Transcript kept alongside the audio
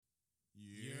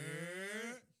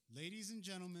Ladies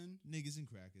and gentlemen, niggas and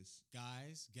crackers,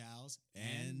 guys, gals,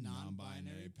 and non-binary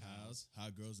non-binary pals, pals,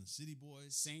 hot girls and city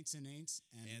boys, saints and ain'ts,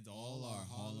 and all our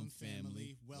Harlem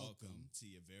family. Welcome to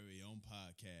your very own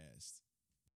podcast.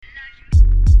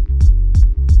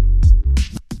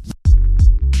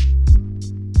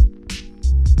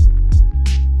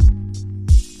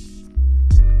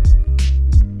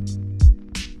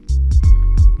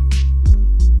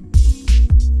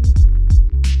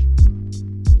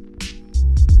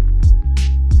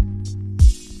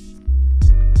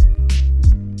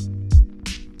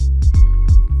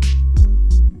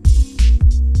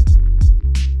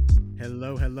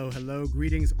 Hello.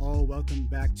 Greetings all. Welcome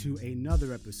back to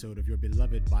another episode of your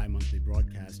beloved bi-monthly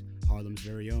broadcast, Harlem's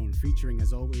very own, featuring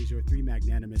as always your three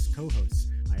magnanimous co-hosts.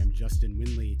 I am Justin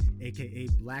Winley, aka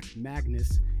Black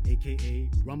Magnus, aka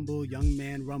Rumble Young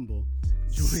Man Rumble,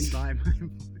 joined by my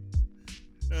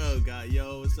Oh God,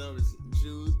 yo, what's up? It's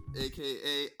Jude,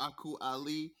 aka Aku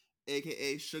Ali,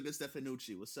 aka Sugar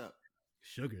Stefanucci. What's up?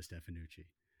 Sugar Stefanucci.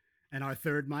 And our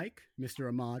third mic, Mr.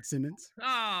 Ahmad Simmons. Oh,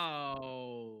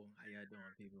 how y'all doing,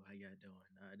 people? How y'all doing?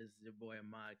 This is your boy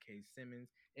Ahmad K. Simmons,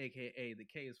 aka the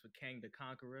K is for Kang the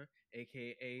Conqueror,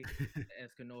 aka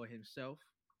Escanor himself.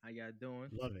 How y'all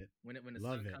doing? Love it. When the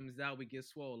Love sun it. comes out, we get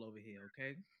swole over here,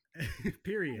 okay?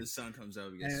 Period. The sun comes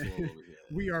out, we get swole over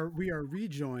here. We are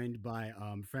rejoined by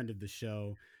friend of the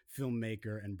show,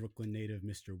 filmmaker and Brooklyn native,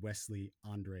 Mr. Wesley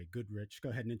Andre Goodrich. Go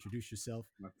ahead and introduce yourself.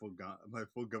 My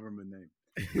full government name.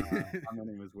 My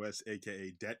name is Wes,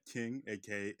 aka Debt King,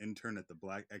 aka intern at the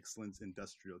Black Excellence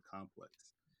Industrial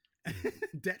Complex.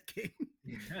 Debt King.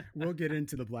 We'll get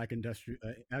into the Black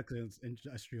Excellence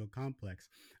Industrial Complex.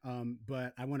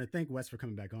 But I want to thank Wes for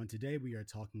coming back on. Today we are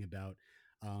talking about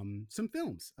some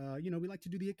films. We like to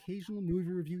do the occasional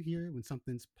movie review here when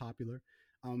something's popular.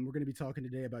 We're going to be talking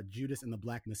today about Judas and the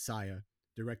Black Messiah,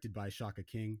 directed by Shaka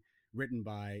King, written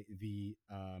by the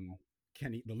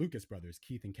Lucas brothers,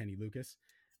 Keith and Kenny Lucas.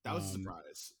 That was a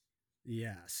surprise.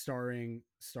 Yeah, starring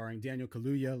Daniel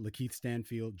Kaluuya, Lakeith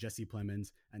Stanfield, Jesse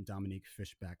Plemons, and Dominique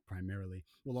Fishback primarily.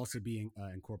 We'll also be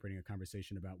incorporating a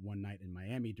conversation about One Night in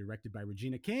Miami, directed by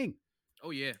Regina King. Oh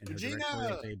yeah, in her Regina!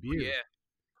 directorial debut.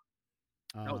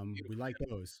 Yeah. We like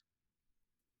those.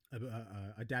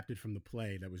 Adapted from the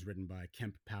play that was written by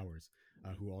Kemp Powers,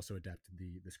 who also adapted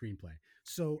the screenplay.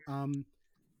 So,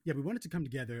 we wanted to come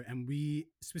together, and we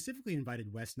specifically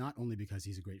invited Wes not only because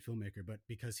he's a great filmmaker, but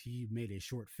because he made a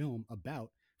short film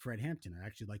about Fred Hampton. I'd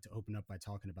actually like to open up by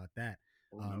talking about that.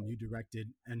 You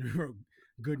directed and wrote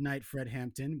Good Night, Fred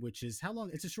Hampton, which is how long?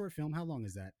 It's a short film. How long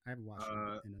is that? I haven't watched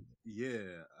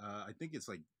it. I think it's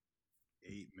like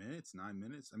 9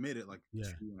 minutes. I made it like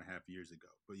 2.5 years ago,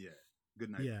 but yeah,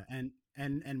 Good Night. Yeah,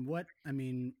 and what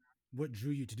what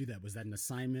drew you to do that? Was that an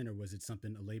assignment, or was it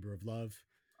something, a labor of love?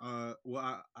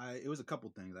 It was a couple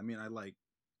things. I mean, I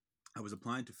was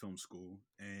applying to film school,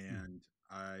 and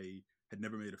I had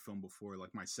never made a film before,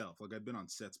 like myself. Like I'd been on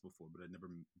sets before, but I'd never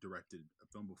directed a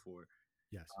film before.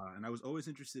 Yes. And I was always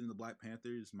interested in the Black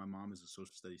Panthers. My mom is a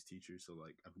social studies teacher, so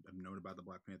like I've known about the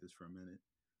Black Panthers for a minute.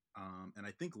 And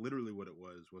I think literally what it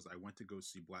was I went to go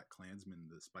see Black Klansman,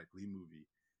 the Spike Lee movie,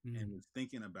 and was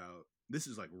thinking about, this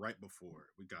is like right before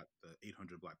we got the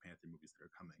 800 Black Panther movies that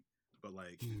are coming, but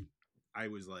like. I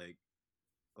was like,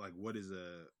 why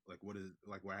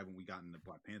haven't we gotten the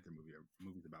Black Panther movie or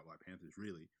movies about Black Panthers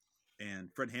really?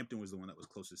 And Fred Hampton was the one that was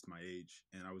closest to my age,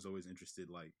 and I was always interested,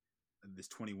 like this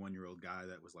 21-year-old guy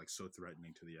that was like so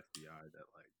threatening to the FBI that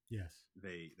like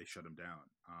they shut him down.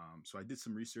 So I did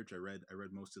some research. I read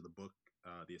most of the book,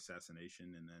 The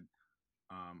Assassination, and then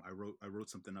I wrote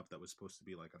something up that was supposed to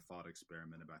be like a thought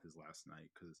experiment about his last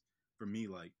night, because for me,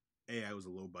 like I was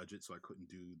a low budget, so I couldn't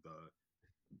do the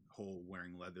whole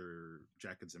wearing leather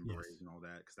jackets and berets and all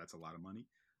that, because that's a lot of money.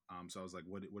 So I was like,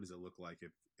 what does it look like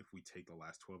if we take the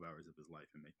last 12 hours of his life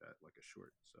and make that like a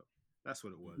short? So that's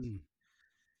what it was.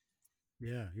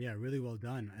 Yeah, really well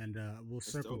done. And we'll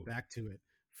circle back to it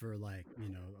for like,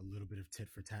 a little bit of tit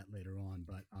for tat later on.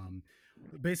 But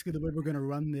basically the way we're going to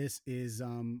run this is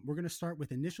we're going to start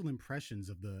with initial impressions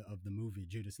of the movie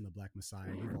Judas and the Black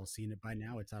Messiah. You've all seen it by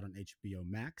now. It's out on HBO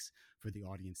Max for the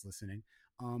audience listening.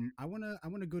 I want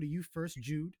to go to you first,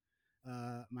 Jude,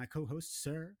 my co-host,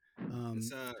 sir.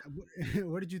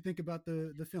 What did you think about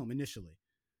the film initially?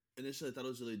 Initially, I thought it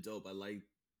was really dope.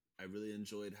 I really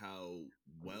enjoyed how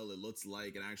well it looks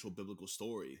like an actual biblical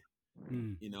story.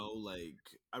 Like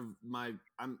I'm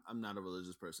not a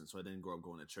religious person, so I didn't grow up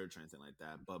going to church or anything like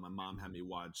that. But my mom had me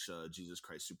watch Jesus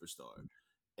Christ Superstar,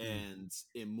 and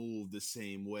it moved the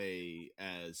same way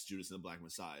as Judas and the Black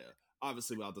Messiah.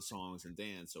 Obviously, without the songs and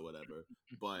dance or whatever,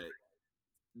 but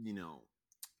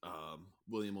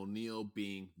William O'Neill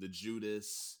being the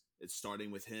Judas. It's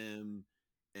starting with him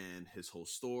and his whole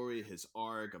story, his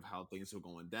arc of how things are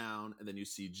going down, and then you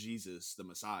see Jesus, the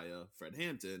Messiah, Fred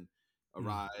Hampton,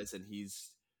 arise, and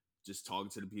he's just talking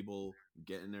to the people,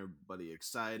 getting everybody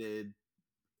excited,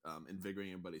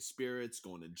 invigorating everybody's spirits,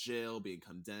 going to jail, being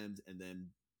condemned, and then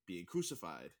being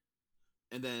crucified.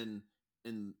 And then,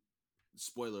 in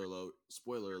spoiler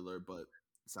alert, but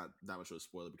it's not that much of a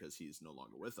spoiler because he's no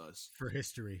longer with us. For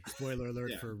history. Spoiler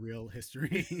alert for real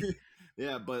history.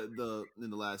 Yeah, but in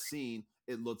the last scene,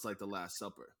 it looks like the Last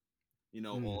Supper. You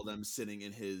know, all of them sitting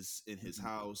in his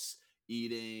house,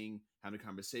 eating, having a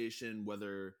conversation,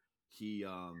 whether he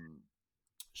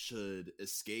should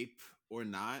escape or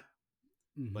not.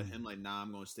 But him like, nah,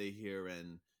 I'm gonna stay here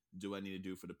and do what I need to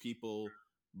do for the people.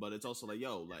 But it's also like,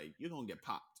 yo, like, you're gonna get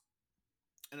popped.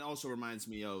 And it also reminds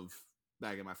me of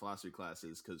back in my philosophy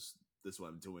classes, because this is what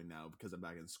I'm doing now because I'm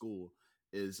back in school,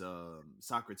 is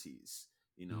Socrates.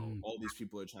 You know, all these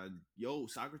people are trying, yo,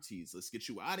 Socrates, let's get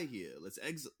you out of here. Let's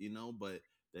exit, you know, but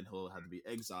then he'll have to be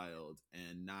exiled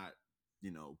and not,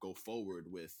 you know, go forward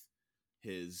with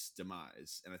his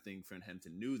demise. And I think Fred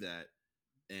Hampton knew that,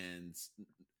 and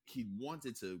he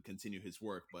wanted to continue his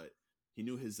work, but he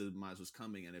knew his demise was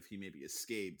coming, and if he maybe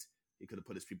escaped, he could have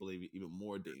put his people in even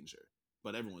more danger.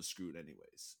 But everyone's screwed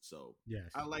anyways. So yes.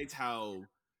 I liked how,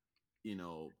 you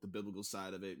know, the biblical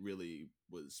side of it really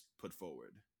was put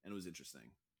forward, and it was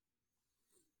interesting.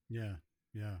 Yeah,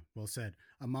 well said.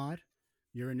 Ahmad,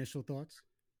 your initial thoughts?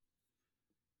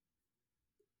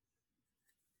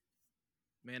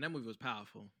 Man, that movie was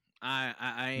powerful.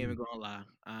 I ain't even gonna lie.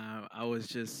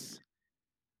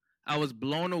 I was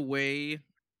blown away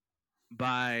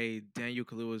by Daniel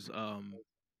Kaluuya's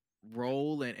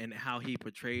role and how he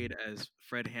portrayed as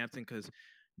Fred Hampton, because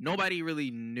nobody really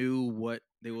knew what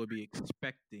they would be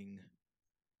expecting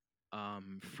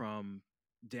from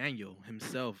Daniel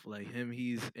himself. Like him,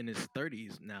 he's in his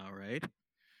 30s now, right?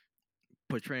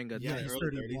 Portraying a he's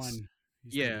 31.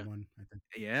 He's 31, I think.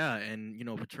 Yeah, and you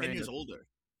know, portraying 10 years older.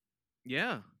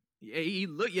 Yeah. He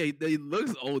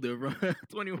looks older, bro.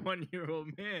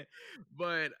 21-year-old man.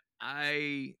 But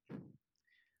I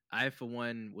for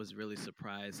one was really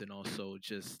surprised and also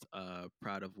just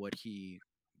proud of what he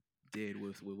did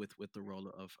with the role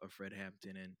of Fred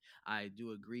Hampton. And I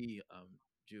do agree,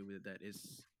 Drew, that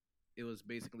it was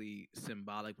basically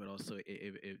symbolic, but also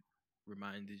it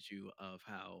reminded you of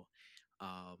how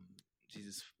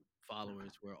Jesus'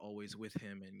 followers were always with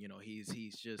him, and you know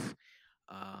he's just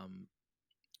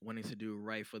wanting to do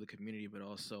right for the community, but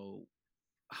also,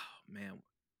 oh man,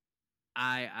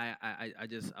 I'm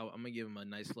gonna give him a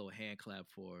nice little hand clap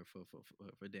for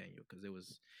Daniel, because it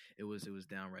was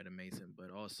downright amazing. But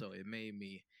also it made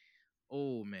me,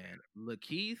 oh man,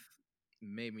 Lakeith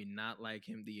made me not like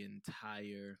him the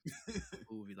entire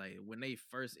movie. Like when they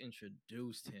first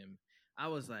introduced him, I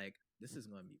was like, this is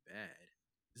gonna be bad.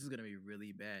 This is gonna be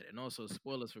really bad. And also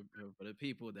spoilers for the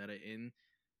people that are in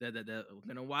that are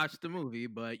gonna watch the movie,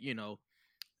 but you know,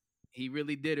 he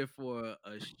really did it for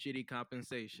a shitty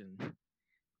compensation.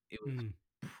 It was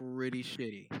pretty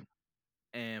shitty.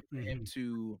 And for him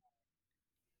to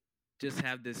just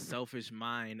have this selfish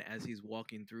mind as he's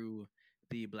walking through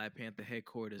the Black Panther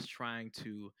headquarters trying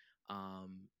to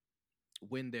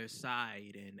win their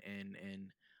side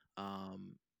and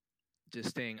just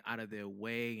staying out of their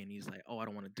way, and he's like, oh, I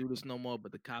don't want to do this no more,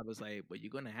 but the cop is like, but you're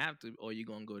gonna have to, or you're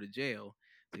gonna go to jail.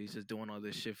 So he's just doing all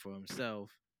this shit for himself,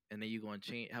 and then you're gonna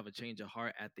have a change of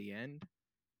heart at the end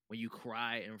when you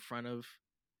cry in front of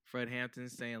Fred Hampton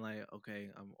saying like, okay,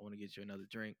 I want to get you another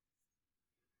drink.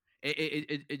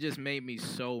 It just made me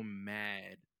so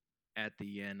mad at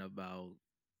the end about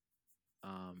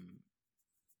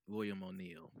William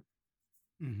O'Neill.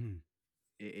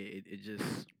 It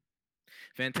just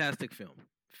fantastic film.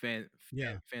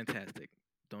 Fantastic.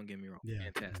 Don't get me wrong.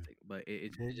 Fantastic. But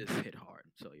it just hit hard.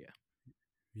 So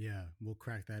yeah, we'll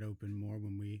crack that open more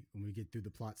when we get through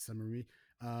the plot summary.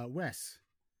 Wes.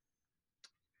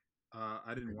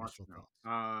 I didn't watch it.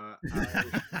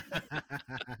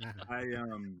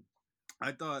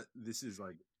 I thought this is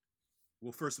like,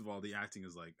 well, first of all, the acting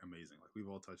is like amazing. Like we've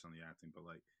all touched on the acting, but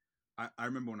like I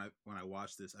remember when I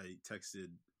watched this, I texted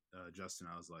Justin.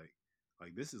 I was like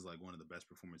this is like one of the best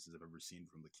performances I've ever seen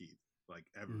from Lakeith,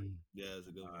 like ever. Yeah, it's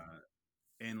a good one.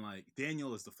 And like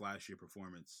Daniel is the flashier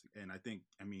performance, and I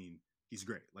mean he's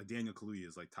great. Like Daniel Kaluuya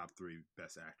is like top 3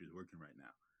 best actors working right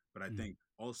now. But I think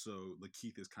also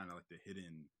Lakeith is kind of like the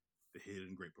hidden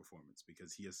great performance,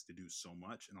 because he has to do so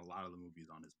much, and a lot of the movie is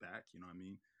on his back. You know what I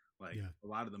mean? Like a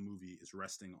lot of the movie is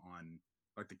resting on,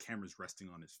 like the camera's resting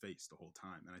on his face the whole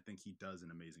time, and I think he does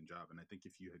an amazing job. And I think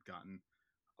if you had gotten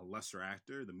a lesser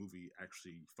actor, the movie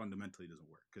actually fundamentally doesn't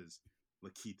work because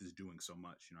Lakeith is doing so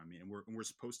much. You know what I mean? And we're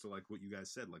supposed to, like what you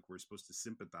guys said, like we're supposed to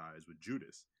sympathize with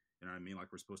Judas. You know what I mean?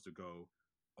 Like we're supposed to go,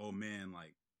 oh man,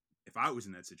 like if I was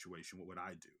in that situation, what would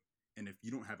I do? And if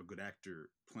you don't have a good actor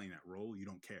playing that role, you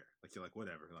don't care. Like you're like,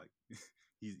 whatever. Like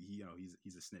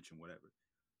he's a snitch and whatever.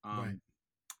 Right.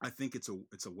 I think it's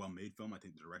a well-made film. I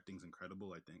think the directing's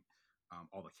incredible. I think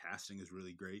all the casting is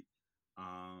really great.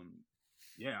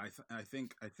 I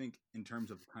think in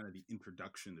terms of kind of the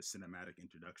introduction, the cinematic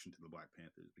introduction to the Black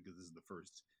Panthers, because this is the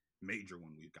first major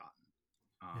one we've gotten.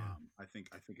 I think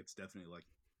it's definitely like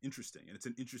interesting, and it's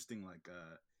an interesting like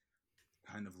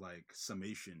kind of like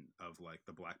summation of like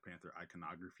the Black Panther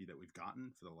iconography that we've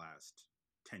gotten for the last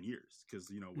 10 years. Because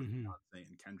with Beyonce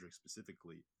and Kendrick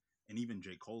specifically, and even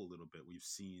J. Cole a little bit, we've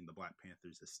seen the Black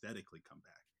Panthers aesthetically come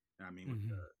back. And I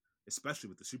mean, especially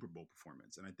with the Super Bowl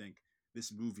performance, and I think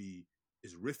this movie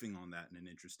is riffing on that in an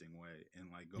interesting way,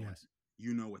 and like going,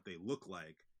 you know what they look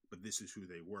like, but this is who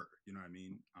they were. You know what I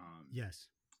mean? Yes.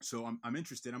 So I'm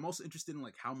interested. I'm also interested in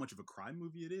like how much of a crime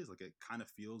movie it is. Like it kind of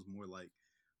feels more like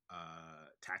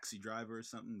Taxi Driver or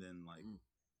something than like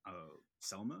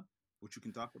Selma, which you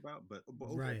can talk about. But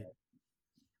overall, right.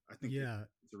 I think it's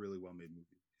a really well made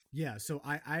movie. Yeah. So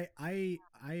I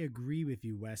agree with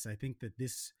you, Wes. I think that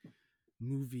this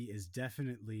movie is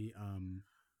definitely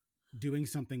doing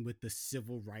something with the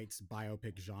civil rights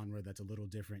biopic genre that's a little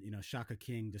different. Shaka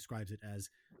King describes it as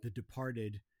The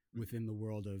Departed within the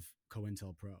world of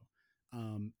COINTELPRO.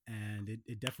 And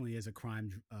it definitely is a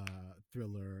crime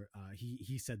thriller.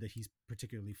 He said that he's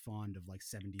particularly fond of like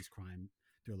 70s crime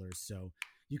thrillers. So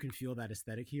you can feel that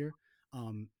aesthetic here.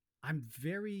 I'm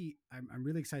really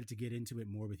excited to get into it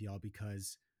more with y'all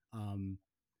because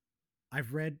I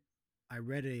read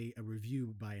a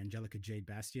review by Angelica Jade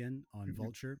Bastien on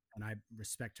Vulture, and I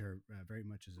respect her very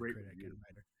much as a critic and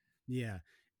writer. Yeah,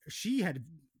 she had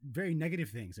very negative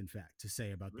things, in fact, to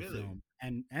say about the film,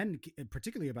 and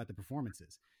particularly about the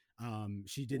performances.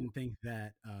 She didn't think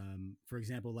that, for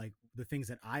example, like the things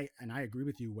that I agree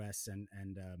with you, Wes, and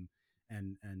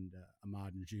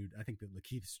Ahmad and Jude. I think that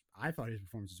I thought his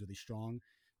performance was really strong.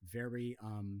 Very,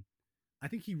 I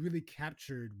think he really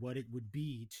captured what it would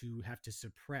be to have to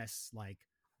suppress like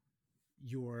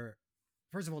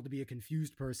first of all, to be a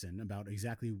confused person about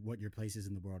exactly what your place is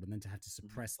in the world, and then to have to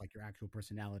suppress like your actual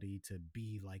personality to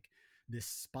be like this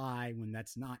spy when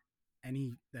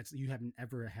you haven't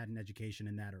ever had an education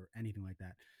in that or anything like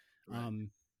that. Right.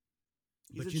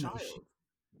 He's but a child.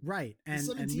 Right. And he's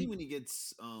 17 when he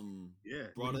gets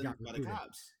brought in by the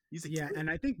cops. He's a kid. And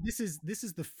I think this is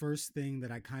the first thing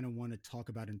that I kind of want to talk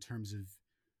about in terms of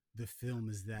the film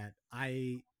is that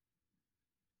I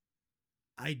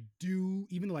do,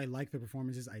 even though I like the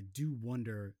performances, I do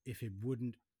wonder if it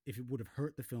would have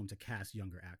hurt the film to cast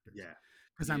younger actors. Yeah.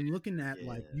 Because I'm looking at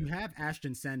like you have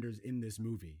Ashton Sanders in this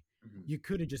movie. You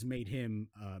could have just made him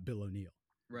Bill O'Neill.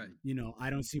 Right. I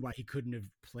don't see why he couldn't have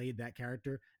played that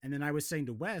character. And then I was saying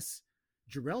to Wes,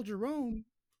 Jarrell Jerome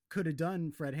could have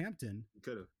done Fred Hampton. He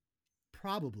could have.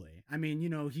 Probably. I mean,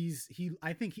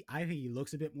 I think he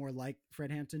looks a bit more like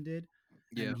Fred Hampton did.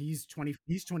 Yeah. And he's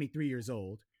 23 years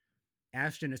old.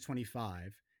 Ashton is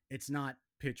 25. It's not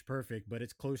pitch perfect, but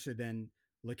it's closer than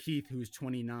Lakeith, who's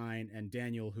 29, and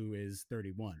Daniel, who is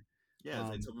 31. Yeah, it's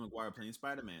like Tobey Maguire playing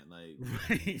Spider-Man. Like,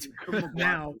 right.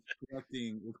 Now,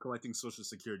 was collecting Social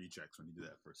Security checks when he did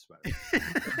that first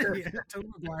Spider-Man. Yeah, Tobey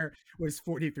Maguire was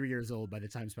 43 years old by the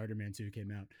time Spider-Man 2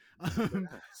 came out.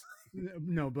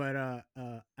 No, but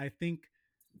I think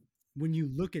when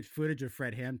you look at footage of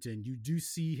Fred Hampton, you do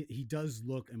see he does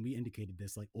look, and we indicated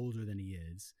this, like older than he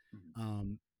is.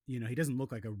 He doesn't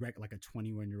look like a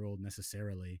 21-year-old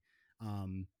necessarily.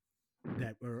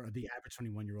 That or the average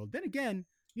 21-year-old. Then again,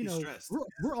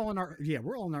 we're all in our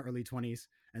early 20s,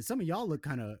 and some of y'all look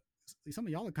kind of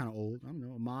old. I don't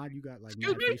know, Ahmad, you got like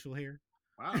mad facial hair.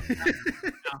 Wow.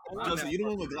 You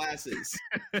don't with glasses.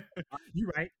 You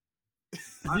right.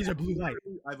 These are blue light.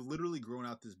 I've literally grown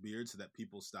out this beard so that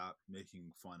people stop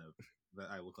making fun of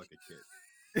that I look like a kid.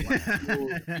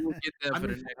 You'll get that for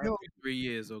the next 3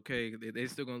 years, okay? They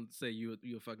still gonna say you're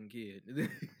a fucking kid.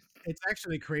 It's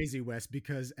actually crazy, Wes,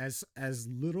 because as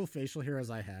little facial hair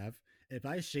as I have, if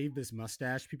I shave this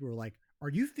mustache, people are like, "Are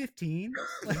you 15?"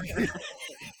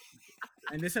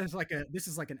 And this is like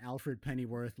an Alfred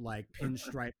Pennyworth like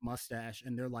pinstripe mustache,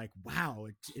 and they're like, "Wow,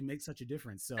 it makes such a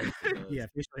difference." So yeah,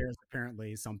 facial hair is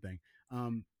apparently something.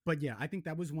 But yeah, I think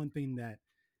that was one thing that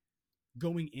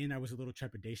going in I was a little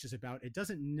trepidatious about. It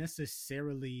doesn't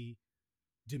necessarily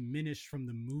diminish from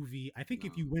the movie. I think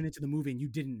if you went into the movie and you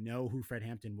didn't know who Fred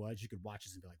Hampton was, you could watch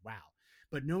this and be like, "Wow."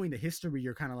 But knowing the history,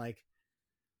 you're kind of like,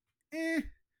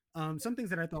 Some things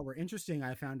that I thought were interesting.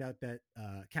 I found out that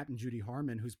Captain Judy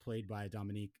Harmon, who's played by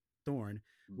Dominique Thorne,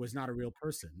 was not a real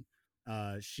person.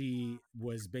 She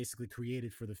was basically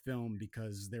created for the film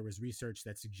because there was research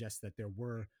that suggests that there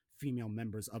were female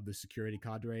members of the security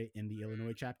cadre in the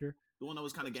Illinois chapter. The one that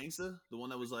was kind of gangster? The one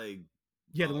that was like...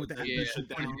 Yeah, the one with that shook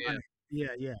down?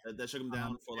 Yeah. That shook him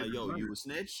down for like, yo, you a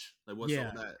snitch? Like, what's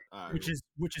up with that? All right,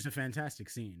 which is a fantastic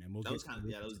scene. And that was kind of...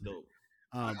 Yeah, that was dope.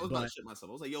 I was about to shit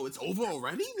myself. I was like, yo, it's over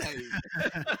already? Like...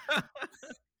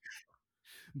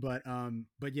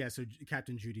 But yeah, so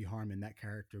Captain Judy Harmon, that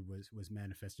character was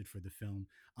manifested for the film.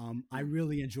 I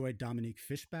really enjoyed Dominique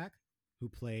Fishback, who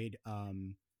played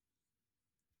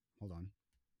hold on,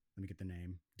 let me get the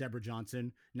name. Deborah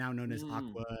Johnson, now known as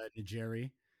Aqua Nigeri,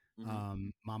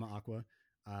 Mama Aqua,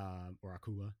 or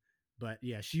Akua. But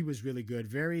yeah, she was really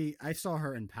good. I saw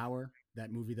her in Power,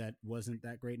 that movie that wasn't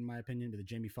that great in my opinion, but the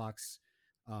Jamie Foxx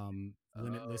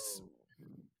Limitless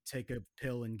take a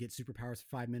pill and get superpowers for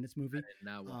 5 minutes movie. I did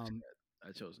not watch that.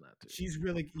 I chose not to. She's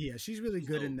really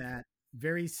good in that.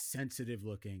 Very sensitive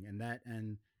looking, and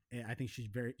I think she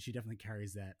definitely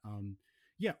carries that.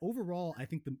 Yeah, overall, I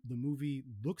think the movie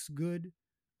looks good,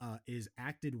 is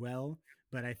acted well,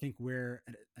 but I think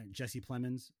Jesse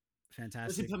Plemons,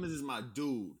 fantastic. Jesse Plemons is my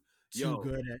dude. Too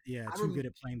good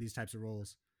at playing these types of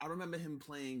roles. I remember him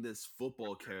playing this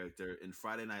football character in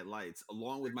Friday Night Lights,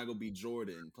 along with Michael B.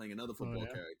 Jordan playing another football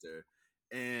character,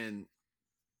 and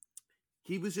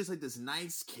he was just like this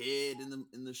nice kid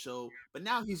in the show. But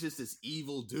now he's just this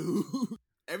evil dude.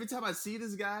 Every time I see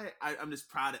this guy, I'm just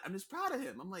proud of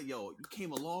him. I'm like, yo, you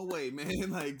came a long way,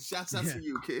 man. Like, shouts out to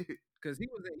you, kid. Because he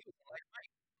was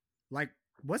like,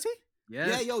 was he?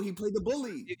 Yeah, yo, he played the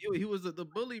bully. He was the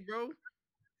bully, bro.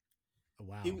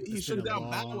 Wow. He shook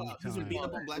down Bow Wow. He's been beating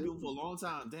up on black people for a long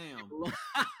time. Damn.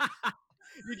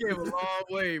 He came a long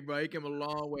way, bro. He came a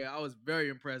long way. I was very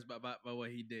impressed by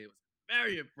what he did. I was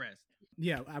very impressed.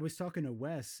 Yeah, I was talking to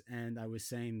Wes, and I was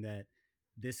saying that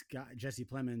this guy, Jesse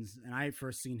Plemons, and I had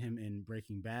first seen him in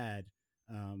Breaking Bad,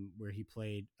 where he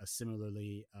played a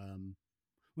similarly,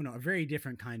 a very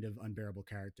different kind of unbearable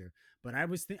character. But I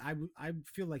I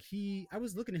feel like I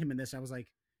was looking at him in this, I was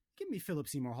like, give me Philip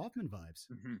Seymour Hoffman vibes.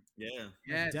 Mm-hmm. Yeah.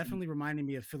 It's definitely reminding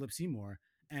me of Philip Seymour.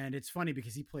 And it's funny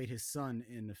because he played his son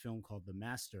in a film called The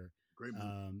Master. Great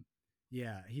movie.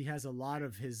 Yeah, he has a lot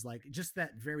of his, like, just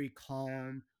that very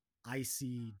calm,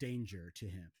 icy danger to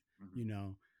him,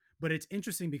 But it's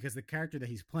interesting because the character that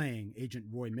he's playing, Agent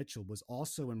Roy Mitchell, was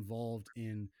also involved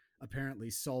in apparently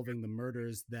solving the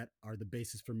murders that are the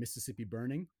basis for Mississippi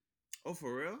Burning. Oh,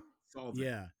 for real? Solving.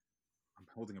 Yeah. I'm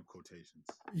holding up quotations.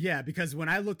 Yeah, because when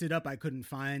I looked it up, I couldn't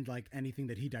find like anything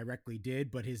that he directly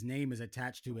did, but his name is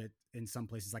attached to it in some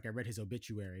places. Like I read his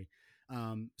obituary.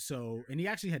 And he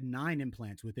actually had 9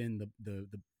 implants within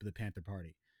the Panther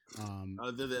Party.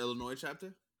 They're the Illinois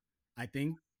chapter? I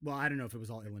think. Well, I don't know if it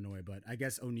was all Illinois, but I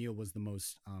guess O'Neill was the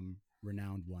most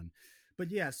renowned one. But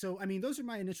yeah, so I mean, those are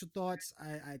my initial thoughts.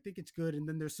 I think it's good, and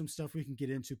then there's some stuff we can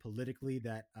get into politically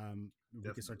that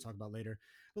we can start talking about later.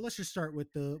 But let's just start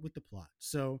with the plot.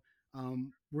 So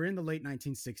we're in the late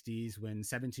 1960s when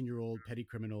 17-year-old petty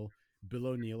criminal Bill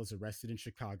O'Neill is arrested in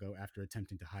Chicago after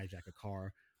attempting to hijack a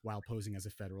car while posing as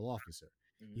a federal officer.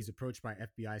 Mm-hmm. He's approached by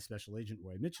FBI Special Agent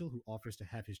Roy Mitchell, who offers to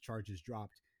have his charges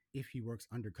dropped if he works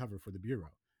undercover for the Bureau.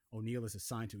 O'Neill is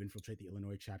assigned to infiltrate the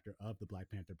Illinois chapter of the Black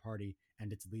Panther Party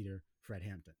and its leader, Fred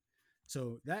Hampton.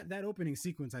 So that opening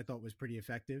sequence I thought was pretty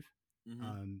effective.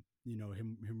 Mm-hmm.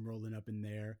 Him rolling up in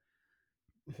there,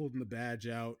 holding the badge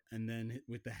out, and then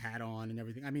with the hat on and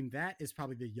everything. I mean, that is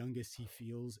probably the youngest he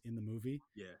feels in the movie.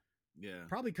 Yeah.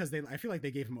 Probably because I feel like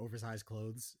they gave him oversized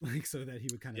clothes, like so that he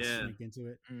would kind of shrink into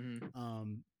it.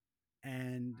 Mm-hmm.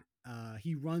 And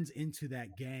he runs into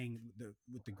that gang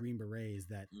with the Green Berets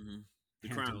that. Mm-hmm. The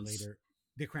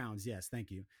Crowns, yes, thank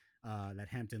you. That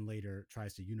Hampton later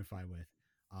tries to unify with.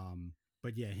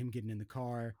 But yeah, him getting in the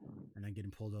car and then getting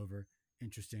pulled over.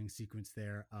 Interesting sequence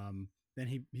there. Then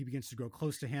he begins to grow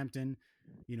close to Hampton.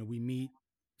 We meet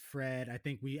Fred. I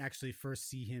think we actually first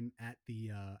see him at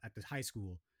the high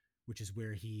school, which is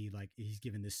where he's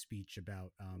given this speech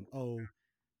about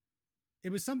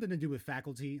it was something to do with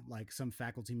faculty. Like some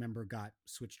faculty member got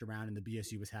switched around and the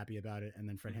BSU was happy about it. And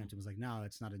then Fred Hampton was like, no,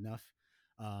 it's not enough.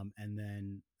 And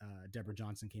then Deborah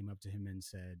Johnson came up to him and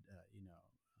said,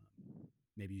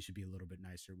 maybe you should be a little bit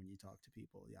nicer when you talk to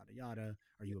people, yada, yada.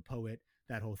 Are you a poet?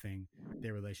 That whole thing.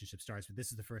 Their relationship starts. But this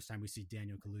is the first time we see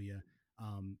Daniel Kaluuya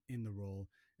in the role.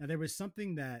 Now, there was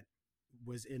something that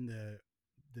was in the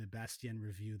Bastien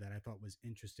review that I thought was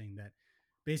interesting, that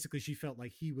basically she felt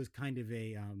like he was kind of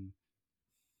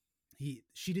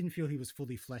she didn't feel he was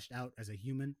fully fleshed out as a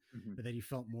human, Mhm. but that he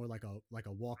felt more like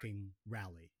a walking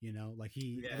rally. You know, like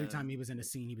every time he was in a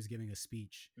scene, he was giving a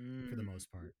speech for the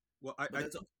most part. Well, But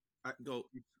that's go.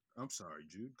 I'm sorry,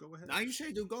 Jude. Go ahead. Now you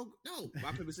say, dude, go. No,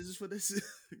 rock paper scissors for this.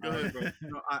 Go All ahead, right,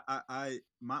 bro.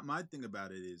 No, my thing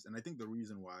about it is, and I think the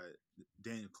reason why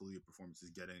Daniel Kaluuya performance is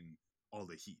getting all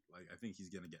the heat, like I think he's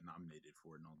gonna get nominated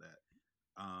for it and all that,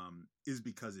 is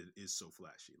because it is so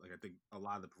flashy. Like I think a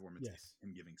lot of the performance is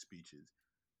him giving speeches,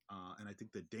 and I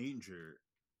think the danger,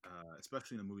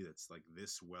 especially in a movie that's like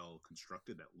this well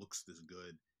constructed, that looks this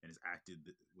good and is acted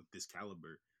with this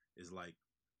caliber, is like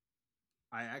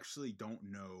I actually don't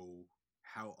know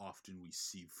how often we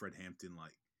see Fred Hampton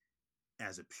like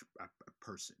as a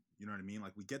person. You know what I mean?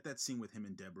 Like we get that scene with him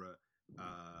and Deborah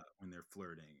when they're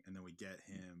flirting, and then we get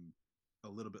him a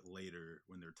little bit later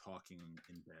when they're talking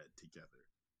in bed together.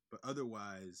 But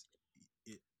otherwise,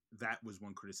 that was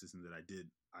one criticism that I did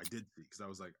see, because I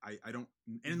was like, I don't,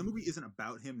 and the movie isn't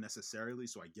about him necessarily,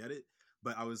 so I get it.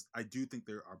 But I do think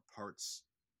there are parts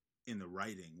in the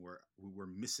writing where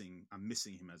I'm missing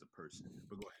him as a person.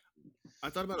 But go ahead. I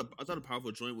thought a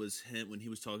powerful joint was him when he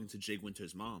was talking to Jake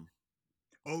Winter's mom.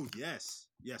 Oh yes,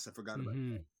 I forgot about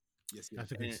that. Yes,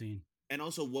 that's a good scene. And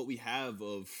also, what we have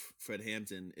of Fred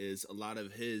Hampton is a lot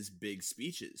of his big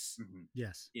speeches. Mm-hmm.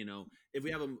 Yes, you know, if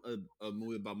we have a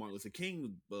movie about Martin Luther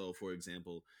King, for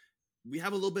example, we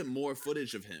have a little bit more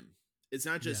footage of him. It's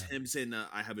not just him saying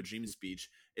 "I have a dream" speech.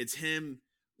 It's him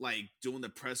like doing the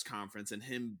press conference and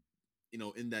him, you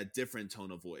know, in that different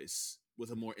tone of voice with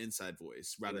a more inside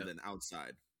voice rather than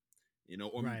outside. You know,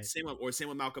 or same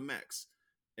with Malcolm X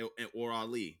or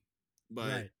Ali.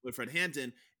 But with Fred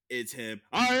Hampton, it's him.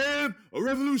 I am a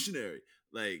revolutionary.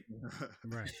 Like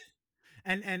right.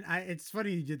 And it's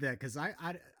funny you did that, because I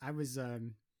was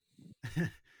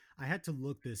I had to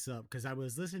look this up because I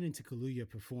was listening to Kaluuya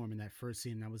perform in that first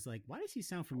scene, and I was like, why does he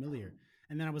sound familiar?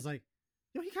 And then I was like,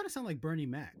 yo, he kind of sound like Bernie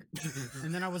Mac.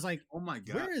 And then I was like, oh my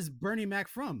God, where is Bernie Mac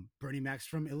from? Bernie Mac's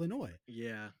from Illinois.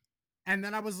 Yeah. And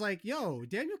then I was like, yo,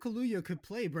 Daniel Kaluuya could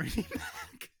play Bernie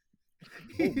Mac.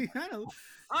 He kind of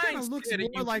looks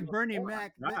more like Bernie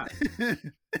Mac. Right?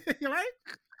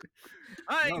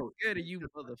 I ain't scared of you,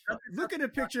 motherfucker. Look at a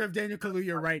picture of Daniel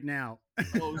Kaluuya right now.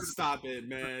 Oh, stop it,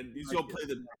 man! He's gonna play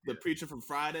the preacher from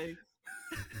Friday.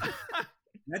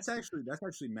 That's actually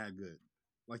mad good.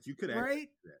 Like you could right.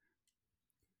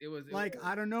 It was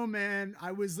I don't know, man.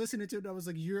 I was listening to it. I was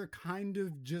like, you're kind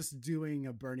of just doing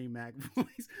a Bernie Mac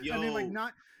voice. Yo. I mean, like,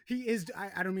 not he is.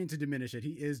 I don't mean to diminish it.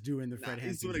 He is doing the Fred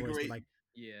Hampton voice. But like,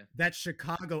 that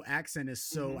Chicago accent is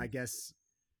so, I guess,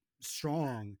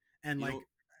 strong. And like,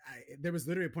 there was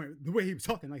literally a point the way he was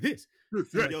talking like this. I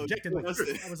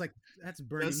was like, that's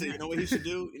Bernie Mac. You know what he should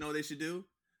do? You know what they should do?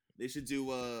 They should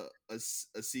do a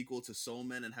sequel to Soul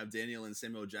Man and have Daniel and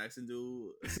Samuel Jackson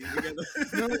do a scene together.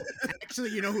 No, actually,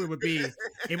 you know who it would be?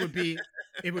 It would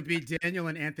be Daniel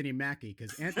and Anthony Mackie,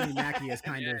 because Anthony Mackie is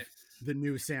kind of the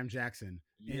new Sam Jackson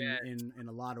in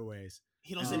a lot of ways.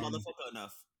 He don't say motherfucker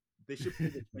enough. They should play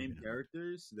the same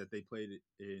characters that they played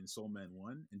in Soul Man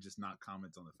 1 and just not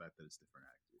comment on the fact that it's different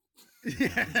actors.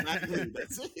 Yeah. Exactly.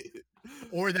 That's it.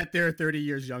 Or that they're 30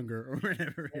 years younger or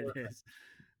whatever it is.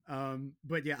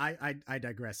 But yeah, I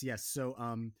digress. Yes. So,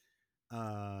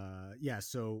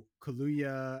 so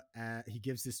Kaluuya, he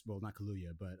gives this, well, not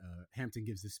Kaluuya, but, Hampton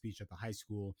gives this speech at the high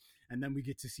school. And then we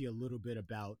get to see a little bit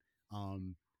about,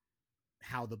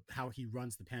 how he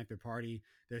runs the Panther Party.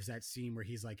 There's that scene where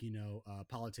he's like,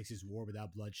 politics is war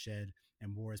without bloodshed,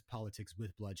 and war is politics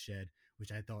with bloodshed,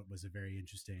 which I thought was a very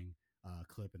interesting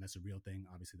clip, and that's a real thing,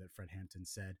 obviously, that Fred Hampton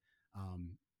said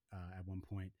at one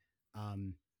point.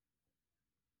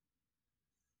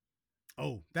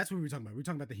 Oh, that's what we were talking about. We were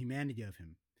talking about the humanity of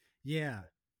him. Yeah,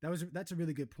 that's a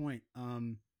really good point.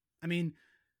 I mean,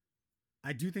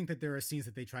 I do think that there are scenes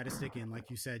that they try to stick in,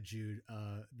 like you said, Jude.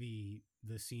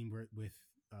 The scene with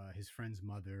his friend's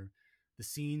mother. The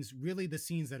scenes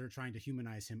that are trying to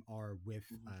humanize him are with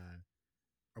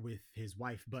his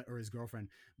wife, or his girlfriend.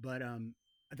 But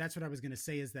that's what I was gonna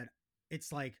say, is that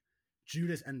it's like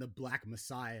Judas and the Black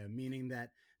Messiah, meaning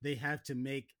that they have to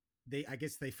make. I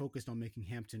guess they focused on making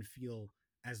Hampton feel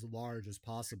as large as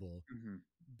possible,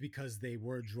 because they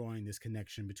were drawing this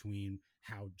connection between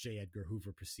how J. Edgar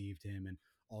Hoover perceived him and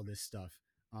all this stuff.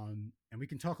 And we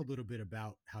can talk a little bit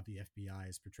about how the FBI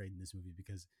is portrayed in this movie,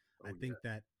 because I think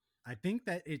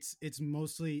that it's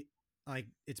mostly like,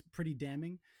 it's pretty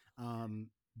damning.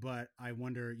 But I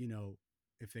wonder,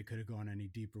 if they could have gone any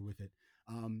deeper with it.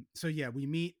 So yeah, we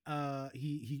meet,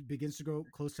 he begins to go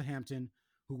close to Hampton,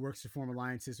 who works to form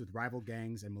alliances with rival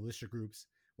gangs and militia groups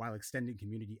while extending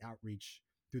community outreach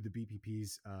through the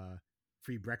BPP's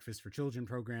free breakfast for children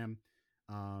program.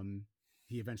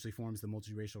 He eventually forms the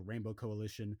multiracial Rainbow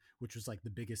Coalition, which was like the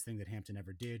biggest thing that Hampton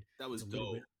ever did. That was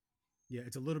dope.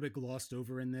 It's a little bit glossed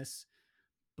over in this,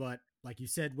 but like you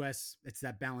said, Wes, it's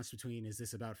that balance between, is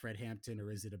this about Fred Hampton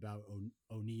or is it about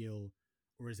O'Neill,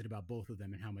 or is it about both of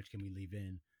them, and how much can we leave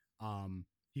in?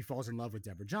 He falls in love with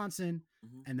Deborah Johnson,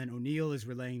 and then O'Neill is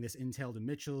relaying this intel to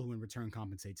Mitchell, who in return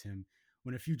compensates him.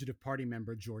 When a fugitive party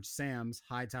member, George Sams,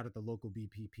 hides out at the local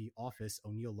BPP office,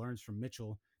 O'Neill learns from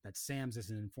Mitchell that Sams is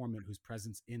an informant whose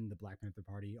presence in the Black Panther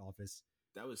Party offices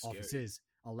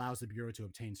allows the Bureau to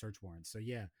obtain search warrants. So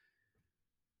yeah.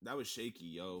 That was shaky,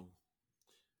 yo.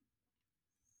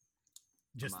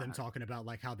 Just them talking about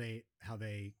like how they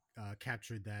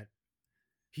captured that.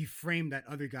 He framed that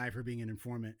other guy for being an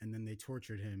informant, and then they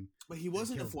tortured him. But he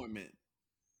wasn't an informant.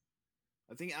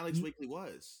 I think Alex Wakely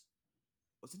was.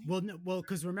 Wasn't he? Well,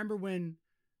 because remember when?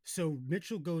 So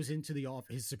Mitchell goes into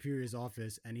his superior's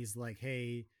office, and he's like,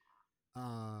 "Hey,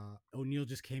 O'Neill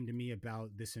just came to me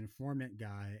about this informant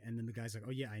guy," and then the guy's like,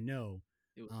 "Oh yeah, I know."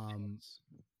 It was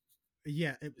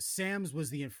Sams was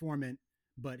the informant,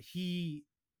 but he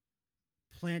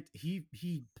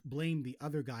blamed the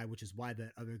other guy, which is why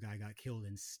that other guy got killed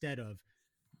instead of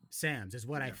Sams, is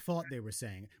what I thought they were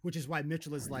saying, which is why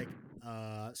Mitchell is like,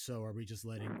 so are we just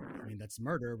that's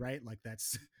murder, right? Like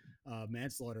that's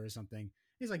manslaughter or something.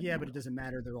 He's like, yeah, but it doesn't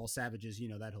matter. They're all savages,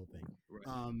 that whole thing.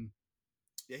 Right.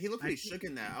 Yeah, he looked pretty shook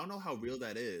in that. I don't know how real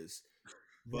that is,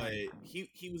 but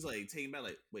he was like taking back,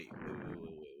 like, wait.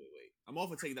 I'm all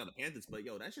for taking down the Panthers, but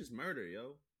yo, that's just murder,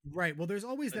 yo. Right. Well, there's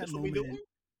always that moment.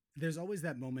 There's always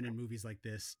that moment in movies like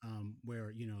this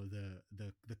where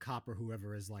the cop or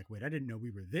whoever is like, wait, I didn't know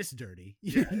we were this dirty.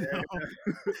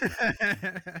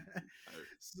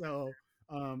 So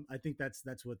I think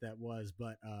that's what that was.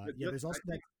 But there's also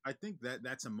I think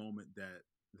that's a moment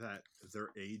that their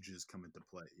ages come into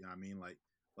play. You know what I mean? Like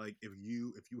if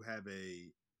you have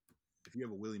a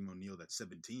William O'Neill that's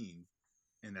 17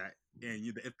 and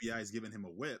the FBI is giving him a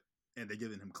whip and they're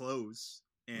giving him clothes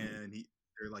and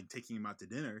they're like taking him out to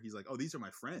dinner. He's like, oh, these are my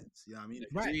friends. You know what I mean?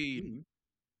 Right.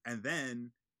 And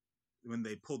then when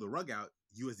they pull the rug out,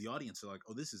 you as the audience are like,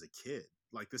 oh, this is a kid.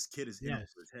 Like this kid is in over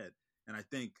his head. And I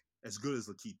think as good as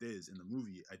Lakeith is in the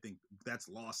movie, I think that's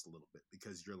lost a little bit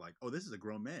because you're like, oh, this is a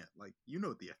grown man. Like, you know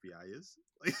what the FBI is.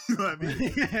 Like, you know what I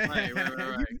mean?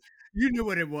 Right. You knew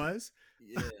what it was.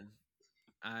 Yeah.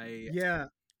 I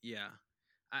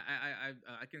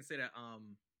can say that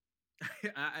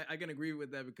I can agree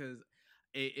with that because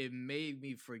it made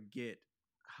me forget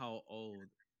how old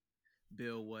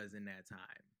Bill was in that time.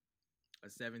 A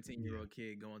 17-year-old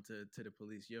kid going to the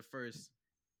police. Your first,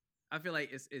 I feel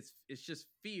like it's just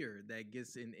fear that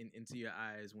gets into your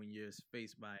eyes when you're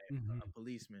faced by a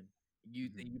policeman. You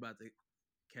think you're about to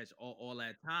catch all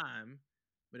that time,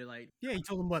 but they're like, yeah, he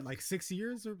told him what, like 6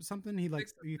 years or something. He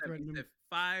threatened him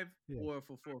 5 for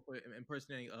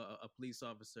impersonating a police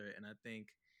officer, and I think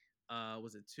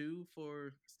was it 2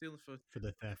 for stealing for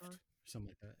the theft, something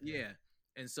like that. Yeah.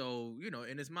 And so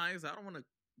in his mind, he's like, I don't want to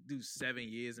do 7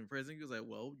 years in prison. He was like,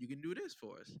 well, you can do this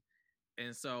for us.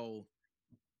 And so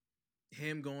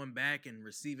him going back and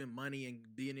receiving money and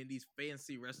being in these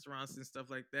fancy restaurants and stuff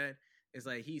like that, it's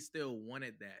like he still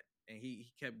wanted that. And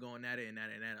he kept going at it and at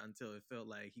it and at it until it felt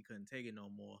like he couldn't take it no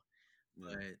more. Yeah.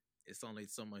 But it's only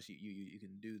so much you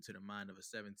can do to the mind of a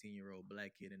 17-year-old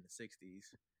black kid in the 60s.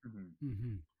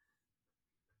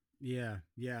 Yeah,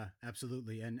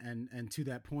 absolutely. And to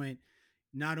that point,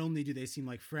 not only do they seem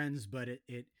like friends, but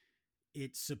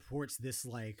it supports this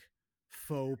like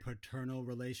faux paternal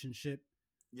relationship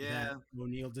that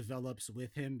O'Neill develops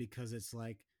with him, because it's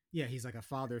like, yeah, he's like a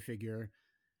father figure,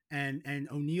 and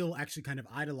O'Neill actually kind of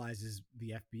idolizes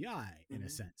the FBI in a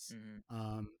sense.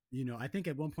 I think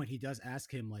at one point he does ask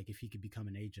him like if he could become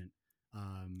an agent.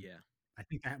 I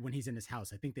think that when he's in his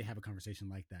house, I think they have a conversation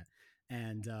like that,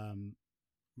 and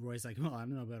Roy's like, well, I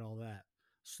don't know about all that.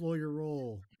 Slow your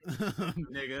roll,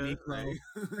 nigga. Right?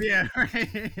 Yeah,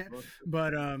 right.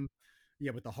 But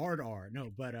with the hard R.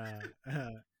 No, but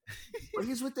but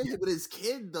he's with his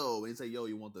kid though. And he's like, yo,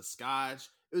 you want the scotch?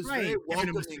 It was very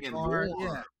welcoming and warm.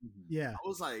 Yeah. I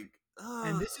was like,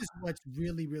 and this is what's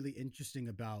really, really interesting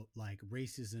about like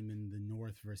racism in the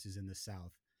North versus in the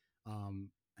South.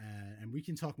 And we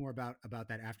can talk more about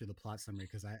that after the plot summary,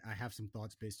 because I have some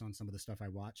thoughts based on some of the stuff I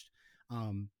watched.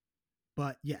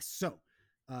 But yes, so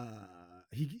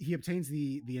he obtains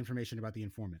the information about the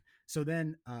informant. So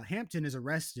then Hampton is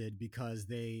arrested because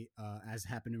they, as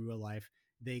happened in real life,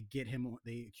 they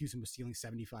accuse him of stealing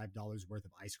 $75 worth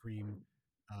of ice cream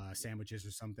sandwiches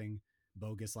or something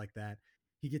bogus like that.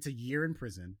 He gets a year in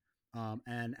prison.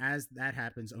 And as that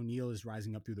happens, O'Neill is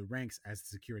rising up through the ranks as the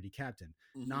security captain.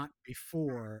 Not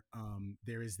before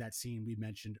there is that scene we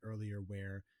mentioned earlier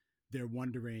where they're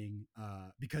wondering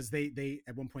because they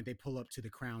at one point they pull up to the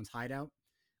Crown's hideout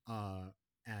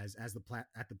as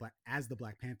the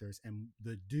Black Panthers, and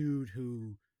the dude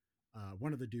who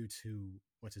one of the dudes who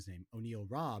what's his name O'Neill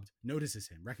robbed notices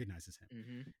him, recognizes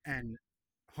him, and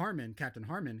Captain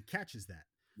Harmon catches that.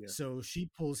 Yeah. So she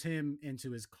pulls him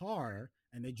into his car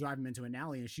and they drive him into an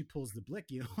alley and she pulls the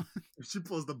blicky on. She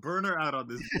pulls the burner out on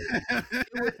this.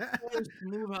 It was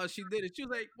smooth how she did it. She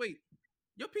was like, wait,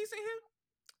 your piece in here?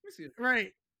 Let me see it.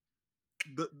 Right.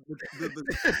 The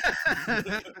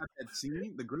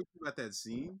great thing about that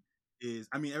scene is,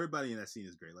 I mean, everybody in that scene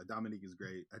is great. Like Dominique is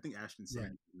great. I think Ashton's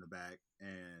in the back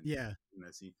and in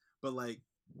that scene. But like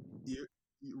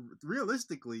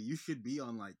realistically, you should be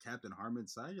on like Captain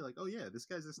Harmon's side. You're like, oh yeah, this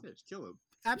guy's a snitch. Kill him.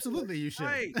 Absolutely, you should.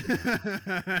 Right.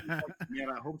 Man,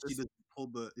 I hope she doesn't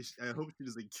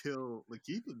kill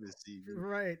Lakeith in this scene.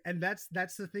 Right, and that's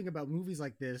the thing about movies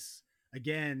like this.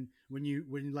 Again,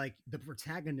 when like the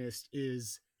protagonist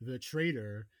is the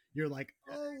traitor, you're like,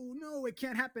 oh no, it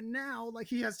can't happen now. Like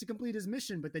he has to complete his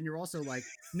mission, but then you're also like,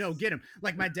 no, get him.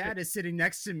 Like my dad is sitting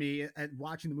next to me at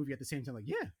watching the movie at the same time, like,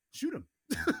 yeah, shoot him.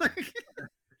 Like,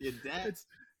 your dad.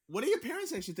 What do your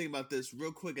parents actually think about this?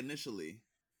 Real quick, initially,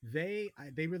 they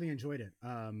really enjoyed it.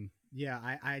 Yeah,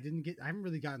 I haven't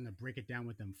really gotten to break it down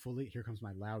with them fully. Here comes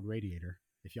my loud radiator,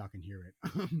 if y'all can hear it.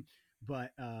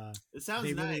 But it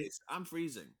sounds nice. Really, I'm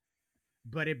freezing.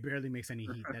 But it barely makes any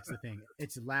heat. That's the thing.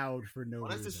 It's loud for no reason.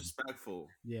 That's disrespectful.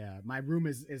 Yeah, my room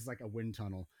is like a wind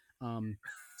tunnel.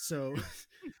 So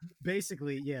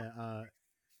basically, yeah,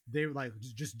 they were like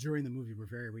just during the movie were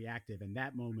very reactive, and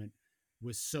that moment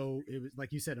was it was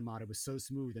like you said, Ahmad, it was so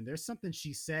smooth. And there's something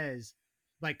she says,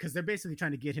 like, because they're basically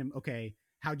trying to get him, okay,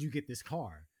 how'd you get this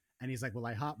car? And he's like, well,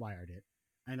 I hotwired it.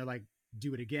 And they're like,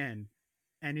 do it again.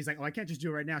 And he's like, oh, I can't just do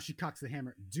it right now. She cocks the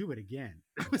hammer. Do it again.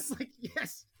 I was like,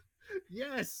 yes,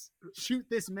 shoot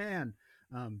this man.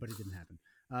 But it didn't happen.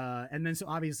 And then so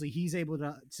obviously he's able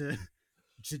to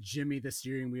jimmy the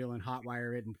steering wheel and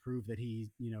hotwire it and prove that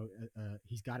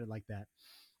he's got it like that.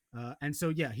 And so,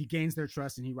 yeah, he gains their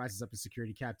trust and he rises up as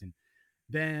security captain.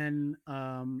 Then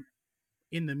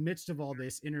in the midst of all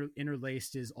this,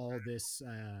 interlaced is all these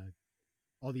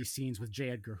scenes with J.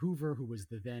 Edgar Hoover, who was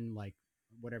the then like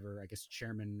whatever, I guess,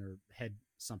 chairman or head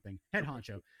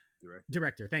honcho,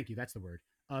 director. Thank you. That's the word,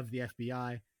 of the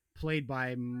FBI, played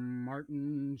by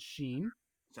Martin Sheen.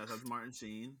 Shout out to Martin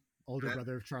Sheen, older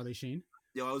brother of Charlie Sheen.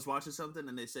 Yo, I was watching something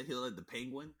and they said he looked like the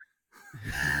Penguin.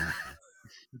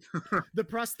 The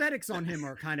prosthetics on him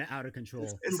are kind of out of control.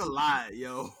 It's a lie,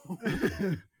 yo.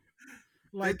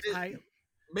 Like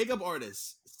makeup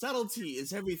artists, subtlety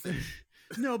is everything.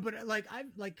 No, but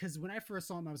because when I first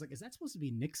saw him, I was like, is that supposed to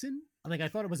be Nixon? Like I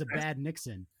thought it was a bad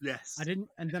Nixon. Yes. I didn't,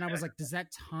 and then I was like, does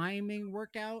that timing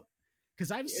work out? Because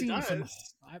I've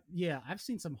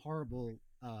seen some horrible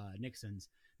Nixons.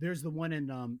 There's the one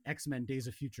in X-Men: Days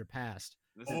of Future Past.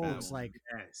 It's like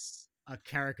a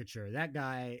caricature. That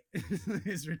guy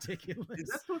is ridiculous.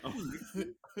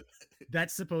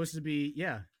 That's supposed to be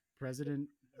President.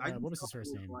 What was his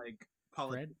first name? Like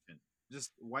politician.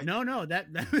 Just white. No, that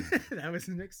was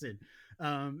Nixon.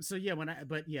 So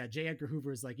yeah, J. Edgar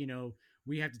Hoover is like,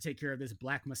 we have to take care of this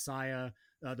Black Messiah.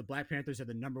 The Black Panthers are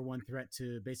the number one threat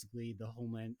to basically the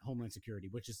homeland security,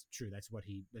 which is true. That's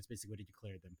basically what he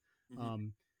declared them. Mm-hmm.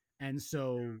 And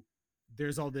so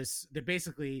there's all this. That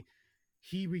basically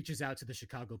he reaches out to the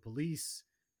Chicago police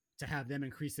to have them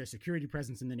increase their security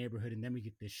presence in the neighborhood, and then we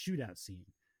get this shootout scene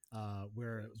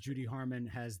where Judy Harmon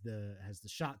has the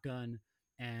shotgun.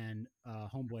 And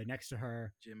homeboy next to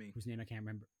her, Jimmy, whose name I can't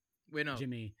remember. Wait, no,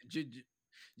 Jimmy.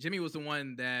 Jimmy was the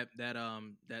one that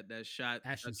shot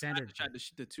Ashton Sanders. Shot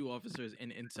the two officers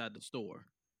inside the store.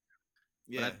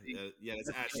 Yeah, it's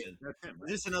Ashton.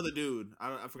 Just another dude.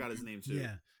 I forgot his name too.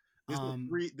 Yeah.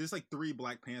 There's like three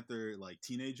Black Panther like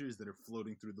teenagers that are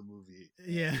floating through the movie.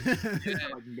 Yeah.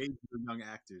 Like major young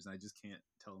actors, and I just can't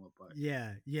tell them apart.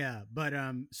 Yeah. But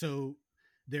so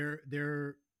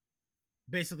they're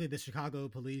basically the Chicago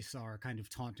police are kind of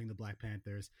taunting the Black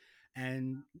Panthers,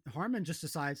 and Harmon just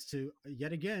decides to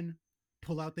yet again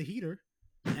pull out the heater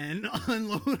and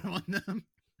unload on them.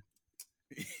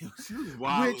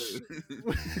 Wow.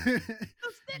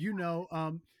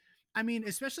 I mean,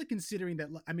 especially considering that,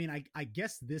 I mean, I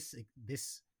guess this,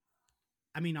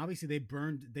 I mean, obviously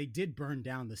they did burn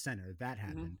down the center. That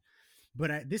happened. Mm-hmm.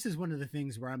 But this is one of the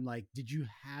things where I'm like, did you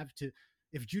have to,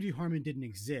 if Judy Harmon didn't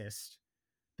exist,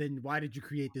 then why did you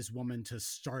create this woman to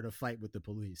start a fight with the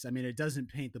police? I mean, it doesn't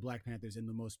paint the Black Panthers in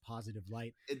the most positive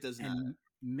light. It does not. And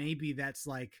maybe that's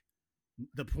like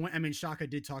the point. I mean, Shaka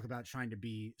did talk about trying to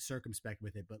be circumspect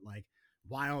with it, but like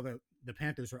while the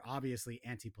Panthers were obviously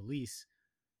anti-police,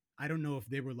 I don't know if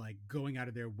they were like going out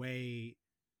of their way.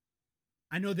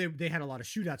 I know they had a lot of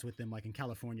shootouts with them, like in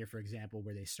California, for example,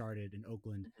 where they started in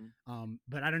Oakland. Mm-hmm.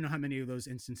 But I don't know how many of those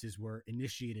instances were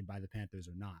initiated by the Panthers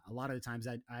or not. A lot of the times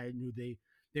I knew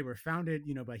they were founded,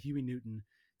 by Huey Newton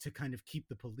to kind of keep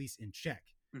the police in check.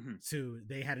 Mm-hmm. So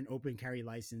they had an open carry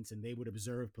license and they would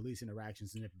observe police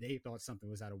interactions. And if they thought something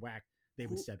was out of whack, they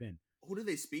would step in. Who did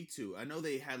they speak to? I know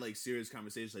they had like serious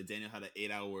conversations. Like Daniel had an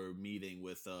 8-hour meeting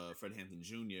with Fred Hampton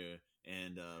Jr.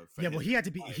 and Fred Hampton he had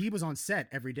to be. He was on set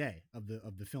every day of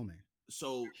the filming.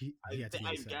 So he had to be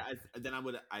on set.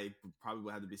 I probably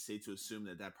would have to be safe to assume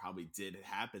that probably did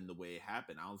happen the way it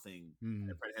happened. I don't think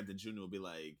Fred Hampton Jr. would be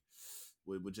like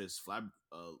would just fly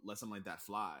let something like that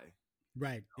fly.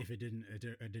 Right. If it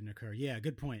didn't occur. Yeah,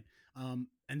 good point.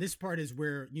 And this part is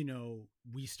where,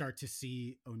 we start to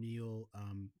see O'Neill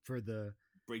for the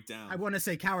breakdown. I want to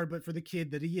say coward, but for the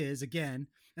kid that he is again.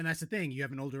 And that's the thing. You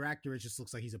have an older actor. It just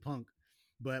looks like he's a punk.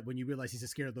 But when you realize he's a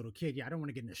scared little kid, I don't want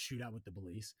to get in a shootout with the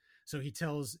police. So he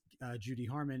tells Judy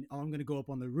Harmon, I'm going to go up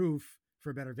on the roof for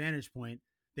a better vantage point.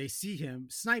 They see him,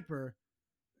 sniper.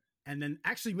 And then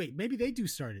actually, wait, maybe they do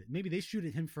start it. Maybe they shoot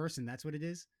at him first and that's what it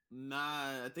is.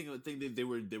 Nah, I think they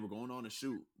were going on to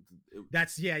shoot.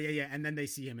 That's yeah. And then they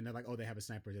see him and they're like, oh, they have a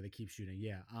sniper there. They keep shooting.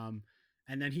 Yeah.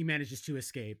 And then he manages to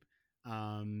escape.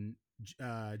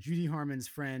 Judy Harmon's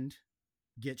friend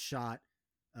gets shot,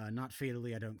 not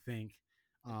fatally, I don't think.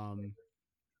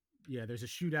 There's a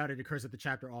shootout. It occurs at the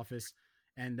chapter office,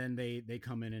 and then they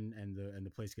come in and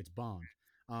the place gets bombed.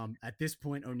 At this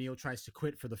point, O'Neill tries to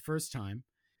quit for the first time,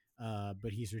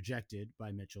 but he's rejected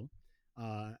by Mitchell.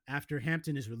 After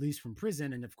Hampton is released from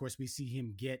prison, and of course we see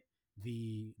him get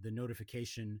the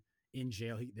notification in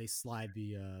jail. They slide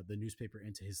the newspaper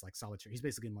into his like solitary. He's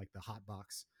basically in like the hot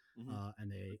box,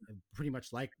 and they pretty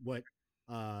much like what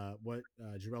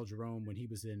Jarrell Jerome when he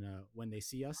was in When They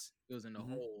See Us. It was in the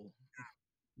hole.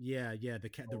 Yeah,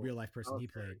 the real life person he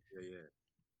played.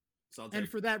 Yeah. And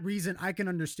for that reason, I can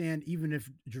understand even if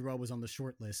Jarrell was on the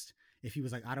short list, if he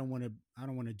was like, I don't want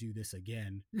to do this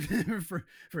again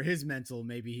for his mental,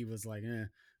 maybe he was like,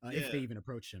 if they even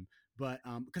approached him. But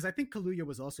because I think Kaluuya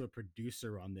was also a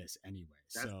producer on this anyway.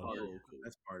 That's part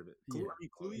of it.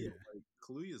 Kaluuya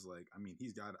is like,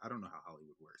 he's got, I don't know how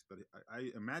Hollywood works, but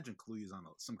I imagine Kaluuya is on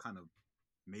some kind of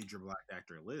major black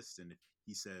actor list, and if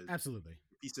he says absolutely,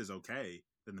 if he says okay,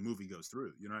 then the movie goes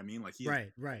through. You know what I mean? Like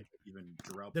right. Even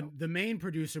Jarrell. The main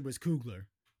producer was Coogler,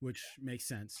 which makes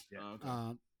sense. Yeah.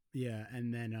 Okay. Yeah,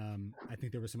 and then I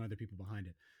think there were some other people behind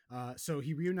it. So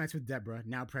he reunites with Deborah,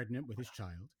 now pregnant with his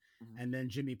child. And then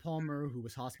Jimmy Palmer, who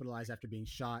was hospitalized after being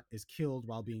shot, is killed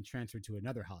while being transferred to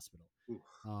another hospital.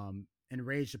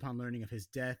 Enraged upon learning of his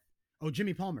death. Oh,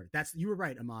 Jimmy Palmer. You were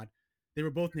right, Ahmad. They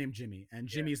were both named Jimmy, and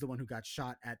Jimmy is the one who got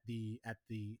shot at the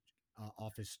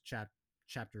office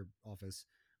chapter office.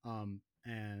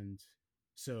 And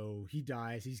so he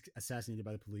dies. He's assassinated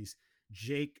by the police.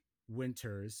 Jake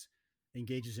Winters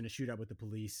engages in a shootout with the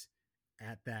police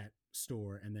at that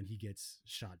store, and then he gets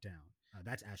shot down.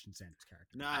 That's Ashton Sanders'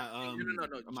 character.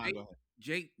 No.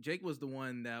 Jake was the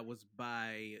one that was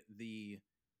by the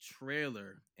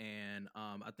trailer, and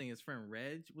I think his friend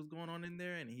Reg was going on in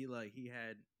there, and he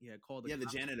had called the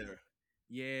janitor.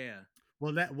 Yeah.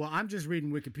 Well, I'm just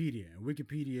reading Wikipedia.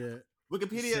 Wikipedia.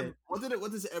 Said,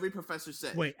 what does every professor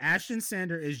say? Wait, Ashton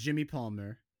Sanders is Jimmy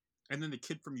Palmer. And then the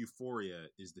kid from Euphoria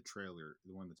is the trailer,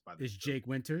 the one that's by the. Is Jake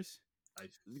Winters?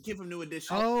 The kid from New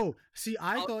Edition. Oh, see,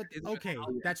 I thought. Okay,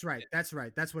 that's right. That's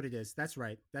what it is. That's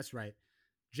right.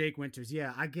 Jake Winters.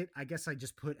 Yeah, I guess I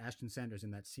just put Ashton Sanders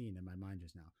in that scene in my mind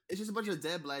just now. It's just a bunch of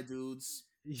dead black dudes.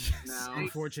 Yes, now,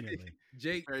 unfortunately.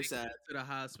 Jake went to the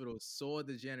hospital, saw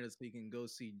the janitor so he can go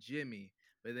see Jimmy.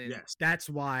 But then that's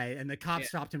why. And the cop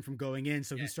stopped him from going in,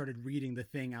 so he started reading the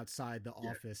thing outside the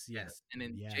office. Yes. And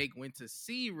then Jake went to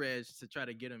see Reg to try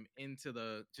to get him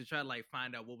to try to like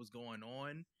find out what was going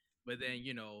on. But then,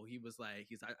 he was like,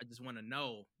 I just want to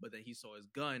know. But then he saw his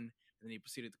gun, and then he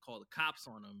proceeded to call the cops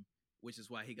on him, which is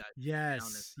why he got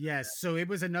Yes. So it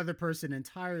was another person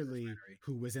entirely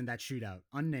who was in that shootout,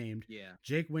 unnamed. Yeah.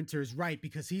 Jake Winters, right?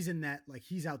 Because he's in that, like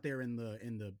he's out there in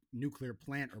the nuclear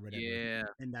plant or whatever. Yeah.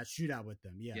 In that shootout with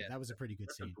them. Yeah. That was a pretty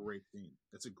good scene. That's a great scene.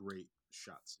 That's a great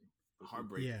shot scene.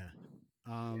 Heartbreaking.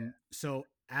 Yeah. So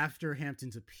after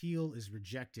Hampton's appeal is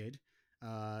rejected,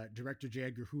 Director J.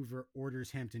 Edgar Hoover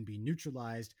orders Hampton be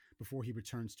neutralized before he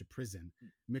returns to prison.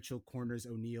 Mitchell corners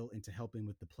O'Neill into helping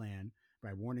with the plan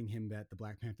by warning him that the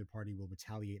Black Panther Party will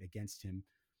retaliate against him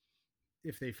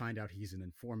if they find out he's an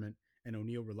informant, and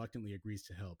O'Neill reluctantly agrees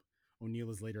to help. O'Neill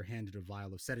is later handed a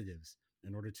vial of sedatives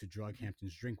in order to drug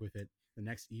Hampton's drink with it. The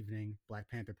next evening, Black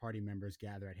Panther Party members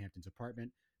gather at Hampton's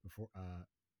apartment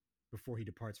before he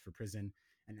departs for prison.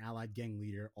 An allied gang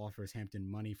leader offers Hampton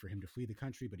money for him to flee the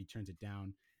country, but he turns it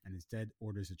down and instead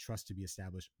orders a trust to be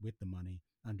established with the money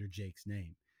under Jake's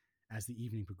name. As the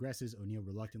evening progresses, O'Neill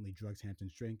reluctantly drugs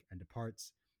Hampton's drink and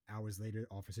departs. Hours later,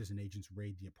 officers and agents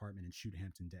raid the apartment and shoot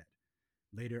Hampton dead.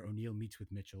 Later, O'Neill meets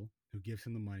with Mitchell, who gives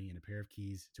him the money and a pair of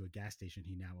keys to a gas station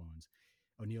he now owns.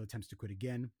 O'Neill attempts to quit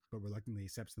again, but reluctantly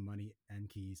accepts the money and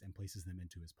keys and places them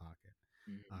into his pocket.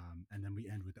 And then we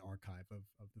end with the archive of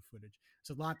the footage.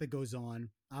 It's a lot that goes on.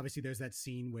 Obviously, there's that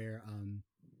scene where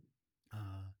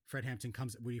Fred Hampton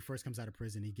when he first comes out of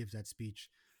prison, he gives that speech.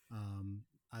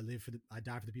 I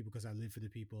die for the people because I live for the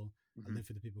people. I live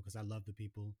for the people because I love the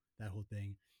people. That whole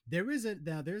thing. There's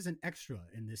an extra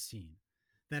in this scene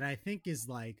that I think is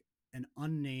like an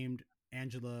unnamed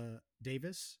Angela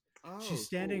Davis. Oh, she's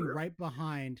standing right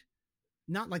behind,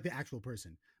 not like the actual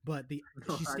person, but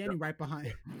she's standing right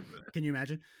behind. Can you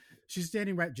imagine? She's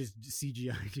standing right, just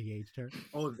CGI de-aged her.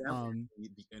 Oh, that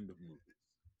the end of movies.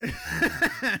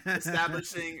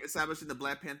 establishing the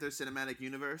Black Panther cinematic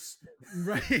universe.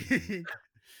 Right.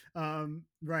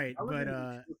 Right.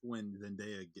 But when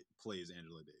Zendaya plays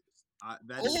Angela Davis.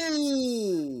 That is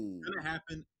gonna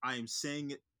happen. I am saying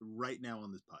it right now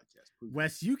on this podcast. Please.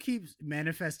 Wes, you keep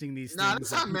manifesting these things. No,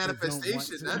 that's not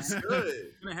manifestation. That's good.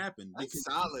 It's gonna happen. That's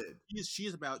solid. She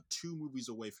is about 2 movies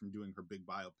away from doing her big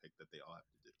biopic that they all have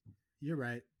to do. You're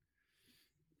right.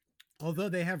 Although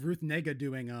they have Ruth Negga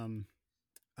doing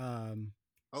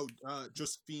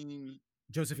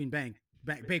Josephine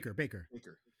Baker,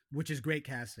 which is great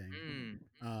casting.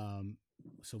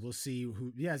 So we'll see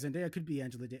who. Yeah, Zendaya could be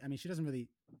Angela Davis. I mean, she doesn't really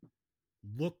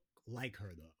look like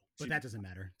her though, but that doesn't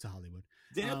matter. It's Hollywood.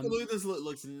 Daniel Kaluuya's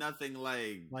looks nothing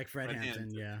like Fred Hampton.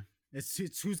 Yeah,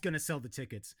 it's who's gonna sell the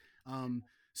tickets.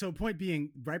 So point being,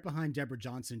 right behind Deborah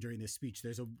Johnson during this speech,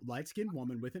 there's a light-skinned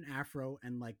woman with an afro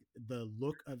and like the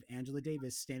look of Angela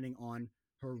Davis standing on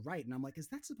her right, and I'm like, is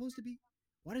that supposed to be?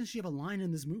 Why doesn't she have a line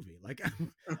in this movie? Like, I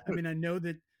mean, I know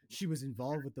that she was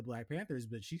involved with the Black Panthers,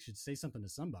 but she should say something to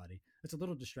somebody. It's a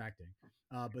little distracting.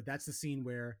 But that's the scene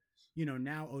where,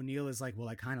 now O'Neill is like, well,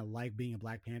 I kind of like being a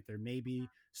Black Panther, maybe.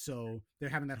 So they're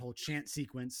having that whole chant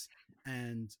sequence,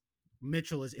 and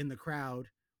Mitchell is in the crowd,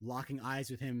 locking eyes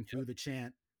with him through the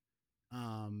chant.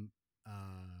 I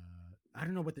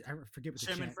don't know I forget what the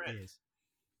chant is.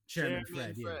 Chairman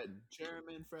Fred.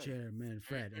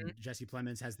 And Jesse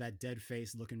Plemons has that dead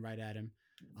face looking right at him.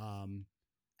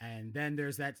 And then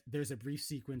there's a brief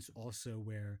sequence also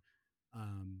where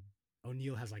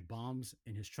O'Neill has like bombs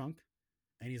in his trunk,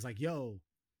 and he's like, yo,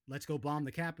 let's go bomb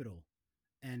the Capitol.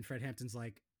 And Fred Hampton's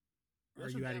like, are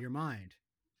you out of your mind?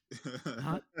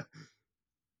 Huh?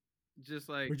 Just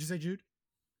like, what'd you say, Jude?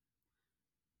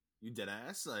 You dead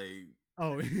ass? Like,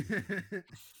 oh,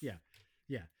 yeah,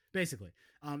 basically.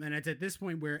 And it's at this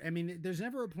point where, I mean, there's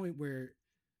never a point where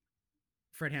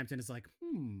Fred Hampton is like,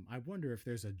 I wonder if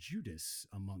there's a Judas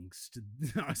amongst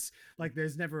us. Like,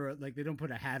 there's never, like, they don't put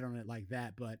a hat on it like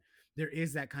that, but there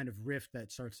is that kind of rift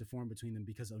that starts to form between them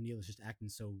because O'Neill is just acting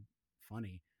so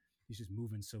funny. He's just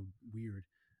moving so weird.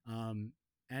 And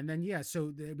then,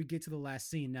 so we get to the last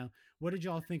scene. Now, what did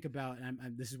y'all think about,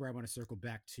 and this is where I want to circle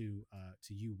back to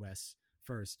you, Wes,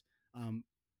 first.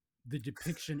 The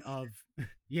depiction of,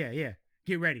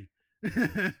 get ready.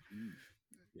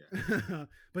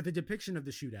 But the depiction of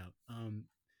the shootout,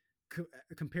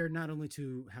 compared not only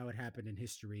to how it happened in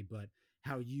history, but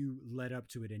how you led up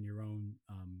to it in your own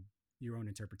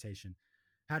interpretation.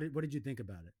 What did you think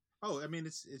about it? Oh, I mean,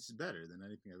 it's better than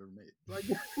anything I've ever made. Like,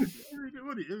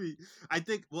 I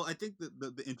think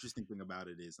the interesting thing about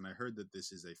it is, and I heard that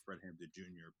this is a Fred Hampton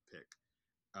Jr. pick.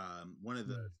 One of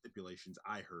the stipulations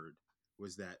I heard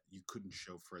was that you couldn't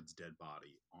show Fred's dead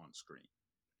body on screen,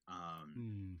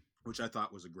 which I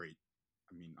thought was a great.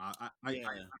 I mean, I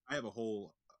have a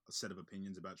whole set of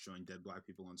opinions about showing dead Black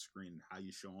people on screen and how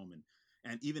you show them,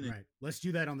 and even right. Let's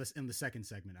do that in the second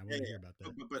segment. I want to hear about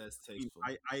that. But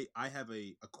I have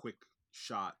a quick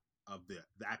shot of the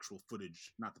actual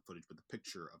footage, not the footage, but the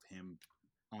picture of him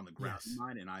on the ground in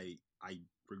mine, and I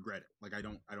regret it. Like, I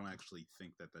don't actually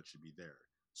think that should be there.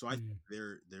 So I think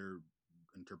their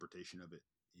interpretation of it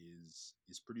is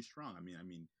pretty strong. I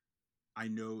mean, I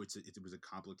know it was a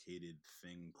complicated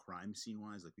thing crime scene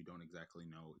wise. Like, we don't exactly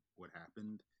know what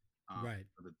happened. Right.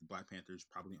 The Black Panthers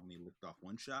probably only licked off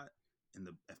one shot, and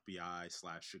the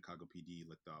FBI/Chicago PD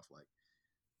licked off like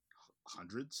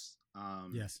hundreds.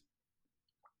 Yes.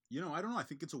 I don't know. I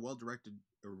think it's a well-directed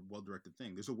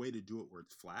thing. There's a way to do it where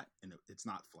it's flat, and it's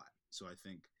not flat. So I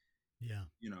think, yeah,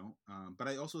 but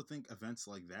I also think events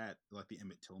like that, like the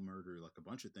Emmett Till murder, like a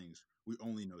bunch of things, we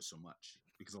only know so much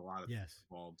because a lot of people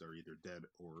involved are either dead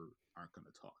or aren't going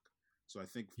to talk. So I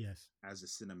think, as a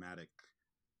cinematic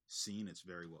scene, it's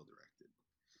very well directed.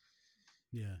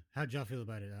 Yeah. How'd y'all feel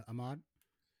about it, Ahmad?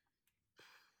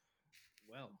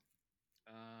 Well,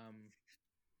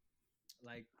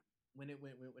 like when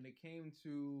it came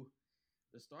to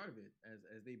the start of it,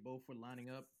 as they both were lining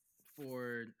up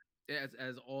for,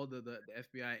 as all the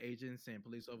FBI agents and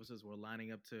police officers were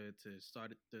lining up to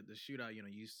start the shootout,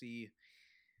 you see,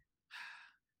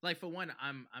 like, for one,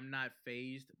 I'm not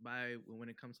fazed by when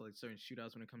it comes to like certain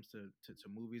shootouts, when it comes to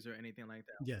movies or anything like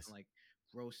that. Yes. Like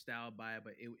grossed out by it,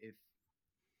 but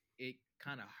it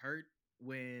kind of hurt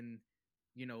when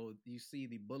you see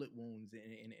the bullet wounds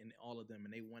in all of them,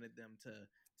 and they wanted them to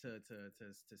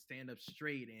stand up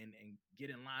straight and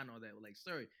get in line, all that. Like,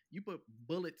 sir, you put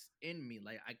bullets in me,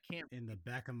 like I can't, in the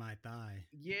back of my thigh.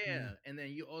 Yeah. And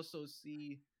then you also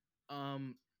see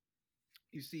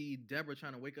Deborah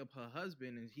trying to wake up her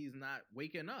husband, and he's not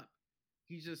waking up.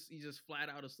 He's just flat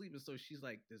out asleep. And so she's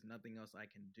like, there's nothing else I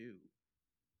can do.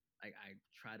 Like, I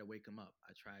try to wake him up.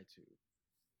 I tried to.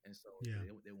 And so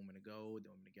they want me to go. They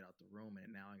want me to get out the room.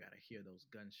 And now I got to hear those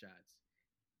gunshots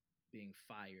being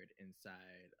fired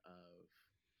inside of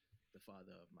the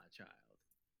father of my child.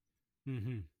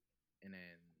 Mm-hmm. And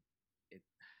then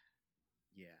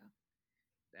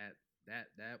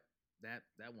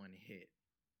that one hit.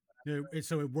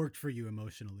 So it worked for you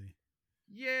emotionally.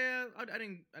 Yeah, I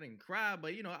didn't cry,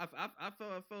 but I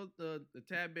felt the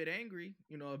tad bit angry,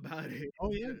 about it.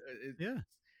 Oh yeah,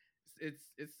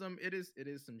 It's some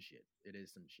shit. It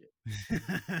is some shit.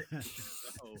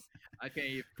 So I can't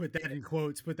even put that in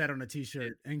quotes. Put that on a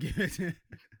T-shirt and give it.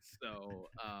 So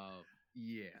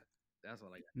yeah, that's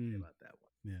all I got to say about that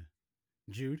one. Yeah,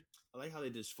 Jude. I like how they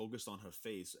just focused on her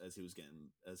face as he was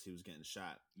getting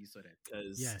shot. You saw that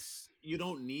because you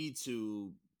don't need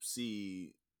to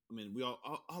see. I mean, we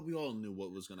all knew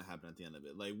what was going to happen at the end of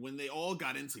it. Like when they all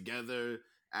got in together,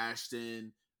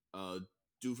 Ashton,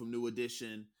 dude from New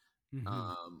Edition,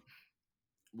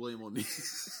 William O'Neill.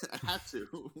 I had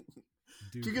to.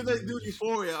 Because they do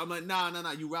Euphoria. I'm like,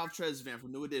 nah. You Ralph Tresvant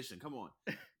from New Edition. Come on.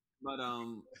 But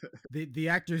the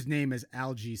actor's name is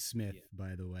Algie Smith,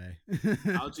 by the way.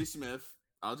 Algie Smith.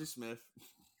 Oh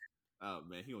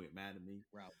man, he gonna get mad at me.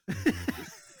 Ralph.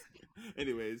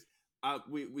 Anyways,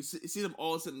 we see them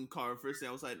all sitting in the car. First thing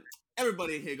I was like,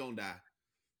 everybody in here gonna die.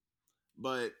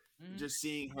 But just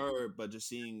seeing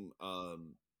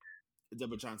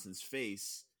Deborah Johnson's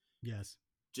face,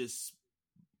 just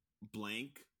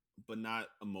blank, but not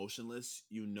emotionless.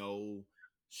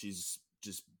 She's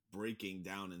just breaking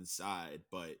down inside.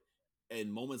 But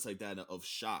in moments like that of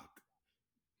shock,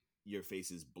 your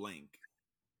face is blank,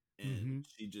 and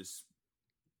she just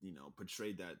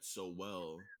portrayed that so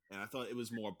well. And I thought it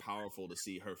was more powerful to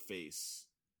see her face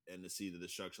and to see the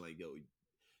destruction. Like, yo,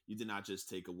 you did not just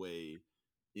take away,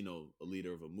 a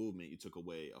leader of a movement. You took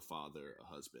away a father, a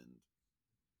husband,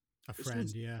 a friend,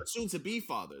 a soon-to-be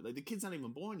father. Like, the kid's not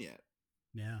even born yet.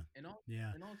 Yeah. And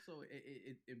also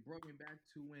it brought me back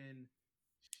to when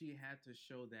she had to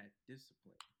show that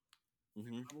discipline.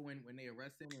 Remember when they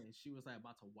arrested him and she was like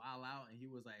about to wild out, and he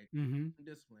was like,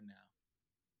 discipline now.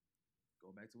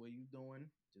 Go back to what you doing.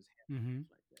 Just handle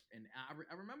like that. And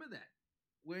I remember that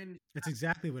when that's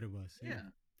exactly what it was. Yeah.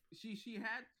 She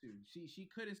had to. She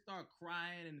couldn't start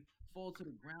crying and fall to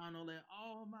the ground, all that.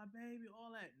 Oh, my baby,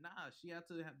 all that. Nah, she had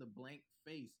to have the blank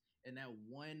face and that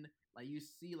one, like, you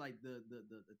see like the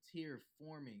tear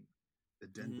forming. The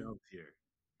Denzel tear.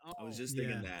 Oh, I was just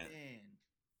thinking that. Man.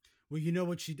 Well, you know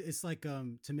what it's like,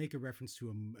 to make a reference to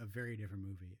a very different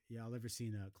movie. Y'all ever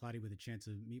seen Cloudy with a Chance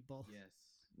of Meatball? Yes.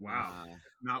 Wow.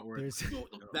 Not worth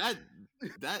that.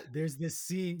 There's this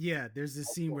scene. Yeah, there's this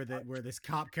scene where this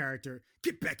cop character,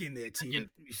 get back in there, tear.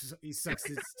 He sucks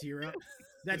his tear up.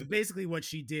 That's basically what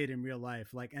she did in real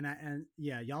life. Like, and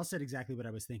y'all said exactly what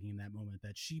I was thinking in that moment.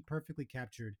 That she perfectly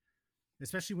captured,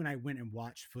 especially when I went and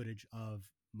watched footage of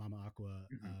Mama Aqua.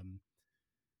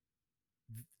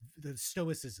 The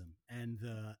stoicism and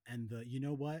the you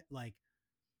know what, like,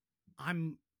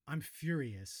 I'm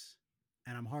furious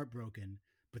and I'm heartbroken,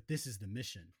 but this is the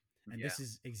mission, and this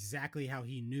is exactly how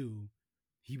he knew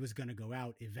he was going to go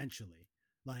out eventually.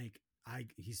 Like,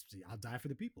 I'll die for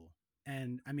the people,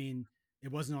 and I mean,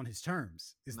 it wasn't on his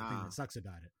terms is the thing that sucks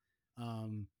about it.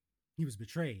 he was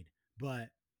betrayed. But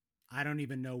I don't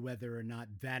even know whether or not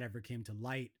that ever came to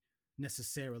light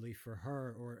necessarily for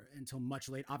her, or until much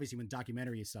late. Obviously, when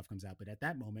documentary stuff comes out, but at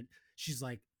that moment, she's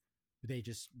like, they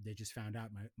just found out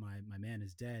my man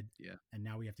is dead, Yeah. and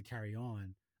now we have to carry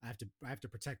on. I have to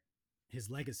protect his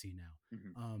legacy now.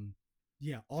 Mm-hmm.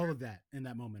 Yeah, all of that in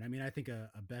that moment. I mean, I think a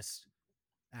best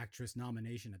actress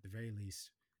nomination at the very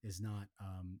least is not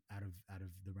out of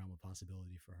the realm of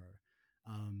possibility for her.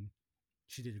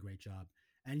 She did a great job,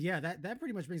 and yeah, that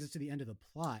pretty much brings us to the end of the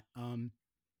plot.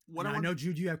 I know,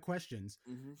 Jude, you have questions.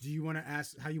 Mm-hmm. Do you want to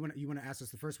ask how you want to ask us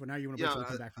the first one now? You want to wait till we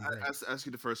come back from break? Ask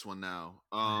you the first one now.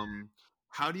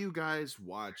 How do you guys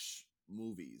watch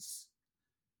movies?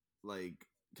 Like,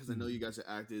 because I know you guys are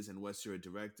actors and Wes, you're a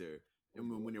director,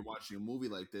 and when you're watching a movie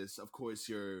like this, of course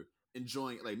you're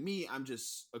enjoying it. Like me, I'm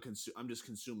just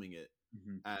consuming it.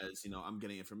 Mm-hmm. As you know, I'm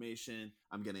getting information,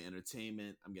 I'm getting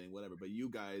entertainment, I'm getting whatever. But you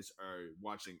guys are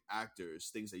watching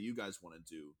actors, things that you guys want to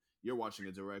do. You're watching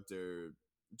a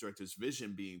director's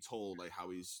vision being told, like how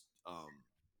he's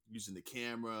using the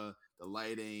camera, the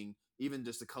lighting, even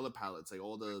just the color palettes, like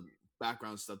all the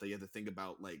background stuff that you have to think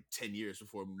about like 10 years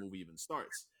before a movie even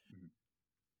starts. Mm-hmm.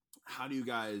 How do you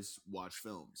guys watch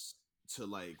films? To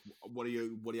like, what are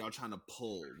y'all trying to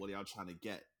pull? What are y'all trying to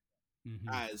get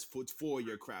as for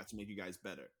your craft to make you guys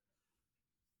better?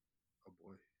 Oh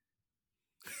boy,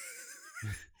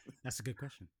 that's a good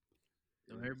question.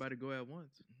 Don't everybody go at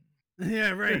once.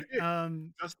 Yeah, right.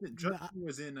 Justin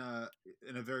was in a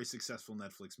very successful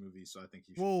Netflix movie, so I think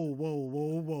he should.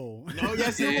 Whoa. No,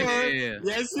 yes you were.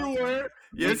 Yes you were.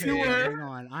 Yes you were. Hang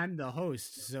on, I'm the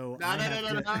host, so no.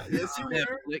 Yes you were.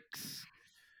 Netflix.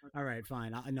 All right,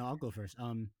 fine. I'll go first.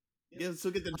 Yeah,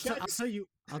 so get the checks. I'll tell you.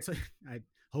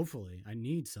 Hopefully, I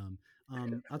need some.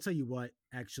 I'll tell you what.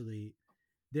 Actually,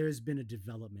 there's been a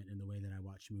development in the way that I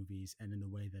watch movies and in the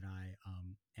way that I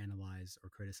analyze or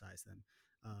criticize them.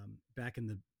 Back in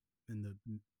the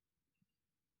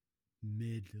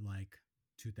mid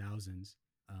 2000s,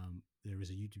 there was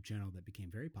a YouTube channel that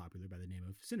became very popular by the name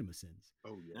of Cinema Sins.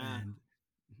 Oh yeah.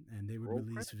 And they would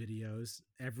release videos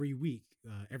every week.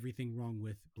 Everything wrong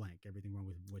with blank. Everything wrong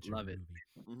with whichever movie.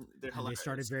 Mm-hmm. And they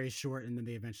started very short, and then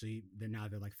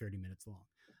they're like 30 minutes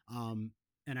long.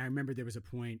 And I remember there was a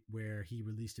point where he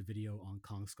released a video on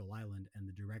Kong Skull Island, and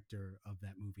the director of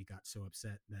that movie got so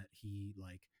upset that he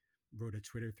wrote a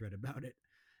Twitter thread about it.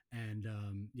 And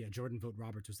Jordan Vogt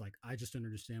Roberts was like, I just don't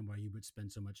understand why you would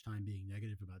spend so much time being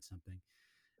negative about something.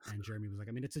 And Jeremy was like,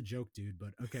 I mean, it's a joke, dude,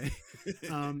 but okay.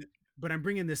 But I'm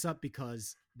bringing this up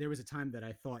because there was a time that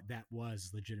I thought that was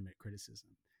legitimate criticism.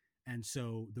 And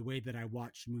so the way that I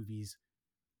watched movies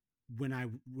when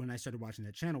I started watching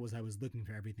that channel was I was looking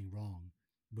for everything wrong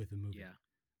with the movie. Yeah.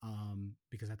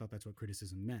 Because I thought that's what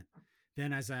criticism meant.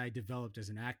 Then as I developed as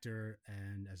an actor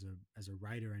and as a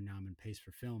writer, and now I'm in Pace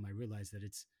for Film, I realized that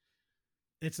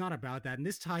it's not about that. And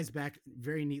this ties back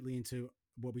very neatly into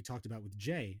what we talked about with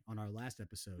Jay on our last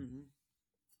episode,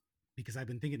 because I've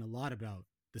been thinking a lot about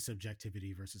the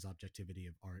subjectivity versus objectivity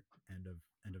of art and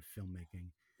of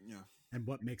filmmaking, and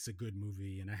what makes a good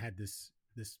movie. And I had this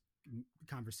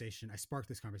conversation. I sparked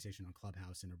this conversation on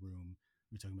Clubhouse in a room.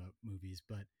 We're talking about movies,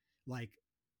 but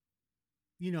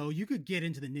you could get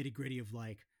into the nitty gritty of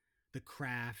the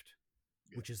craft,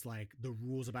 which is the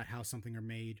rules about how something are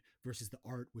made, versus the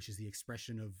art, which is the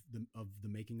expression of the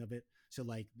making of it. So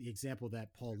the example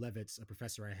that Paul Levitz, a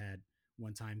professor I had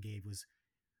one time, gave was,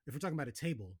 if we're talking about a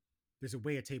table, there's a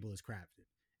way a table is crafted.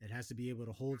 It has to be able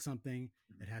to hold something.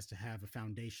 It has to have a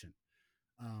foundation.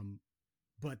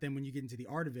 But then when you get into the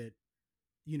art of it,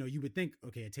 you would think,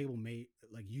 okay, a table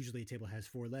usually a table has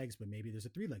 4 legs, but maybe there's a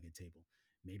 3-legged table.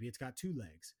 Maybe it's got 2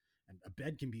 legs. And a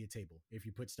bed can be a table if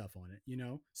you put stuff on it,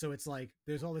 So it's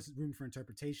there's all this room for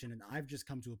interpretation. And I've just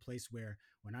come to a place where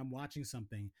when I'm watching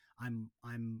something,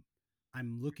 I'm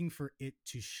looking for it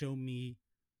to show me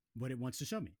what it wants to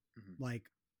show me. Mm-hmm.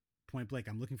 Point blank,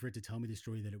 I'm looking for it to tell me the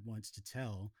story that it wants to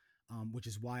tell, which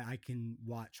is why I can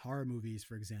watch horror movies,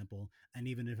 for example, and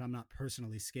even if I'm not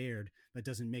personally scared, that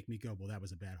doesn't make me go, well, that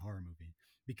was a bad horror movie,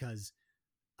 because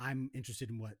I'm interested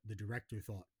in what the director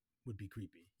thought would be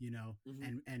creepy,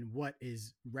 and what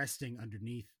is resting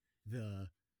underneath the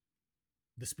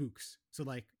spooks. So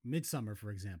Midsommar,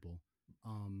 for example,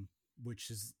 which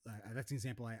is that's an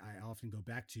example I often go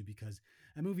back to, because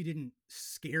a movie didn't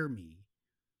scare me.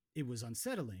 It was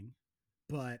unsettling,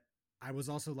 but I was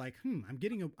also I'm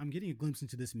getting a glimpse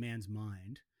into this man's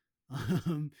mind,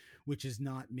 which is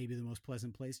not maybe the most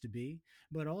pleasant place to be,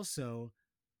 but also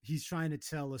he's trying to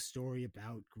tell a story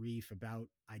about grief, about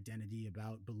identity,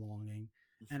 about belonging.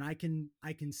 And I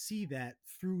can see that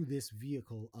through this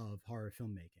vehicle of horror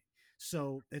filmmaking.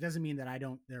 So it doesn't mean that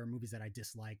there are movies that I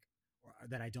dislike or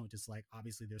that I don't dislike.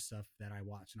 Obviously, there's stuff that I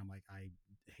watch and I'm like, I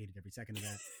hated every second of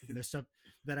that. And there's stuff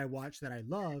that I watch that I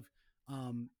love.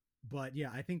 But yeah,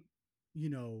 I think,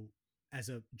 as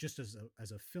a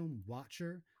film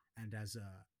watcher and as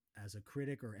a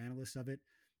critic or analyst of it,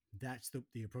 that's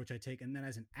the approach I take. And then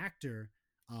as an actor,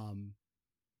 I'm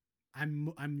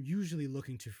usually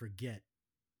looking to forget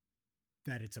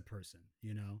that it's a person,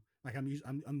 like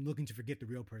I'm looking to forget the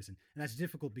real person. And that's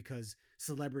difficult because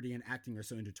celebrity and acting are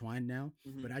so intertwined now.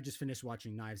 Mm-hmm. But I just finished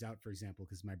watching Knives Out, for example,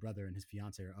 because my brother and his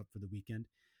fiance are up for the weekend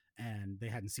and they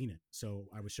hadn't seen it. So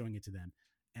I was showing it to them.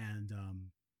 And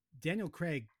Daniel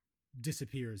Craig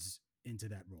disappears into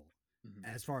that role,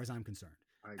 as far as I'm concerned.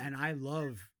 And I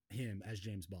love him as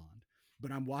James Bond,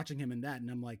 but I'm watching him in that and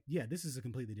I'm like, yeah, this is a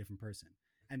completely different person.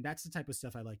 And that's the type of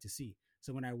stuff I like to see.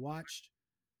 So when I watched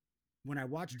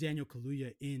Daniel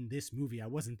Kaluuya in this movie, I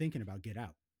wasn't thinking about Get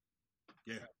Out.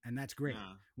 Yeah. And that's great.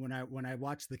 When I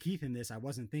watched the Keith in this, I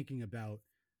wasn't thinking about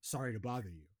Sorry to Bother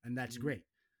You. And that's great.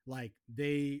 Like,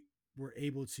 they were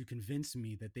able to convince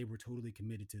me that they were totally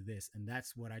committed to this. And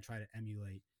that's what I try to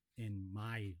emulate in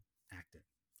my acting.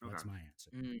 That's my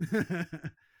answer.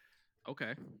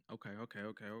 Okay.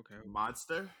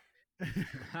 Monster?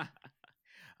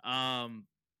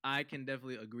 I can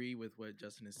definitely agree with what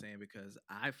Justin is saying because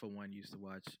I, for one, used to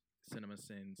watch Cinema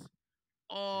Sins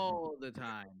all the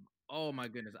time. Oh my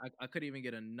goodness, I couldn't even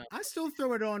get enough. I still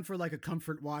throw it on for like a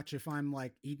comfort watch if I'm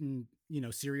like eating,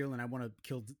 cereal and I want to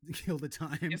kill the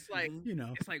time. It's like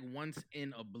it's like once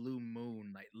in a blue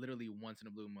moon, like literally once in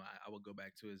a blue moon. I would go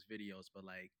back to his videos, but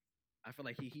like I feel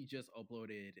like he just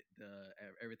uploaded the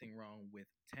Everything Wrong with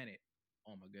Tenet.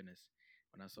 Oh my goodness,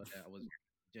 when I saw that, I was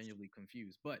genuinely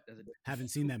confused, but haven't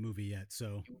seen that movie yet,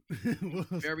 so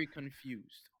very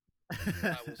confused.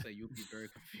 I will say you'll be very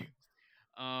confused.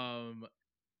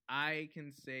 I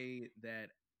can say that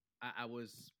I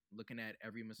was looking at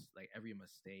every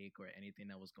mistake or anything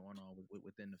that was going on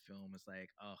within the film. It's like,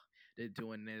 oh, they're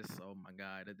doing this. Oh my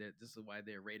God, this is why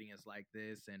their rating is like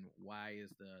this, and why is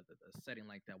the setting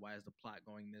like that? Why is the plot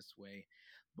going this way?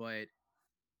 But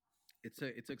it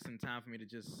took some time for me to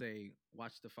just say,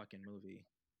 watch the fucking movie.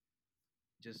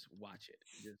 Just watch it.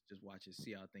 Just watch it.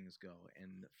 See how things go.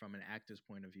 And from an actor's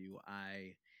point of view,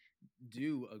 I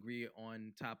do agree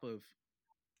on top of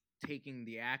taking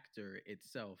the actor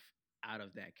itself out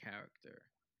of that character.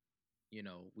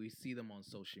 We see them on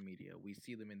social media. We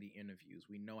see them in the interviews.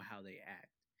 We know how they act.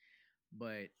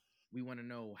 But we want to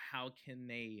know, how can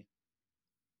they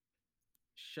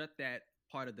shut that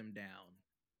part of them down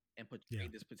and portray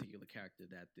this particular character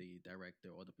that the director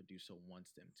or the producer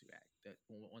wants them to act, that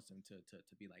wants them to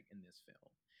be like in this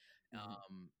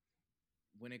film.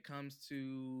 When it comes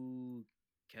to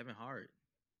Kevin Hart,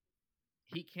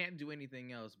 he can't do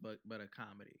anything else but a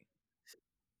comedy.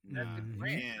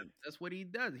 That's what he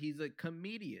does. He's a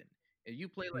comedian. And you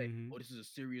play like, oh, this is a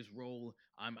serious role.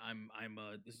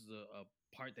 This is a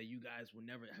part that you guys will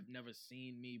have never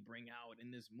seen me bring out in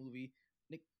this movie.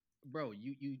 Nick, bro,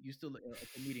 you still a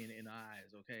comedian in our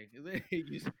eyes, okay?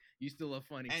 you still a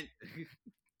funny.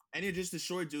 And you're just a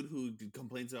short dude who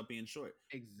complains about being short.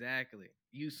 Exactly.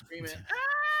 You screaming,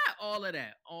 all of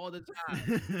that, all the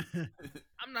time.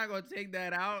 I'm not gonna take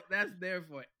that out. That's there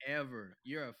forever.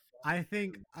 You're a. I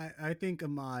think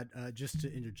Ahmad, just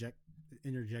to interject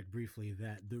briefly,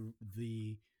 that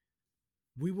the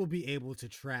we will be able to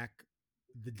track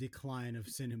the decline of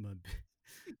cinema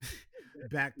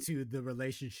back to the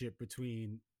relationship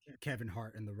between Kevin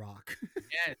Hart and The Rock.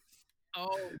 Yes.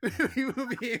 Oh, we will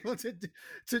be able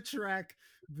to track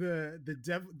the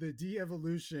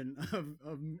de-evolution of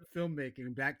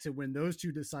filmmaking back to when those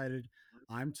two decided,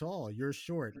 I'm tall, you're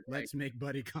short, let's make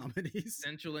buddy comedies.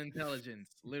 Central intelligence,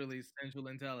 literally central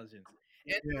intelligence.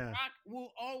 And The Rock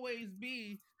will always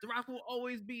be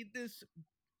this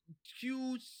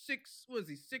huge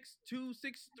 6'2",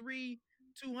 6'3",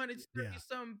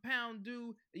 230-something pound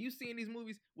dude that you see in these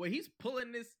movies where he's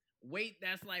pulling this weight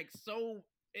that's like so.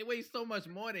 It weighs so much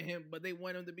more than him, but they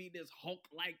want him to be this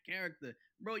Hulk-like character.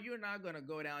 Bro, you're not going to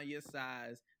go down your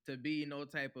size to be no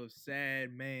type of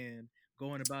sad man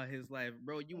going about his life.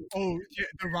 Bro,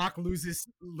 The Rock loses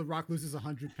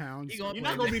 100 pounds. You're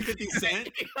not going to be 50 Cent.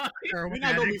 You're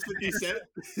not going to be 50 Cent.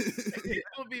 He's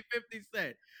going to be 50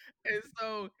 Cent. And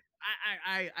so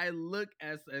I look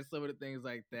at some of the things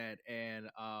like that, and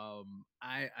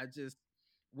I just,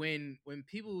 when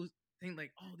people think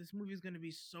like, oh, this movie is gonna be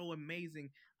so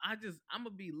amazing, I'm gonna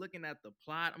be looking at the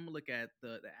plot. I'm gonna look at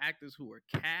the actors who were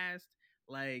cast,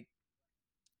 like,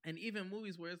 and even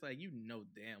movies where it's like,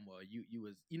 damn well you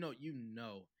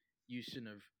you shouldn't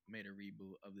have made a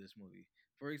reboot of this movie.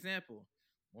 For example,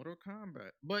 Mortal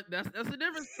Kombat. But that's a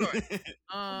different story.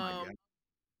 But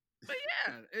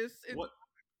yeah,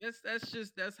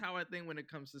 that's how I think when it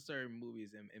comes to certain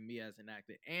movies and me as an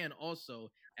actor, and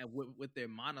also with their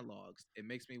monologues, it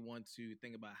makes me want to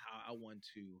think about how I want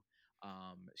to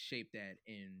shape that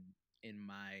in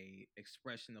my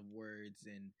expression of words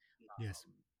and yes,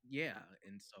 yeah,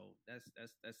 and so that's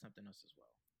something else as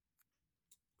well.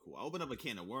 Cool. I opened up a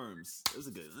can of worms. It was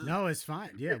a good. No, it's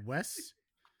fine. Yeah, Wes.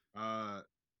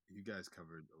 You guys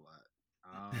covered a lot.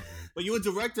 But you a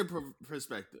director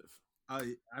perspective.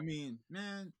 I mean,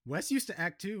 man, Wes used to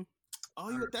act too.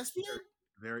 Oh, you a thespian?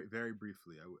 Very, very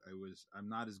briefly. I'm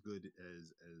not as good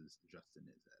as Justin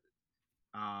is at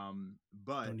it.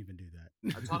 But don't even do that.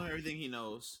 I taught him everything he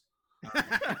knows.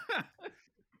 I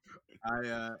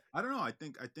don't know. I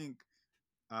think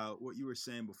what you were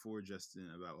saying before,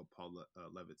 Justin, about what Paul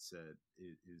Levitt said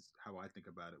is how I think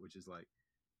about it, which is like,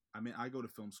 I mean, I go to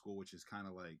film school, which is kind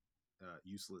of like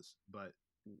useless, but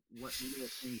what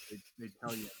things they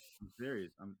tell you, I'm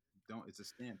serious. It's a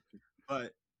stamp.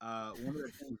 But one of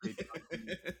the things they tell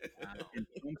you in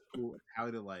film school is how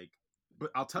to like.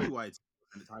 But I'll tell you why it's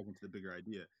and it ties into the bigger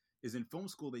idea. Is in film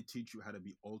school they teach you how to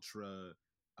be ultra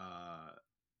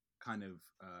kind of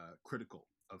critical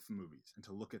of movies and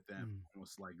to look at them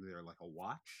almost like they're like a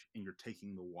watch and you're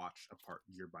taking the watch apart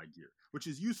gear by gear, which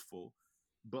is useful,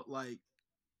 but like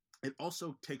it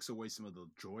also takes away some of the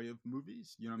joy of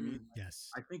movies. You know what I mean?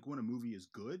 Yes. I think when a movie is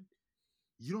good,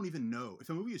 you don't even know if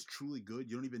a movie is truly good.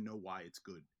 You don't even know why it's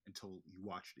good until you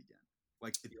watch it again.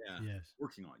 Like it's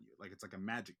working on you. Like it's like a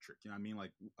magic trick. You know what I mean?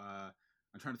 Like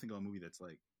I'm trying to think of a movie that's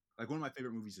like one of my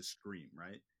favorite movies is Scream,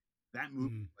 right? That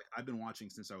movie, like I've been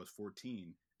watching since I was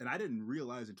 14, and I didn't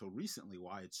realize until recently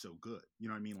why it's so good. You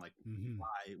know what I mean? Like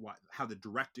why how the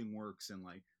directing works and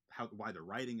like why the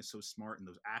writing is so smart and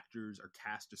those actors are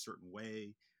cast a certain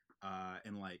way,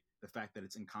 and like the fact that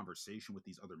it's in conversation with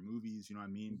these other movies. You know what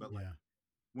I mean? But like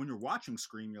when you're watching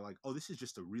Scream, you're like, oh, this is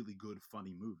just a really good,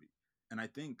 funny movie. And I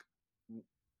think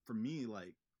for me,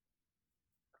 like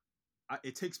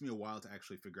it takes me a while to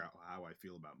actually figure out how I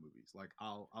feel about movies. Like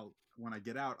I'll when I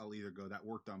get out, I'll either go that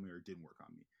worked on me or it didn't work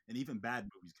on me. And even bad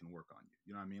movies can work on you.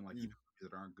 You know what I mean? Like even movies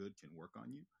that aren't good can work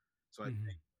on you. So I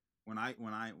think when I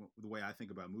the way I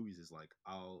think about movies is like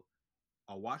I'll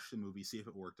watch the movie, see if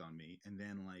it worked on me, and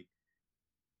then like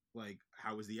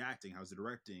how was the acting, how's the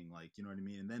directing, like you know what I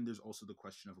mean. And then there's also the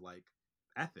question of like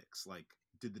ethics, like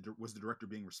was the director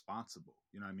being responsible?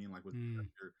 You know what I mean? Like was the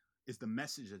director, is the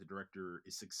message that the director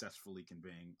is successfully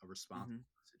conveying a responsible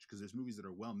message? Because there's movies that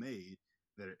are well made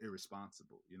that are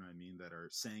irresponsible. You know what I mean? That are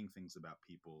saying things about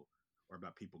people or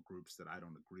about people groups that I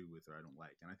don't agree with or I don't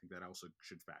like, and I think that also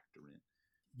should factor in.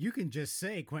 You can just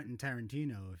say Quentin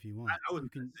Tarantino if you want. I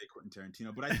wouldn't say Quentin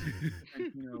Tarantino, but I think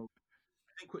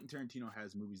Quentin Tarantino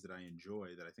has movies that I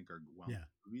enjoy that I think are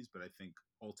movies, but I think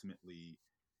ultimately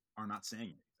are not saying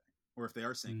anything. Or if they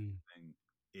are saying anything,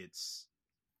 it's,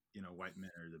 you know, white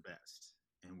men are the best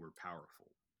and we're powerful.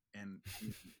 And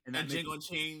Django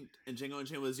Unchained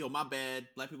was, yo, my bad,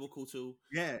 black people cool too.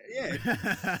 Yeah.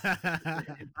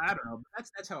 I don't know.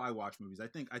 That's how I watch movies. I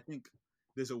think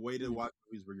there's a way to watch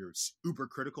movies where you're super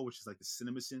critical, which is like the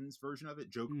CinemaSins version of it,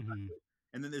 joking about it.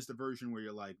 And then there's the version where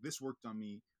you're like, this worked on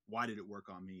me. Why did it work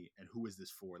on me? And who is this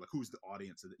for? Like, who's the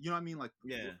audience of it? You know what I mean? Like,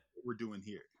 what we're doing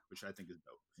here, which I think is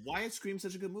dope. Why is Scream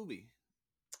such a good movie?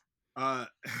 I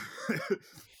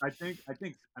think,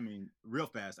 I mean, real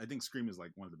fast, I think Scream is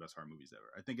like one of the best horror movies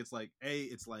ever. I think it's like,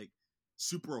 it's like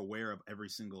super aware of every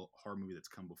single horror movie that's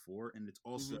come before. And it's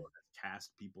also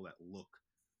cast people that look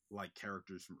like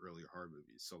characters from earlier horror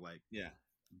movies. So like,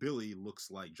 Billy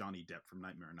looks like Johnny Depp from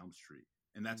Nightmare on Elm Street.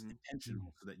 And that's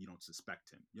intentional so that you don't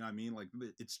suspect him. You know what I mean? Like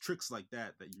it's tricks like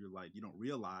that you're like, you don't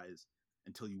realize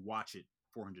until you watch it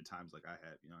 400 times like I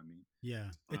have. You know what I mean? Yeah.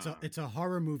 It's a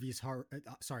horror movie's horror.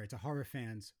 Sorry, it's a horror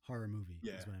fan's horror movie.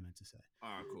 Yeah. Is what I meant to say.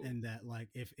 Cool. And that like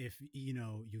if you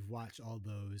know you've watched all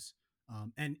those,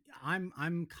 and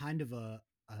I'm kind of a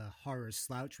horror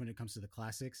slouch when it comes to the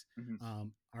classics.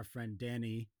 Our friend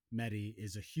Danny Medi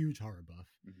is a huge horror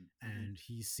buff, and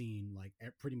he's seen like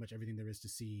pretty much everything there is to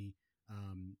see.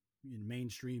 In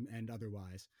mainstream and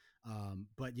otherwise,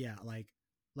 but yeah, like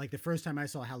the first time I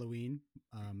saw Halloween,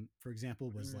 for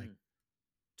example, was like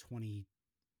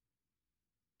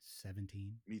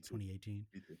 2017, 2018.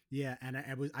 Yeah, and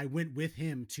I went with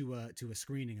him to a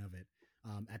screening of it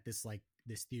at this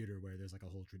theater where there's like a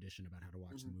whole tradition about how to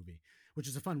watch the movie, which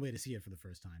is a fun way to see it for the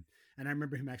first time. And I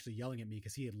remember him actually yelling at me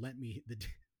because he had lent me the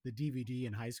DVD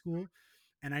in high school.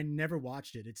 and I never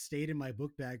watched it. It stayed in my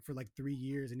book bag for like 3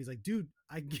 years. And he's like, dude,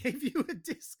 I gave you a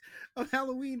disc of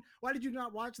Halloween. Why did you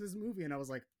not watch this movie? And I was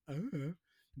like,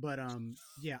 but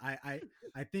yeah, I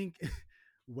think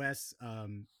Wes, a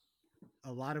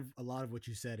lot of what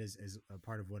you said is a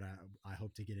part of what I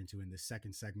hope to get into in this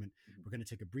second segment. We're going to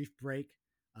take a brief break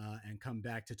and come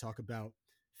back to talk about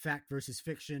fact versus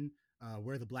fiction,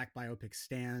 where the black biopic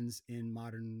stands in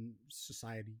modern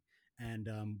society, and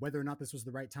whether or not this was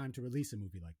the right time to release a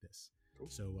movie like this.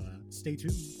 So stay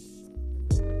tuned.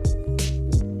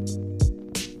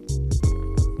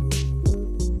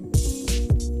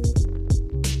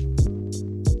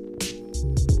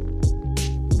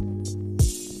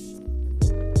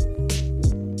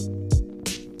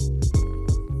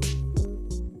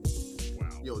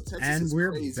 And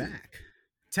we're crazy. Back.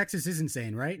 Texas is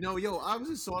insane, right? No, I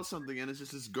just saw something, and it's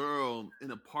just this girl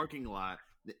in a parking lot,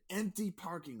 the empty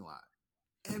parking lot,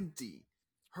 empty.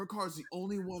 Her car's the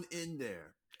only one in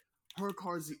there. Her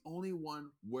car's the only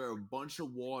one where a bunch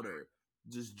of water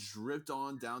just dripped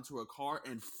on down to her car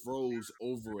and froze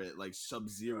over it like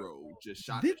Sub-Zero. Just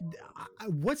shot.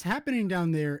 What's happening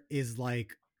down there is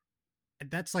like,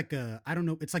 that's like I don't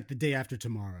know. It's like the day after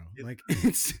tomorrow. Like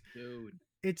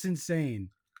it's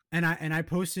insane. And I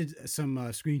posted some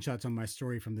screenshots on my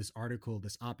story from this article,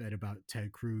 this op-ed about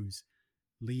Ted Cruz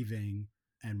leaving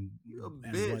and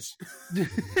bitch.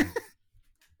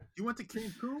 You went to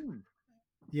Cancun.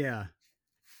 Yeah.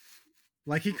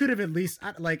 Like he could have at least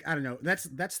I don't know.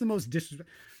 That's the most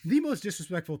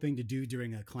disrespectful thing to do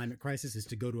during a climate crisis is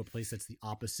to go to a place that's the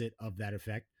opposite of that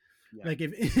effect. Yeah. Like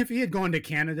if he had gone to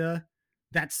Canada,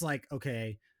 that's like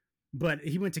okay, but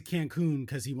he went to Cancun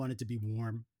because he wanted to be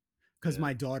warm. Because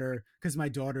my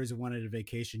daughters wanted a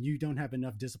vacation. You don't have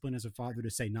enough discipline as a father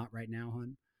to say not right now,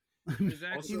 hun.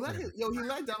 Exactly. He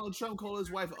let Donald Trump call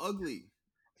his wife ugly.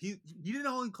 He didn't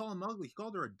only call him ugly. He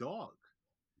called her a dog.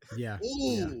 Yeah.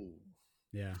 Ooh.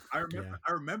 Yeah. I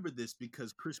remember this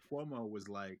because Chris Cuomo was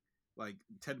like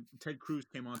Ted Cruz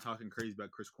came on talking crazy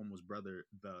about Chris Cuomo's brother,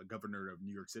 the governor of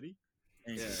New York City.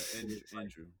 And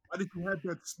Andrew. Why did you have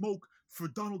that smoke for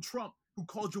Donald Trump, who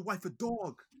called your wife a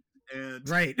dog? And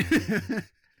right.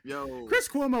 Yo, Chris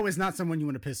Cuomo is not someone you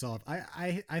want to piss off.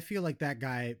 I feel like that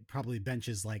guy probably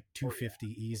benches like 250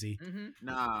 easy. Mm-hmm.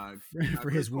 Nah, for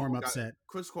his warm up set.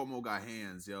 Chris Cuomo got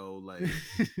hands, yo. Like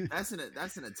that's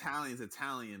an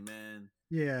Italian man.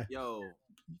 Yeah. Yo,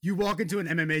 you walk into an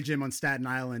MMA gym on Staten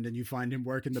Island and you find him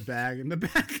working the bag in the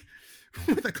back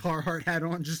with a Carhartt hat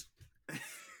on. Just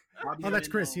that's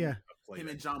Chris. Yeah. Him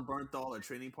and John Bernthal are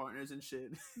training partners and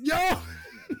shit. Yo.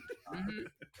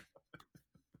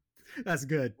 That's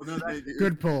good. Well, no,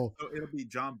 good pull. So it'll be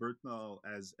John Bernthal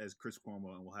as Chris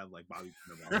Cuomo, and we'll have like Bobby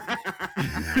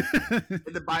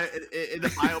in the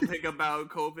biopic about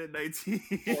COVID-19.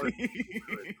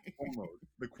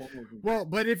 Well,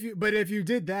 but if you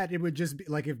did that, it would just be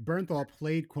like if Bernthal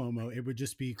played Cuomo, it would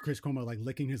just be Chris Cuomo like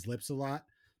licking his lips a lot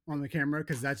on the camera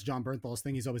because that's John Bernthal's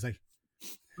thing. He's always like,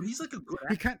 he's like a good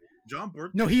actor. John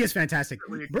Bernthal. No, he is fantastic.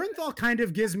 Bernthal kind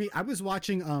of gives me. I was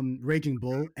watching Raging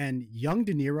Bull and young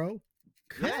De Niro.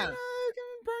 Yeah,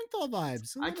 Bernthal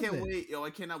vibes. I can't wait, yo!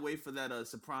 I cannot wait for that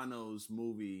Sopranos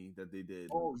movie that they did.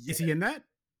 Oh, yeah. Is he in that?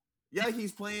 Yeah,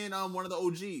 he's playing one of the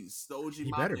OGs, the OG.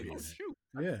 He better be. Oh, shoot.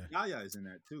 Yeah, Yahya is in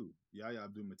that too. Yahya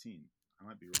Abdul-Mateen. I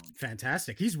might be wrong.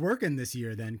 Fantastic. He's working this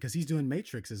year then because he's doing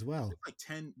Matrix as well. There's like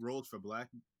 10 roles for black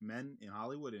men in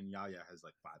Hollywood, and Yahya has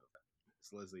like 5 of them.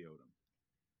 It's Leslie Odom.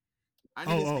 I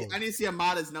need to see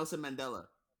Ahmad as Nelson Mandela.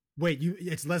 Wait,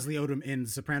 it's Leslie Odom in the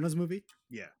Sopranos movie?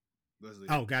 Yeah. Leslie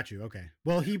Odom. Oh, got you. Okay.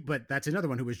 Well, but that's another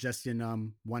one who was just in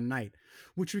One Night,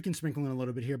 which we can sprinkle in a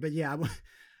little bit here. But yeah,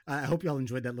 I hope y'all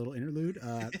enjoyed that little interlude.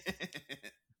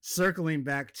 Circling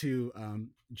back to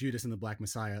Judas and the Black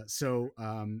Messiah. So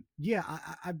yeah,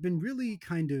 I've been really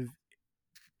kind of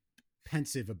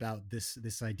pensive about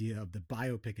this idea of the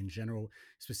biopic in general,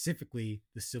 specifically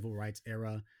the civil rights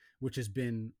era, which has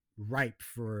been ripe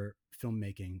for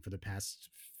filmmaking for the past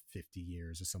 50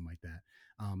 years or something like that.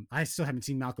 I still haven't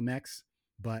seen Malcolm X,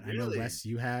 but really? I know Wes,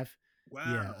 you have.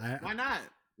 Wow. Yeah, why not?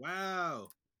 Wow.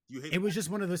 You hate it was just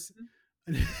one of those.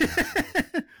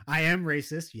 I am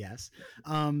racist, yes.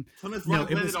 Plymouth Rock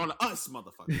landed on us,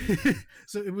 motherfucker.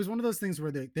 So it was one of those things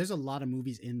where there's a lot of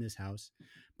movies in this house,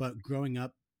 but growing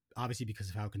up, obviously because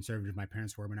of how conservative my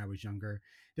parents were when I was younger,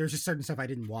 there was just certain stuff I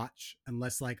didn't watch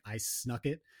unless like I snuck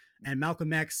it. And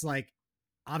Malcolm X, like,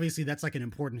 obviously that's like an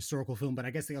important historical film, but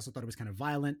I guess they also thought it was kind of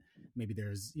violent. Maybe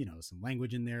there's, some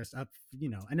language in there, stuff,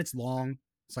 and it's long.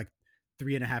 It's like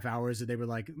 3.5 hours. They were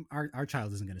like, our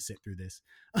child isn't going to sit through this.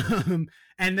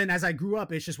 And then as I grew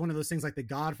up, it's just one of those things like The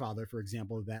Godfather, for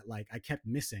example, that like I kept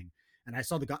missing. and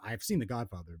I've seen The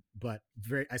Godfather, but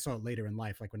I saw it later in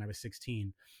life, like when I was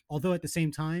 16. Although at the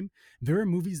same time, there are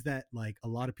movies that like a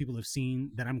lot of people have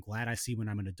seen that I'm glad I see when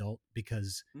I'm an adult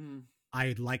because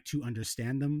I'd like to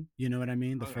understand them. You know what I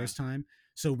mean? The first time.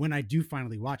 So when I do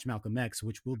finally watch Malcolm X,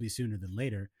 which will be sooner than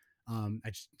later,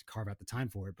 I just carve out the time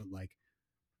for it. But like,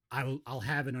 I'll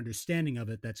have an understanding of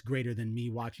it that's greater than me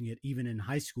watching it even in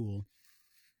high school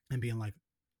and being like,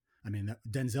 I mean,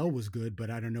 Denzel was good,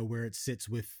 but I don't know where it sits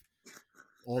with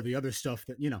all the other stuff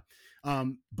that, you know.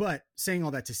 But saying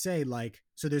all that to say, like,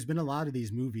 so there's been a lot of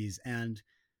these movies, and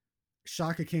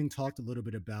Shaka King talked a little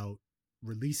bit about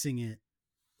releasing it,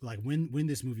 like when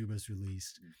this movie was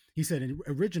released. He said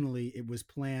originally it was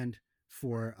planned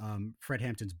for Fred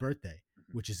Hampton's birthday,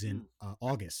 which is in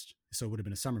August, so it would have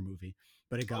been a summer movie,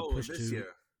 but it got pushed this to year.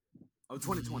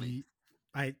 2020.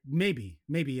 Maybe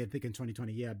I think in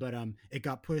 2020, yeah, but it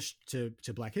got pushed to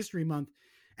Black History Month,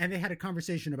 and they had a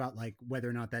conversation about like whether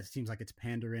or not that seems like it's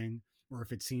pandering or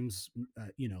if it seems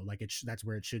like that's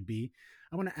where it should be.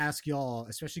 I want to ask y'all,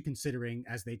 especially considering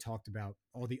as they talked about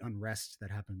all the unrest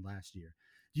that happened last year,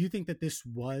 do you think that this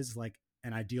was like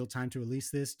an ideal time to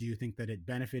release this? Do you think that it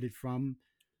benefited from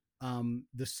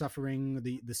the suffering,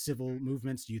 the civil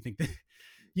movements? Do you think that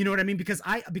you know what I mean? Because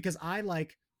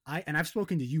and I've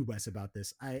spoken to you, Wes, about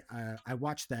this. I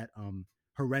watched that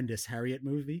horrendous Harriet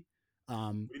movie.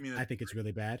 I think it's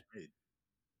really bad.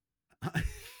 I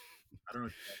don't know.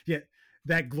 Yeah,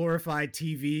 that glorified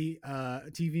TV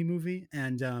movie,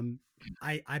 and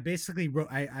I basically wrote.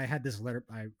 I had this letter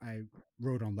I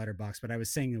wrote on Letterboxd, but I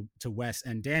was saying to Wes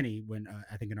and Danny when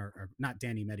I think in our not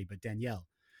Danny Meddy but Danielle,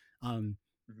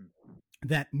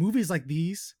 that movies like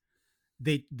these,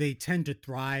 they tend to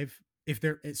thrive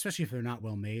especially if they're not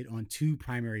well made, on two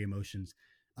primary emotions: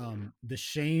 the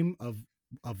shame of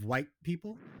white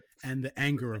people and the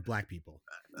anger of black people.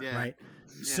 Yeah. Right.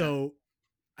 Yeah. So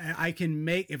if I can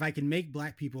make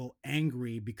black people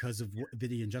angry because of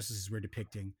the injustices we're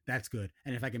depicting, that's good.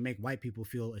 And if I can make white people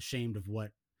feel ashamed of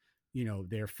what,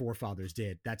 their forefathers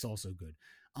did, that's also good.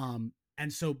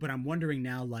 But I'm wondering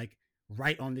now, like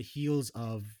right on the heels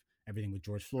of everything with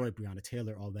George Floyd, Breonna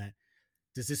Taylor, all that,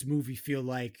 does this movie feel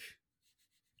like,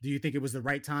 do you think it was the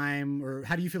right time, or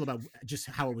how do you feel about just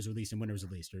how it was released and when it was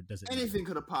released, or does it anything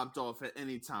could have popped off at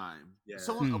any time? Yeah.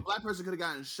 A black person could have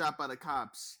gotten shot by the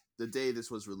cops the day this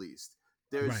was released.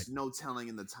 There's no telling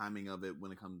in the timing of it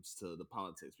when it comes to the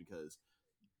politics, because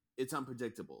it's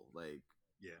unpredictable. Like,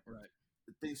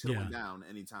 things could have went down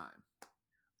anytime.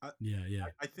 I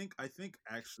think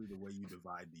actually the way you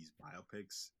divide these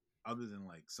biopics, other than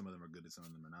like some of them are good and some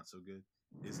of them are not so good,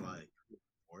 is like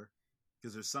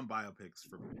because there's some biopics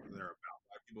that are about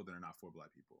black people that are not for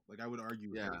black people. Like I would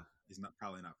argue, it's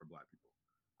probably not for black people.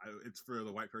 It's for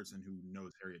the white person who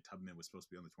knows Harriet Tubman was supposed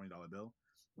to be on the $20 bill,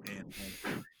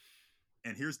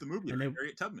 and here's the movie,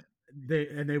 Harriet Tubman.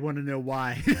 They want to know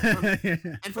why,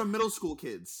 and for middle school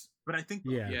kids. But I think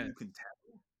you can tell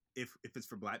if it's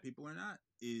for black people or not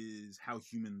is how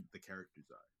human the characters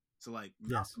are. So like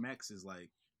Malcolm X is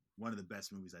like one of the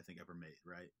best movies I think ever made,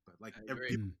 right? But like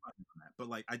people on that. But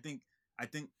like I think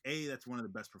that's one of the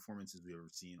best performances we've ever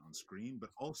seen on screen.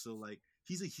 But also like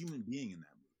he's a human being in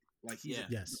that movie. Like he's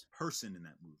a person in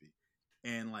that movie.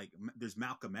 And like there's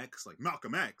Malcolm X,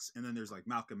 and then there's like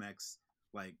Malcolm X,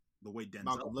 like the way Denzel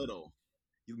Malcolm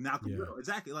Little,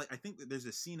 exactly. Like I think that there's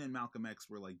a scene in Malcolm X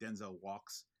where like Denzel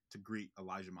walks to greet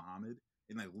Elijah Muhammad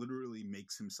and like literally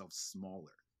makes himself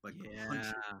smaller, like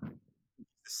the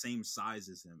same size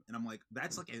as him. And I'm like,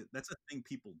 that's a thing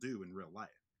people do in real life.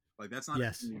 Like that's not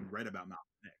something you read about Malcolm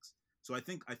X. So I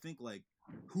think like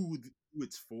who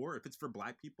it's for. If it's for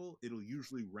black people, it'll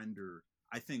usually render,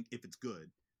 I think if it's good,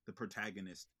 the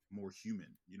protagonist more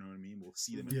human. You know what I mean? We'll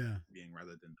see them as being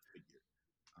rather than the figure.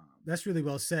 That's really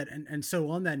well said. And so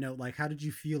on that note, like, how did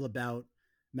you feel about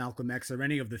Malcolm X or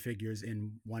any of the figures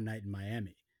in One Night in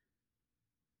Miami?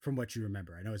 From what you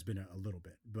remember, I know it's been a little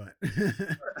bit, but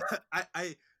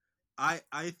I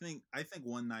think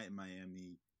One Night in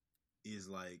Miami is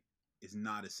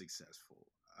not as successful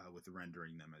with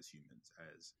rendering them as humans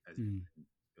as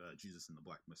Jesus and the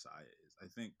Black Messiah is. I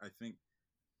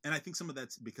think some of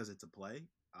that's because it's a play,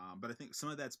 but I think some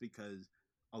of that's because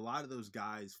a lot of those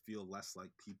guys feel less like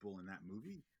people in that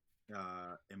movie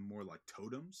and more like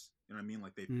totems. You know what I mean?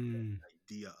 Like they feel the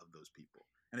idea of those people.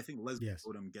 And I think Leslie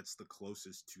Odom gets the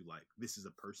closest to like, this is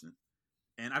a person.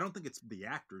 And I don't think it's the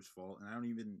actor's fault. And I don't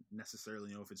even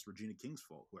necessarily know if it's Regina King's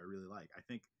fault, who I really like. I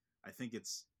think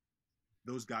it's,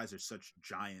 those guys are such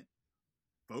giant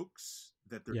folks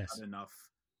that there's not enough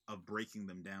of breaking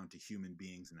them down to human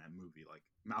beings in that movie. Like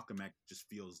Malcolm X just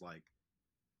feels like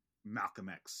Malcolm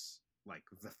X like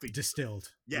the figure. Distilled.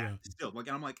 Yeah, distilled. Like,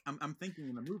 and I'm thinking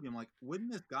in the movie, I'm like,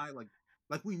 wouldn't this guy like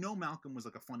we know Malcolm was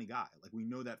like a funny guy. Like we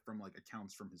know that from like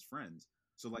accounts from his friends.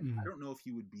 So like I don't know if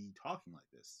he would be talking like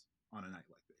this on a night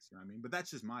like this. You know what I mean? But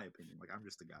that's just my opinion. Like I'm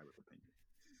just a guy with opinion.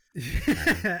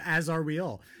 As are we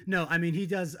all. No, I mean he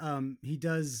does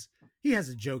he has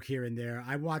a joke here and there.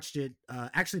 I watched it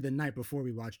actually the night before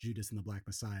we watched Judas and the Black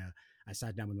Messiah. I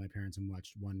sat down with my parents and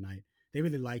watched one night. They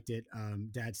really liked it.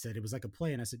 Dad said it was like a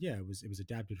play, and I said, yeah, it was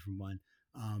adapted from one.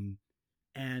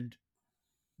 And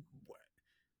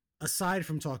aside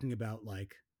from talking about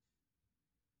like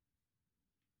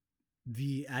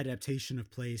the adaptation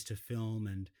of plays to film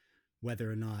and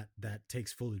whether or not that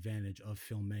takes full advantage of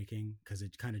filmmaking, because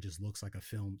it kind of just looks like a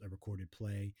recorded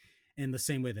play in the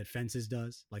same way that Fences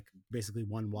does, like basically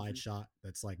one wide shot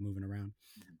that's like moving around.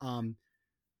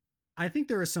 I think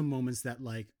there are some moments that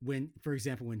like when, for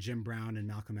example, when Jim Brown and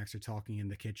Malcolm X are talking in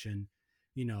the kitchen,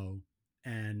 you know,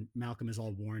 and Malcolm is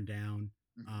all worn down,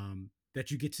 that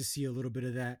you get to see a little bit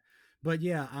of that. But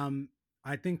yeah,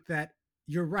 I think that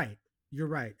you're right. You're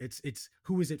right. It's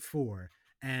who is it for?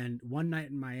 And One Night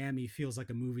in Miami feels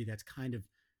like a movie that's kind of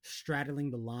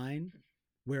straddling the line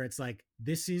where it's like,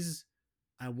 this is,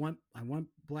 I want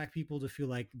Black people to feel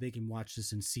like they can watch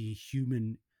this and see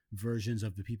human versions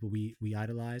of the people we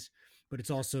idolize, but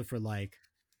it's also for a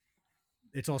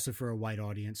white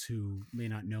audience who may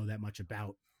not know that much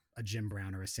about a Jim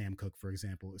Brown or a Sam Cooke, for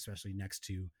example, especially next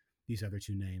to these other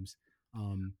two names.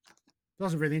 It's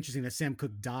also really interesting that Sam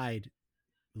Cooke died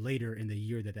later in the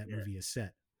year that movie is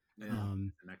set.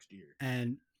 The next year,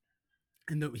 and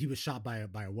he was shot by a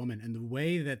woman. And the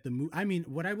way that the movie, I mean,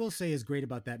 what I will say is great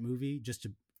about that movie, just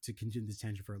to continue this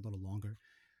tangent for a little longer,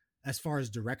 as far as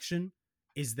direction,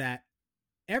 is that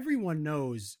everyone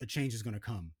knows a change is going to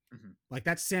come. Like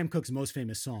that's Sam Cooke's most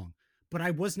famous song, but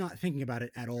I was not thinking about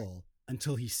it at all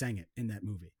until he sang it in that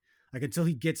movie. Like until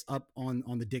he gets up on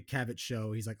the Dick Cavett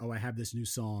show, he's like, oh, I have this new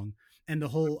song. And the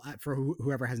whole, for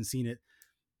whoever hasn't seen it,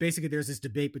 basically there's this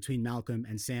debate between Malcolm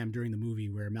and Sam during the movie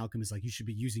where Malcolm is like, you should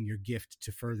be using your gift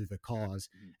to further the cause.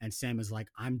 And Sam is like,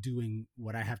 I'm doing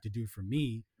what I have to do for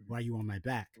me. Why are you on my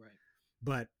back? Right.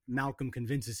 But Malcolm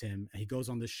convinces him, and he goes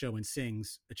on this show and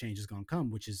sings "A Change Is Gonna Come,"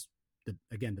 which is the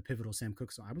pivotal Sam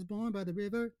Cooke song. I was born by the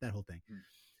river, that whole thing.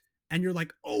 And you're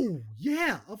like, oh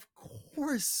yeah, of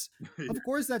course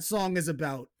that song is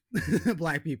about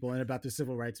Black people and about the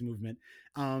civil rights movement.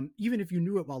 Even if you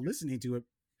knew it while listening to it,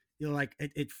 you're like,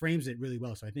 it frames it really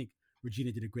well. So I think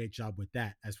Regina did a great job with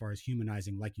that as far as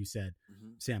humanizing, like you said,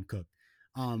 Sam Cooke.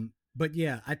 But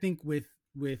yeah, I think with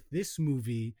this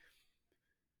movie,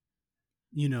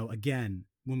 you know, again,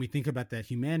 when we think about that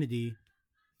humanity,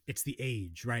 it's the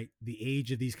age, right? The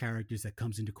age of these characters that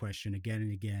comes into question again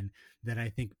and again that I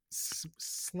think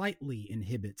slightly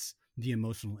inhibits the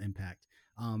emotional impact.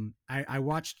 I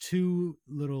watched two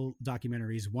little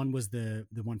documentaries. One was the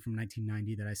one from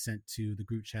 1990 that I sent to the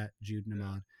group chat, Jude and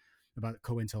Ahmad, about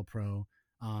COINTELPRO.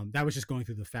 That was just going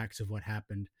through the facts of what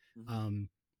happened.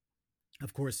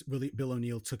 Of course, Bill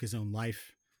O'Neill took his own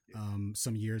life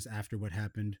some years after what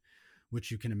happened, which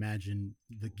you can imagine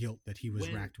the guilt that he was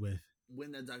racked with.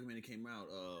 When that documentary came out,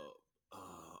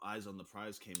 Eyes on the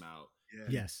Prize came out. Yeah.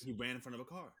 Yes. He ran in front of a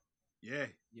car. Yeah.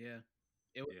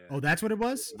 Oh, that's what it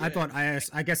was? Yeah. I thought,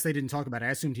 I guess they didn't talk about it. I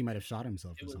assumed he might have shot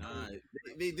himself or something.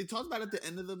 They talked about it at the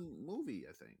end of the movie,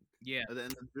 I think. Yeah. At the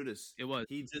end of Judas. It was.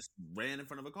 He just ran in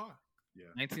front of a car. Yeah.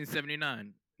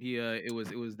 1979. It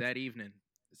was that evening,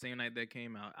 the same night that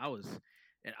came out.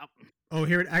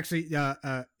 Here it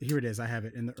is. I have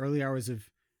it. In the early hours of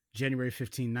January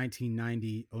 15,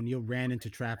 1990, O'Neill ran into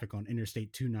traffic on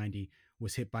Interstate 290,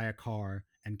 was hit by a car,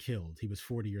 and killed. He was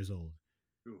 40 years old.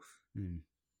 Oof.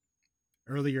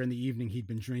 Earlier in the evening, he'd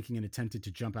been drinking and attempted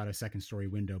to jump out a second-story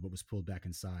window, but was pulled back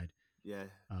inside. Yeah.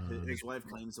 His wife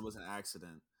claims it was an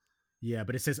accident. Yeah,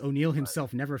 but it says O'Neill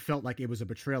himself never felt like it was a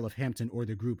betrayal of Hampton or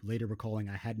the group, later recalling,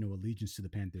 I had no allegiance to the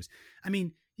Panthers. I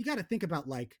mean, you got to think about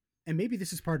and maybe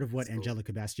this is part of what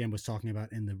Angelica Bastien was talking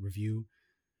about in the review.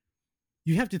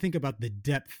 You have to think about the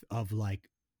depth of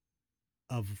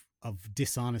of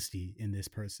dishonesty in this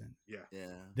person. Yeah.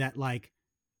 That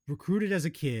recruited as a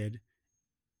kid,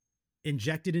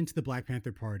 injected into the Black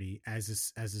Panther Party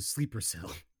as a sleeper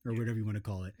cell or whatever you want to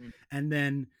call it. And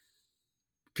then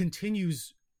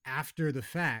continues after the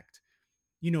fact,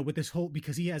 with this whole,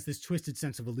 because he has this twisted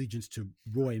sense of allegiance to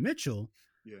Roy Mitchell.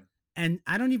 Yeah. And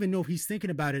I don't even know if he's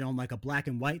thinking about it on a black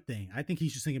and white thing. I think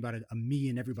he's just thinking about a me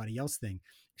and everybody else thing.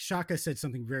 Shaka said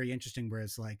something very interesting where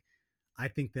it's I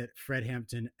think that Fred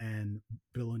Hampton and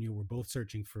Bill O'Neill were both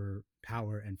searching for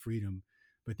power and freedom,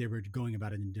 but they were going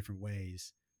about it in different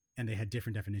ways and they had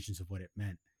different definitions of what it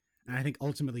meant. And I think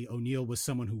ultimately O'Neill was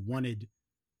someone who wanted,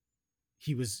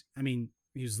 he was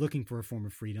looking for a form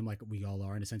of freedom, like we all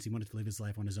are. In a sense, he wanted to live his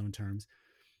life on his own terms,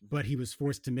 but he was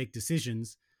forced to make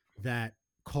decisions that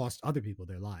cost other people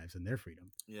their lives and their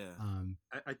freedom. Yeah.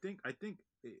 I think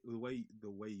the way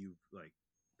you like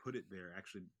put it there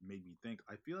actually made me think.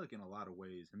 I feel like in a lot of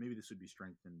ways, and maybe this would be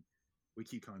strengthened. We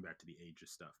keep coming back to the age of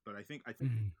stuff, but I think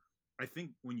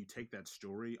when you take that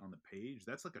story on the page,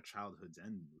 that's like a childhood's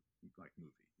end like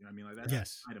movie. You know what I mean? Like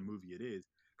that's the kind of movie it is,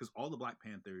 because all the Black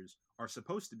Panthers are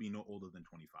supposed to be no older than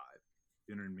 25.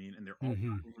 You know what I mean? And they're all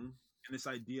and this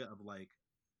idea of like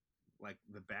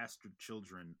the bastard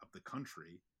children of the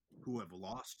country who have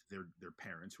lost their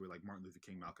parents, who are like Martin Luther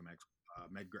King, Malcolm X,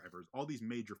 Medgar Evers, all these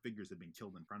major figures have been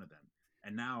killed in front of them,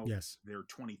 and now they're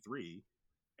 23,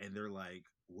 and they're like,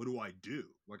 what do I do?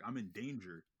 Like, I'm in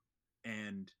danger,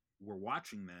 and we're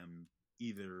watching them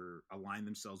either align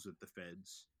themselves with the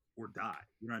feds or die.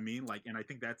 You know what I mean? Like, and I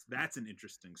think that's an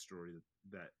interesting story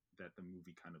that the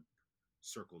movie kind of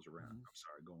circles around. I'm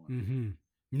sorry, go on.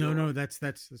 No, that's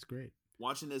great.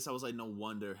 Watching this, I was like, no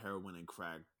wonder heroin and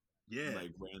crack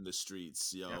like ran the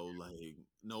streets, like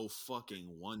no fucking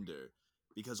wonder,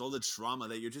 because all the trauma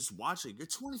that you're just watching. You're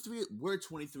 23. We're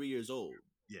 23 years old.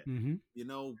 Yeah. You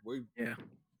know, we're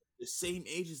the same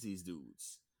age as these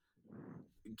dudes,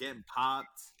 getting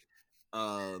popped,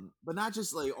 but not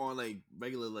just like on like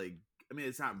regular, like, I mean,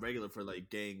 it's not regular for like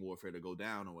gang warfare to go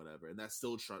down or whatever, and that's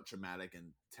still traumatic and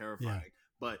terrifying.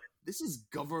 But this is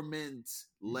government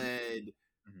led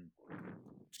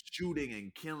shooting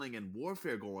and killing and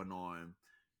warfare going on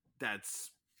that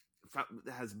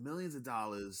has millions of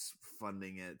dollars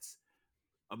funding it,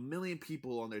 1 million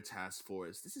people on their task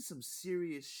force. This is some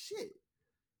serious shit,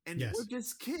 and we're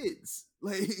just kids.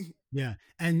 Like,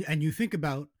 and you think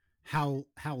about how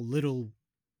little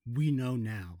we know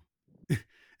now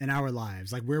in our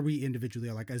lives, like where we individually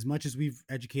are, like as much as we've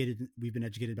been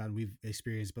educated about and we've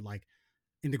experienced, but like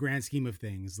in the grand scheme of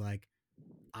things, like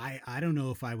I don't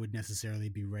know if I would necessarily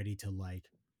be ready to like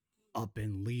up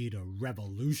and lead a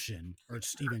revolution or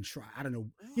just even try. I don't know.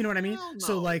 You know what I mean?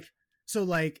 So like,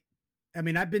 I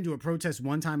mean, I've been to a protest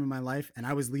one time in my life and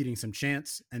I was leading some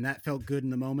chants and that felt good in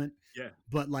the moment. Yeah.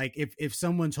 But like, if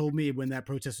someone told me when that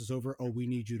protest was over, oh, we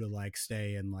need you to like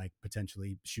stay and like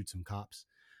potentially shoot some cops,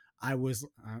 I was,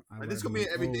 like, this gonna be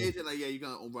every day. They're like, yeah, you're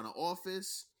gonna run an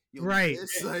office. Right.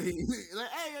 Like, hey.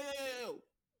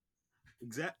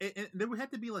 Exactly. And there would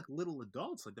have to be like little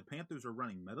adults. Like the Panthers were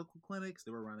running medical clinics.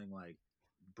 They were running like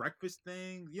breakfast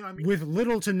things. You know what I mean? With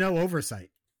little to no oversight,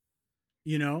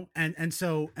 you know? And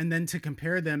then to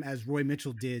compare them as Roy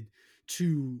Mitchell did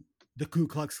to the Ku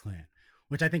Klux Klan,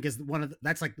 which I think is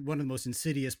that's like one of the most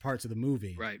insidious parts of the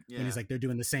movie. Right. Yeah. And he's like, they're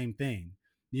doing the same thing,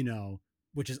 you know,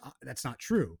 which is, that's not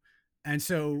true. And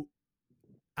so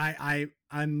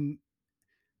I'm,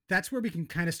 that's where we can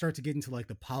kind of start to get into like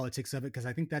the politics of it. Cause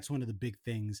I think that's one of the big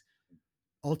things.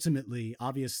 Ultimately,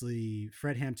 obviously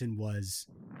Fred Hampton was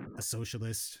a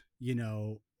socialist, you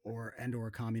know, or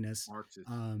a communist,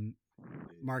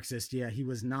 Marxist. Yeah. He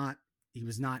was not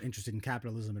interested in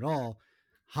capitalism at all.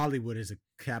 Hollywood is a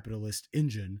capitalist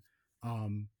engine.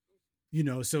 You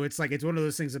know, so it's like, it's one of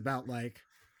those things about like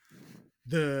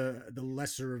the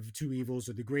lesser of two evils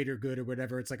or the greater good or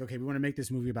whatever. It's like, okay, we want to make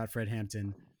this movie about Fred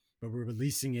Hampton, but we're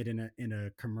releasing it in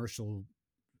a commercial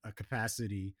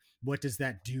capacity. What does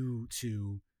that do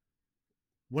to,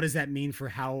 what does that mean for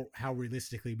how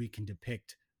realistically we can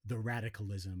depict the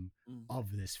radicalism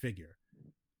of this figure,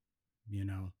 you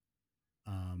know?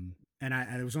 And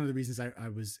it was one of the reasons I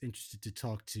was interested to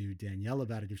talk to Danielle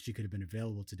about it if she could have been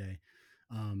available today.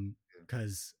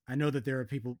 Because I know that there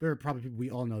are probably people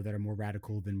we all know that are more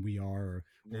radical than we are,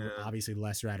 or obviously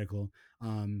less radical.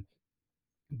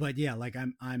 But yeah, like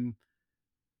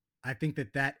I think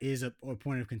that is a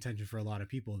point of contention for a lot of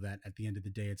people, that at the end of the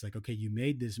day, it's like, okay, you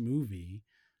made this movie,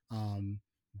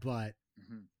 but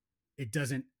it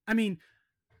doesn't, I mean,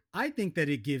 I think that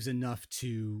it gives enough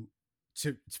to,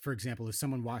 for example, if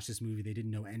someone watched this movie, they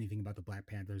didn't know anything about the Black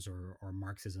Panthers or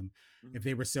Marxism. If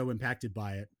they were so impacted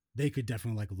by it, they could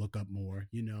definitely like look up more,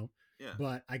 you know? Yeah.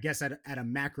 But I guess at a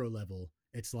macro level,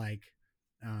 it's like,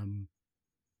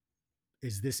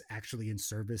 is this actually in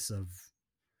service of,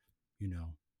 you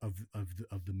know,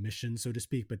 of the mission, so to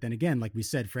speak? But then again, like we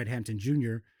said, Fred Hampton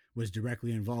Jr. was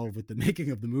directly involved with the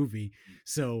making of the movie.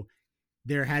 So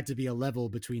there had to be a level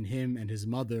between him and his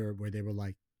mother where they were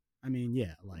like, I mean,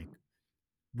 yeah, like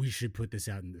we should put this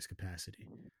out in this capacity.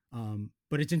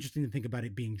 But it's interesting to think about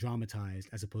it being dramatized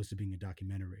as opposed to being a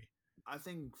documentary. I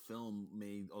think film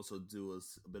may also do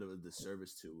us a bit of a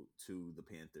disservice to the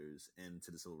Panthers and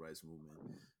to the civil rights movement,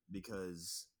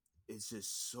 because it's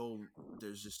just so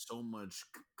there's just so much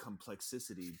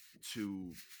complexity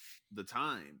to the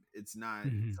time. It's not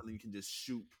something you can just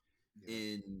shoot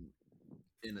in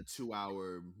a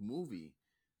 2-hour movie.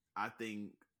 I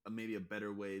think maybe a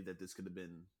better way that this could have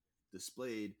been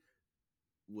displayed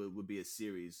would be a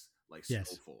series like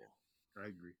Snowfall. I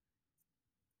agree.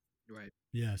 Right.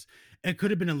 Yes, it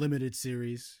could have been a limited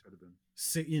series. Could have been.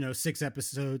 6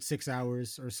 episodes, 6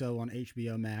 hours or so on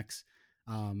HBO Max.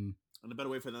 And a better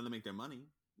way for them to make their money.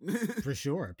 For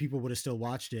sure, people would have still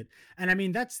watched it. And I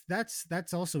mean, that's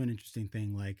also an interesting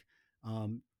thing, like,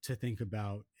 to think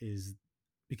about, is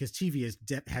because TV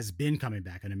has been coming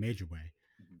back in a major way.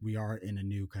 Mm-hmm. We are in a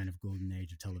new kind of golden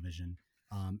age of television,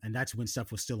 and that's when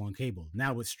stuff was still on cable.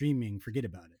 Now with streaming, forget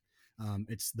about it.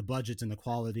 It's the budgets and the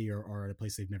quality are at a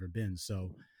place they've never been.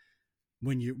 So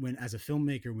when as a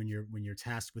filmmaker, when you're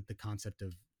tasked with the concept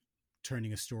of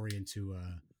turning a story into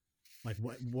like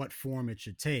what form it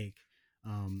should take,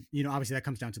 obviously that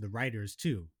comes down to the writers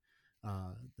too.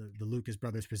 The Lucas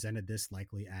brothers presented this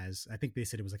likely as, I think they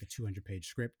said it was like a 200-page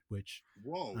script, which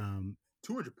 200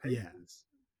 pages. Yeah.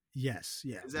 Yes,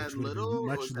 yeah. Is that little?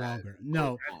 Much longer.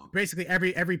 No, basically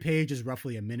every page is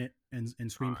roughly a minute in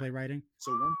screenplay writing.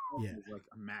 So one is like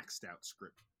a maxed out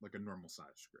script, like a normal size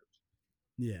script.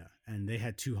 Yeah, and they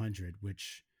had 200,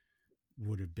 which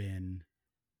would have been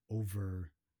well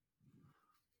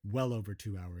over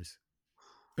 2 hours,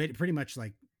 but pretty much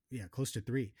like, close to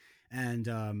 3. And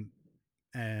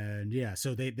yeah,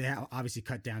 so they obviously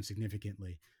cut down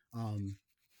significantly.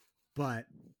 But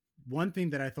one thing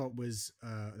that I thought was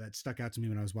that stuck out to me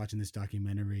when I was watching this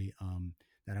documentary,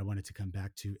 that I wanted to come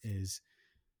back to, is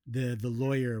the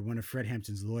lawyer, one of Fred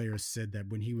Hampton's lawyers, said that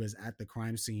when he was at the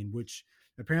crime scene, which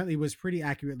apparently was pretty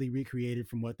accurately recreated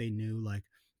from what they knew, like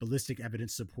ballistic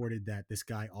evidence supported that this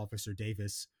guy, Officer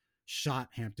Davis, shot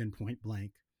Hampton point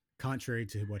blank, contrary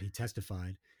to what he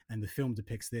testified. And the film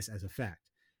depicts this as a fact.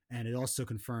 And it also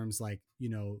confirms, like,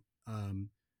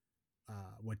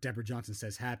 what Deborah Johnson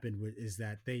says happened is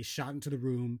that they shot into the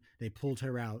room, they pulled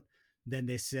her out, then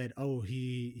they said, oh,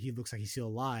 he looks like he's still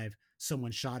alive.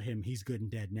 Someone shot him. He's good and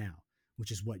dead now,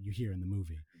 which is what you hear in the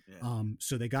movie. Yeah.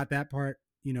 So they got that part,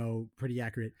 pretty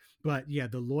accurate. But yeah,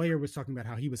 the lawyer was talking about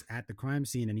how he was at the crime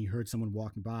scene and he heard someone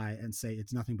walking by and say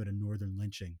it's nothing but a northern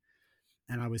lynching.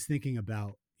 And I was thinking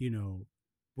about,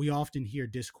 we often hear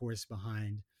discourse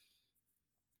behind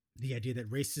the idea that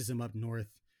racism up north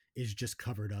is just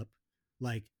covered up.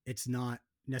 Like, it's not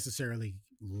necessarily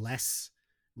less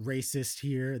racist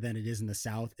here than it is in the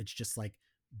South. It's just like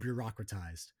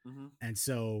bureaucratized. Mm-hmm. And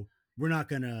so we're not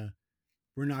gonna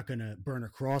burn a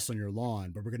cross on your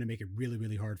lawn, but we're gonna make it really,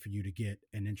 really hard for you to get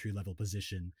an entry-level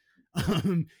position,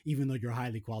 even though you're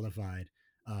highly qualified,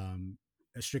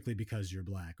 strictly because you're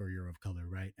black or you're of color,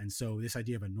 right? And so this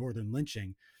idea of a northern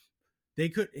lynching,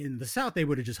 in the South, they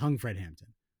would have just hung Fred Hampton,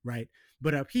 right?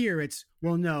 But up here, it's,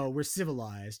 well, no, we're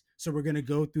civilized, so we're going to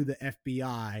go through the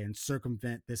FBI and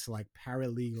circumvent this like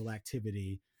paralegal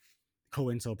activity,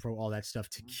 COINTELPRO, all that stuff,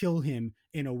 to kill him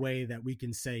in a way that we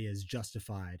can say is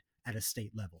justified at a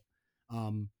state level.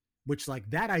 Which, like,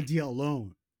 that idea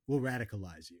alone will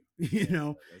radicalize you,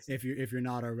 if you're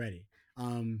not already.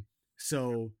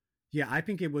 So yeah, I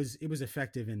think it was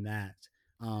effective in that.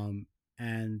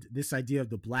 And this idea of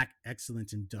the Black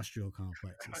Excellence Industrial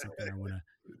Complex is something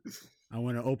I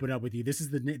want to open up with you. This is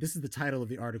the title of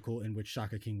the article in which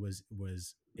Shaka King was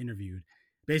interviewed.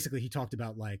 Basically, he talked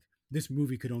about, like, this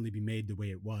movie could only be made the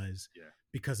way it was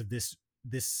because of this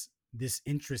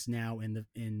interest now in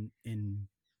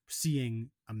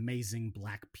seeing amazing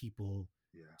Black people,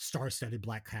 star-studded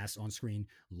Black cast on screen,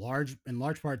 in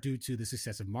large part due to the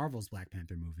success of Marvel's Black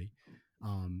Panther movie.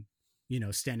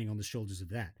 Standing on the shoulders of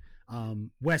that.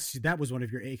 Wes, that was one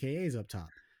of your AKAs up top.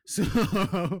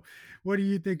 So what do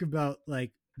you think about,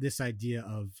 like, this idea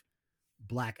of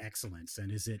Black excellence?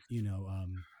 And is it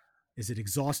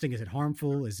exhausting? Is it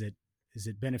harmful? Is it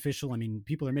beneficial? I mean,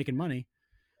 people are making money,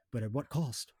 but at what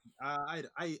cost? I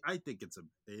think this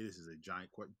is a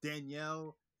giant question.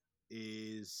 Danielle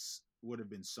would have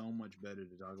been so much better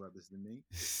to talk about this than me.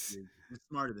 She's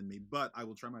smarter than me, but I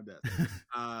will try my best.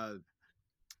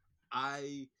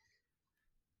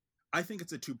 I think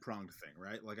it's a two-pronged thing,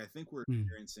 right? Like, I think we're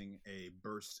experiencing a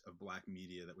burst of Black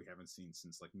media that we haven't seen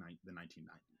since, like, the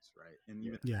 1990s, right? And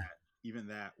even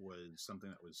that was something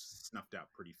that was snuffed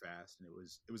out pretty fast, and it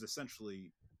was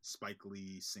essentially Spike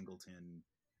Lee, Singleton,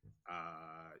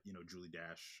 Julie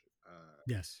Dash,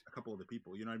 a couple other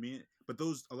people, you know what I mean? But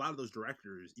a lot of those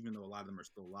directors, even though a lot of them are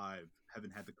still alive,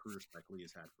 haven't had the career Spike Lee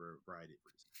has had for a variety of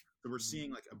reasons. So we're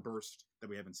seeing, like, a burst that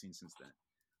we haven't seen since then.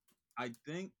 I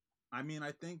think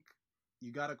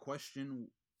you got to question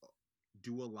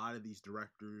do a lot of these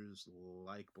directors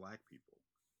like black people?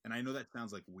 And I know that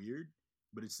sounds like weird,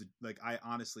 but it's like, I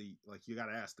honestly, like, you got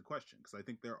to ask the question, because I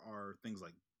think there are things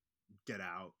like Get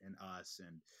Out and Us,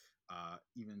 and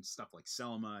even stuff like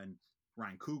Selma and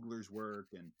Ryan Coogler's work,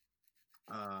 and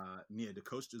Nia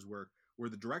DaCosta's work, where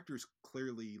the directors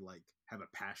clearly like have a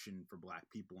passion for black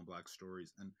people and black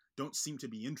stories, and don't seem to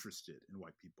be interested in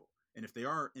white people. And if they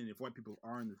are, and if white people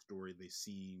are in the story, they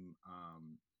seem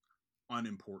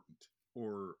unimportant,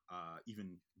 or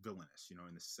even villainous, you know,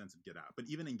 in the sense of Get Out. But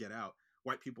even in Get Out,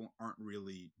 white people aren't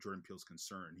really Jordan Peele's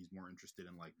concern. He's more interested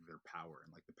in like their power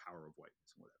and like the power of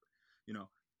whiteness and whatever, you know.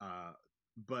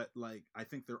 But like, I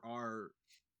think there are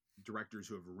directors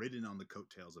who have ridden on the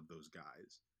coattails of those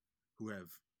guys, who have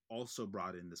also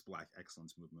brought in this black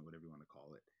excellence movement, whatever you want to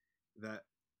call it, that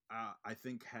I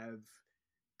think have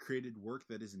created work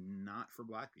that is not for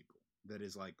black people, that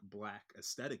is like black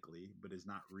aesthetically, but is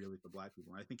not really for black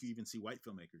people. And I think you even see white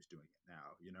filmmakers doing it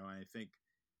now, you know. And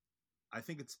I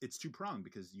think it's two pronged,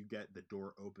 because you get the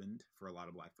door opened for a lot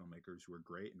of black filmmakers who are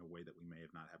great in a way that we may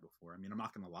have not had before. I mean, I'm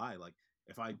not going to lie. Like,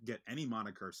 if I get any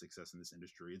moniker of success in this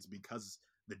industry, it's because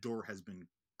the door has been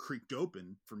creaked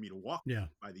open for me to walk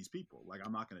by these people. Like,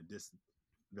 I'm not going to diss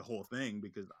the whole thing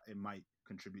because it might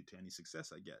contribute to any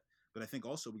success I get. But I think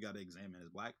also we got to examine, as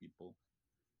black people,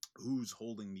 who's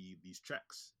holding these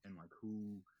checks, and like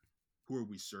who are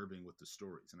we serving with the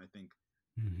stories. And I think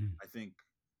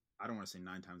I don't want to say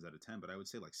 9 times out of 10, but I would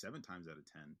say like 7 times out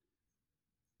of 10,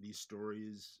 these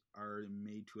stories are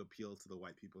made to appeal to the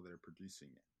white people that are producing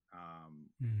it.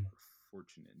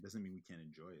 Fortunate. It doesn't mean we can't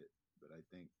enjoy it, but I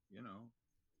think, you know,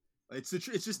 it's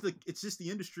just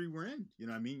the industry we're in. You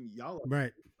know what I mean? Y'all,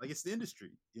 right? Like, it's the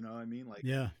industry. You know what I mean? Like,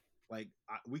 yeah. Like,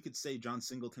 we could say John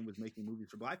Singleton was making movies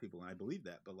for black people, and I believe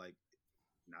that, but like,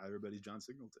 not everybody's John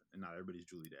Singleton, and not everybody's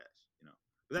Julie Dash, you know.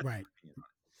 But that's right.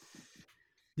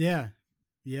 Yeah.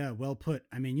 Yeah. Well put.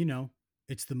 I mean, you know,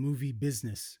 it's the movie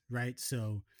business, right?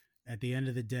 So at the end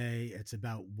of the day, it's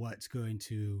about what's going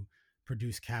to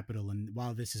produce capital. And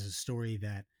while this is a story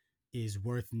that is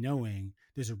worth knowing,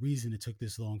 there's a reason it took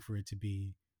this long for it to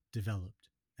be developed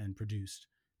and produced,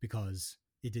 because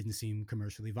it didn't seem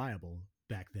commercially viable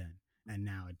back then, and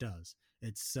now it does.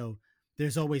 It's so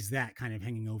there's always that kind of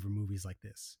hanging over movies like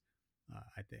this.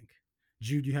 I think.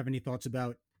 Jude, you have any thoughts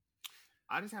about?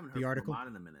 I just haven't heard the article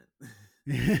in a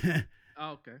minute.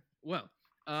 Okay. Well,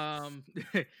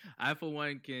 I for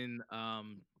one can.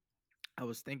 I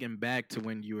was thinking back to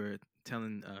when you were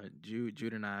telling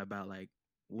Jude and I about like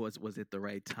was it the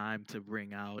right time to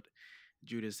bring out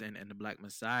Judas and the Black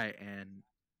Messiah, and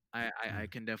I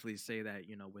can definitely say that,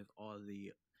 you know, with all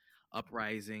the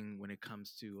uprising when it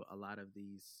comes to a lot of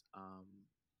these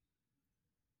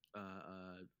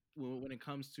when it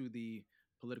comes to the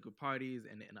political parties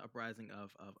and the uprising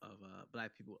of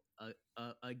black people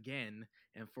again,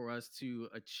 and for us to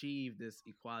achieve this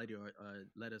equality, or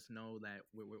let us know that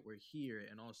we're here,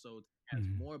 and also as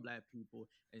more black people,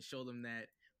 and show them that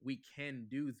we can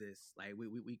do this. Like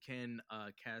we can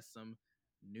cast some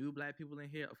new black people in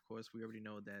here. Of course, we already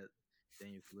know that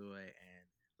Daniel Kaluuya and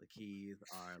Lakeith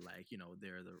are, like, you know,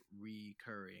 they're the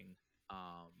recurring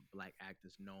black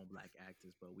actors, known black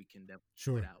actors, but we can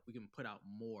definitely put out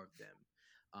more of them.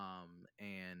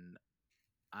 And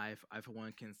I for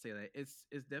one can say that it's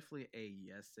definitely a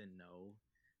yes and no,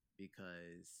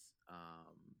 because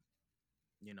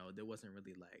you know, there wasn't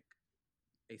really like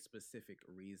a specific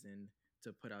reason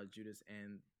to put out Judas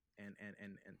and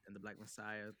the Black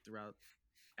Messiah throughout,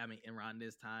 I mean, around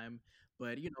this time.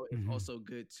 But, you know, it's also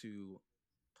good to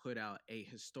put out a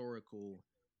historical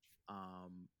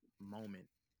moment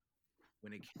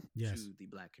when it came to the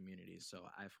black community. So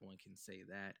I for one can say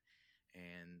that.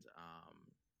 And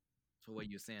for what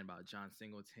you're saying about John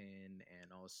Singleton,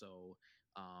 and also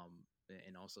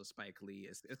Spike Lee,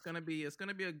 it's gonna be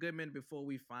a good minute before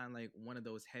we find like one of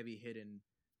those heavy hitting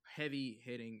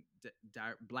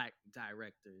black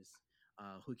directors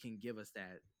who can give us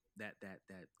that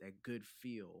good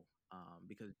feel.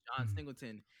 Because John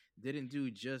Singleton didn't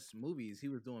do just movies; he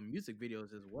was doing music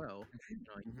videos as well. You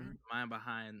know, he was the mind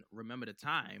behind "Remember the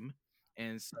Time,"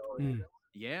 and so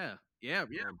yeah, bro.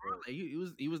 Like,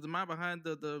 he was the mind behind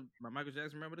the Michael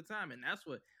Jackson "Remember the Time," and that's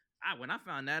what when I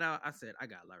found that out, I said I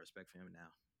got a lot of respect for him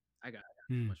now. I got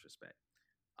so much respect.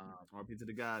 RP to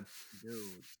the God,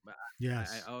 dude. But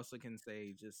I also can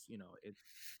say, just, you know, it's.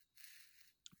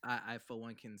 I for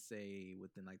one can say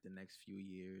within like the next few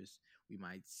years, we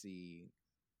might see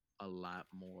a lot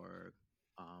more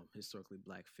historically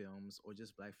black films, or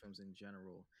just black films in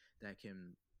general, that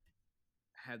can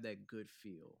have that good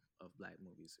feel of black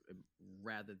movies,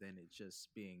 rather than it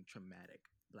just being traumatic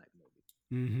black movies.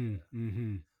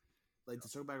 Like to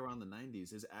circle back around the '90s,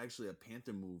 there's actually a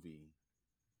Panther movie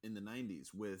in the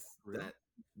 '90s with that.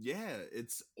 Yeah,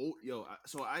 it's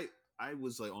so I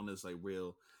was like on this like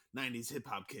real '90s hip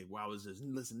hop kick where I was just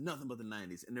listening nothing but the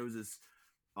 '90s, and there was this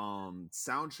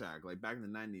soundtrack like back in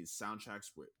the '90s.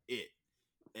 Soundtracks were it.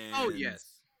 And oh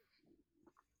yes,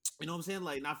 you know what I'm saying?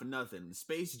 Like not for nothing, the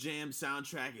Space Jam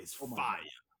soundtrack is fire.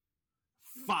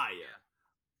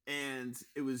 And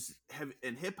it was heavy,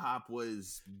 and hip hop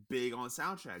was big on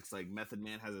soundtracks. Like Method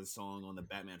Man has a song on the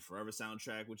Batman Forever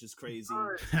soundtrack, which is crazy.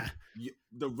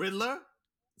 The Riddler,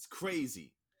 it's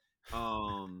crazy.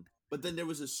 But then there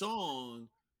was a song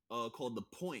called "The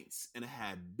Points," and it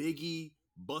had Biggie,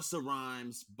 Busta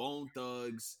Rhymes, Bone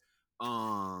Thugs,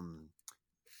 LL,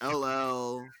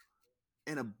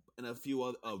 and a few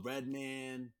other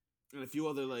Redman, and a few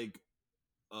other like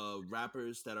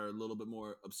rappers that are a little bit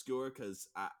more obscure because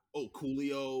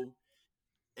Coolio,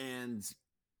 and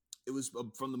it was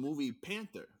from the movie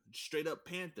Panther, straight up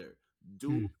Panther.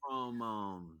 Dude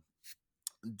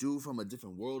from a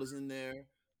different world is in there.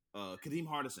 Kadeem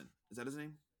Hardison, is that his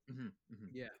name?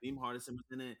 Yeah, Kadeem Hardison was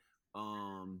in it.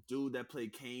 Dude that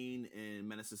played Kane in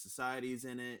Menace to Society is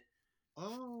in it.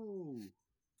 Oh,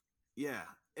 yeah.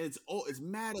 It's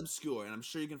mad obscure, and I'm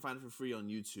sure you can find it for free on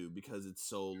YouTube because it's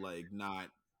so like not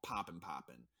popping.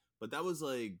 But that was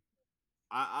like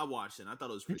I watched it and I thought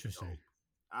it was pretty interesting. dope.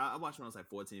 I watched it when I was like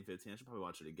 14, 15. I should probably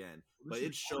watch it again. But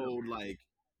it showed like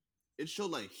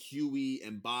Huey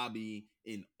and Bobby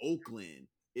in Oakland.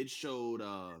 It showed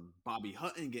Bobby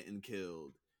Hutton getting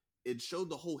killed. It showed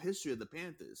the whole history of the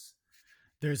Panthers.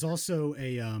 There's also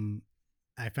a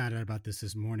I found out about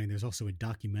this morning. There's also a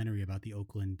documentary about the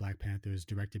Oakland Black Panthers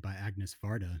directed by Agnes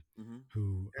Varda,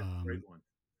 who that's a great one.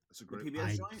 That's a great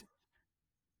PBS joint?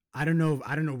 I don't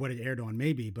know what it aired on,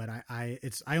 maybe, but I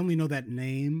only know that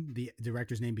name, the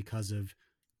director's name, because of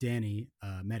Danny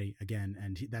Medi again,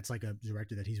 and that's like a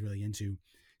director that he's really into.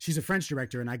 She's a French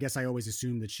director, and I guess I always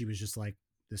assumed that she was just like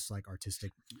this like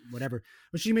artistic whatever,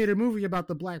 but she made a movie about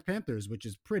the Black Panthers, which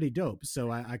is pretty dope.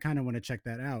 So I kind of want to check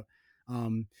that out.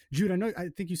 Jude, I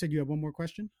think you said you have one more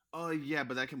question. Oh yeah,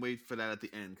 but I can wait for that at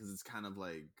the end because it's kind of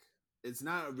like it's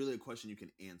not really a question you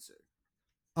can answer.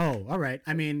 Oh, all right.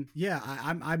 I mean, yeah,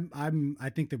 I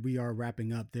think that we are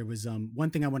wrapping up. There was one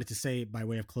thing I wanted to say by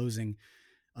way of closing,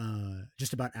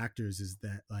 just about actors is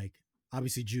that like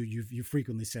obviously Jude, you've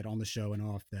frequently said on the show and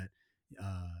off that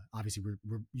obviously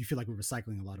you feel like we're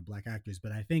recycling a lot of Black actors,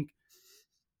 but I think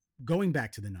going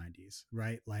back to the 90s,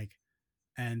 right? Like,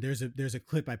 and there's a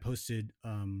clip I posted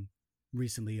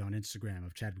recently on Instagram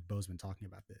of Chadwick Boseman talking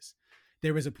about this.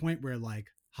 There was a point where like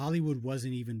Hollywood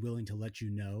wasn't even willing to let you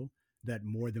know that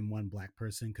more than one Black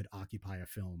person could occupy a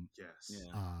film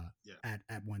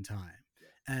at one time.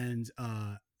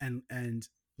 Yeah. And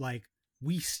like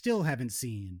we still haven't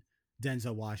seen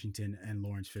Denzel Washington and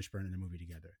Lawrence Fishburne in a movie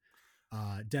together.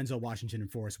 Denzel Washington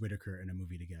and Forrest Whitaker in a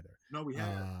movie together. No, we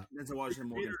have Denzel Washington,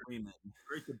 Morgan Freeman.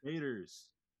 Great Debaters.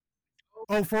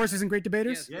 Oh, Forrest is in Great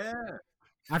Debaters? Yes. Yeah.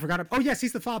 I forgot. Oh, yes,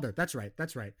 he's the father. That's right.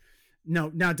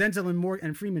 No, now Denzel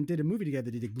and Freeman did a movie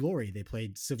together. They did Glory. They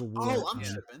played Civil War. Oh, I'm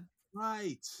tripping.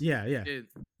 Right. Yeah.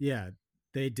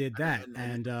 They did that.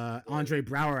 And Andre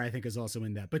Braugher, I think, is also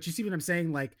in that. But you see what I'm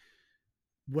saying? Like,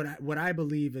 what I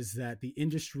believe is that the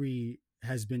industry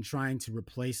has been trying to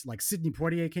replace, like Sidney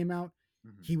Poitier came out.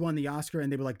 Mm-hmm. He won the Oscar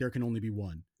and they were like, there can only be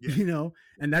one, you know?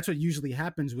 And that's what usually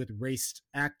happens with raced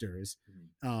actors,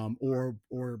 or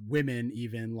women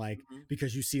even, like,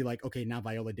 because you see like, okay, now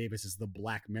Viola Davis is the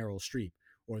Black Meryl Streep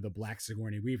or the Black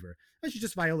Sigourney Weaver. And she's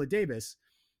just Viola Davis.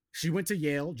 She went to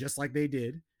Yale just like they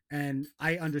did. And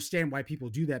I understand why people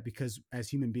do that, because as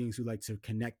human beings who like to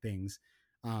connect things,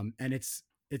 and it's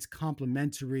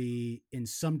complimentary in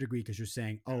some degree because you're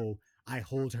saying, oh, I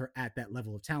hold her at that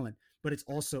level of talent, but it's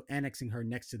also annexing her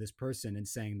next to this person and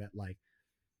saying that like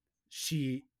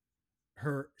she's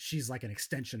like an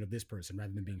extension of this person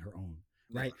rather than being her own.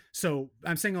 Right. So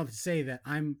I'm saying all to say that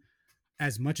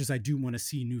as much as I do want to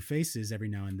see new faces every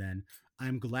now and then,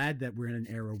 I'm glad that we're in an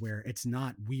era where it's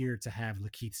not weird to have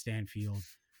Lakeith Stanfield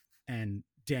and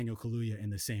Daniel Kaluuya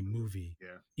in the same movie,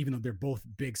 even though they're both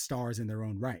big stars in their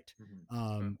own right.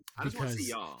 I just want to see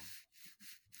y'all.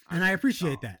 And I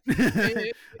appreciate that.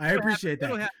 I appreciate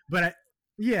that. But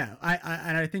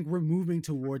I think we're moving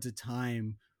towards a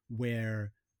time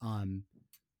where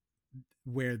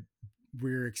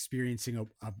we're experiencing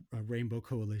a rainbow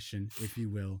coalition, if you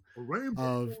will,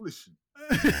 coalition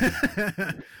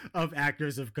of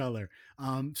actors of color.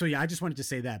 So yeah, I just wanted to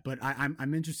say that. But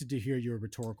I'm interested to hear your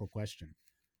rhetorical question.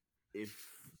 If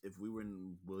we were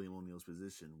in William O'Neal's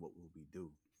position, what would we do?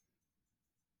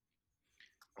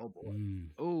 Oh boy.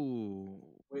 Oh,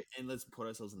 And let's put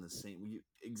ourselves in the same.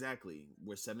 Exactly.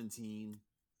 We're 17.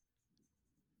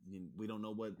 We don't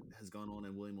know what has gone on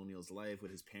in William O'Neal's life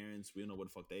with his parents. We don't know what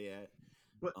the fuck they at.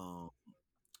 But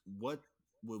what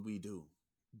would we do?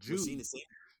 Jude, we're seeing the same.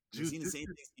 We're seeing the same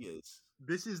things he is.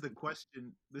 This is the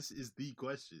question. This is the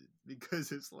question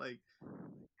because it's like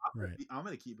I'm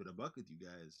gonna keep it a buck with you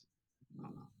guys.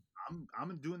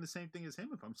 I'm doing the same thing as him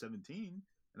if I'm 17,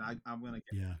 and I'm gonna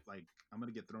get I'm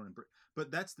gonna get thrown in.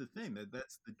 But that's the thing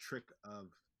that's the trick of.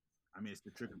 I mean, it's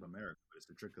the trick of America, but it's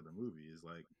the trick of the movie. Is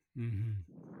like,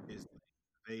 is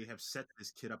they have set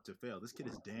this kid up to fail. This kid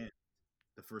is damned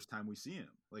the first time we see him.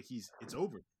 Like it's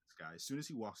over. This guy, as soon as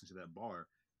he walks into that bar,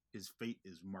 his fate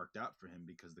is marked out for him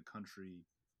because the country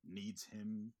needs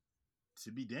him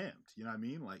to be damned. You know what I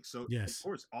mean? Like, so of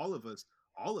course, all of us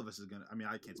is gonna. I mean,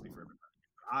 I can't speak for everybody.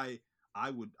 But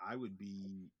I would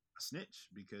be a snitch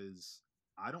because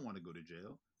I don't want to go to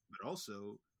jail. But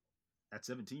also, at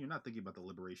 17, you're not thinking about the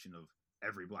liberation of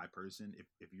every black person.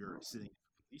 If you're sitting in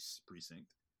a police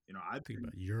precinct, you know, I think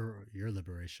about your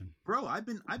liberation, bro. I've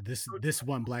been this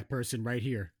one black person right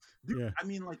here. Dude, yeah. I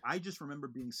mean, like, I just remember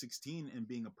being 16 and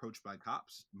being approached by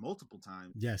cops multiple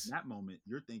times. Yes. In that moment,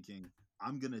 you're thinking,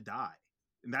 I'm going to die.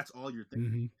 And that's all you're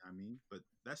thinking. You know what I mean? But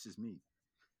that's just me.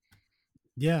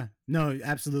 Yeah. No,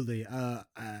 absolutely.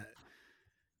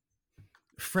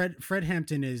 Fred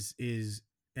Hampton is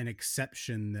an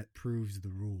exception that proves the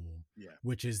rule. Yeah.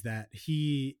 Which is that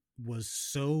he was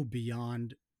so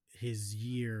beyond his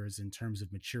years in terms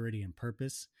of maturity and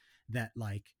purpose that,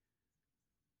 like,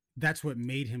 that's what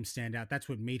made him stand out. That's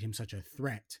what made him such a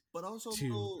threat. But also,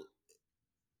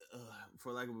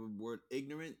 for lack of a word,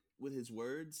 ignorant with his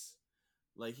words.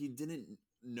 Like, he didn't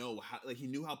know how. Like, he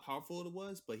knew how powerful it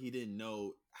was, but he didn't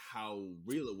know how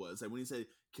real it was. Like when he said,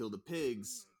 "Kill the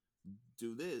pigs,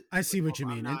 do this." I see what you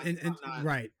mean, and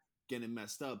right, getting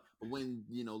messed up. But when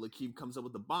Lakeith comes up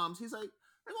with the bombs, he's like,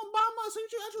 "They're gonna bomb us.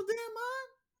 Ain't you out your damn mind?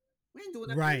 We ain't doing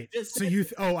that." Right. So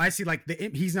I see. Like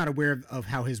he's not aware of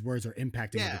how his words are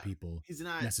impacting other people. He's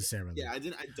not necessarily. Yeah, I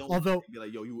don't. Although be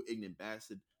like, "Yo, you ignorant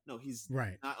bastard." No, he's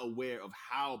not aware of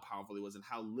how powerful he was and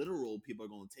how literal people are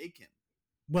going to take him.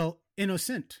 Well,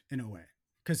 innocent in a way,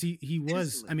 because he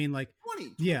was. I mean, like,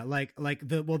 20. Yeah, like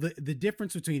the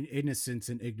difference between innocence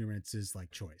and ignorance is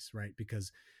like choice, right?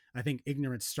 Because I think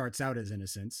ignorance starts out as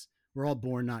innocence. We're all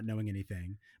born not knowing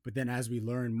anything, but then as we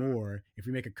learn more, if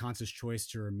we make a conscious choice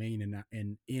to remain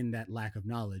in that lack of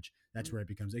knowledge, that's where it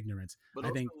becomes ignorance.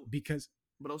 But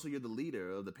but also you're the leader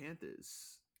of the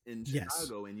Panthers in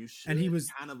Chicago, and you should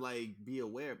kind of like be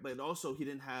aware. But also, he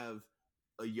didn't have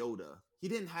a Yoda. He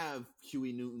didn't have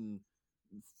Huey Newton's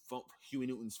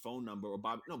phone number or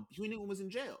Bob. No, Huey Newton was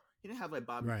in jail. He didn't have like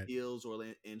Bobby Fields or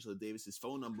Angela Davis's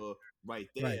phone number right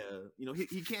there. Right.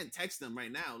 He can't text them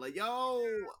right now. Like, yo,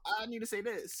 I need to say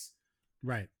this.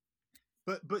 Right.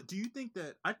 But do you think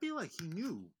that? I feel like he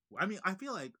knew. I mean, I don't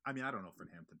know Fred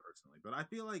Hampton personally, but I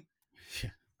feel like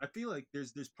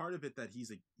there's part of it that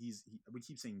we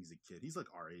keep saying he's a kid. He's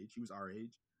like our age. He was our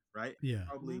age, right? Yeah. He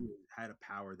probably had a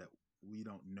power that we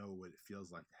don't know what it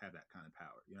feels like to have that kind of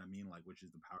power. You know what I mean? Like, which is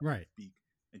the power to speak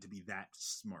and to be that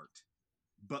smart.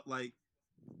 But like,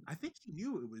 I think he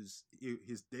knew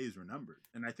his days were numbered,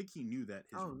 and I think he knew that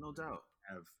no doubt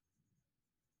have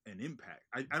an impact.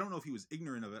 I don't know if he was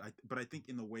ignorant of it, but I think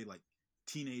in the way like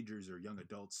teenagers or young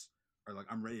adults are like,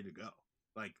 I'm ready to go.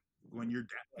 Like when you're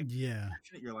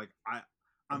you're like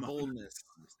I'm boldness.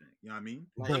 You know what I mean?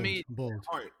 Like, bold.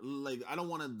 Heart. Like, I don't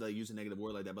want to use a negative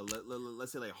word like that, but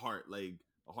let's say like heart, like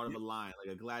a heart of a lion,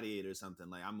 like a gladiator or something.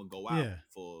 Like, I'm gonna go out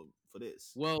for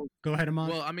this. Well, go ahead, Amon.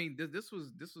 Well, I mean, this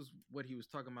was what he was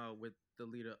talking about with the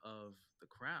leader of the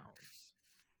Crowns.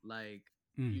 Like,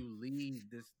 you lead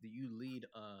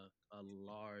a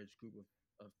large group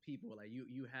of people. Like,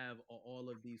 you have all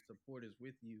of these supporters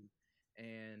with you.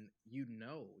 And he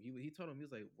told him, he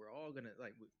was like, we're all gonna,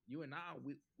 like, you and I,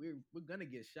 we're gonna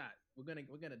get shot. We're gonna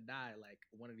die like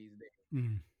one of these days.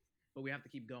 But we have to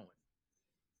keep going.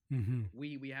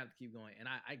 We have to keep going. And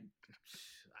I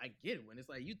get it when it's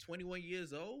like you 21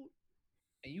 years old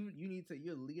and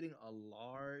you're leading a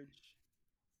large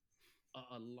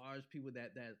people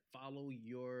that follow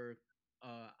your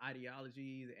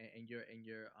ideologies and your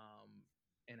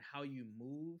and how you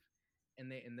move. And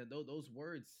those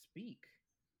words speak,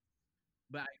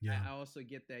 but I also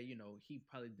get that he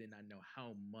probably did not know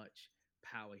how much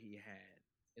power he had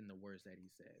in the words that he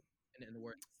said, and in the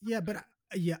words. Yeah, but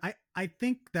I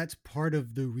think that's part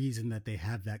of the reason that they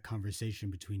have that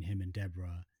conversation between him and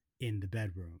Deborah in the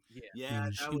bedroom. Yeah.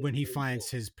 When he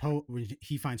finds when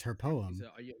he finds her poem,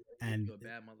 said, are you a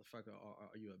bad motherfucker, or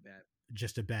are you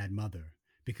just a bad mother?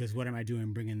 because what am I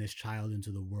doing bringing this child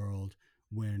into the world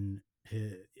when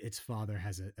its father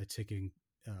has a ticking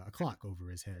a clock over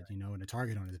his head, you know, and a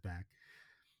target on his back.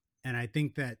 And I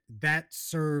think that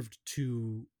served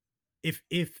to, if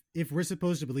we're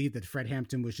supposed to believe that Fred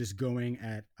Hampton was just going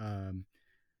at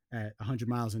 100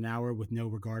 miles an hour with no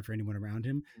regard for anyone around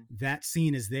him, that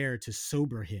scene is there to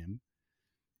sober him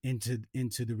into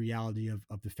the reality of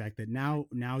the fact that now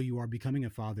you are becoming a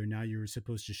father. Now you're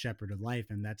supposed to shepherd a life,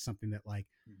 and that's something that, like,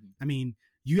 I mean,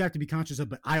 you have to be conscious of,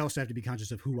 but I also have to be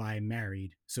conscious of who I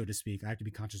married, so to speak. I have to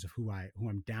be conscious of who I'm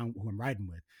riding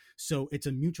with. So it's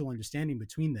a mutual understanding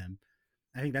between them.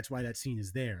 I think that's why that scene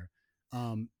is there.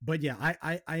 But yeah,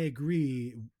 I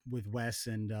agree with Wes,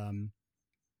 and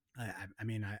I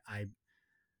mean,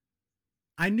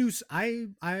 I knew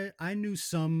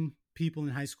some people in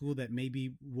high school that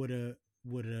maybe would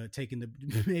have taken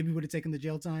the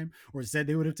jail time, or said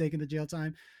they would have taken the jail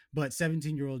time. But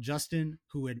 17-year-old Justin,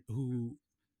 who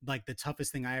like, the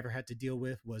toughest thing I ever had to deal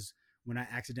with was when I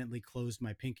accidentally closed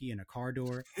my pinky in a car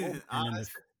door. But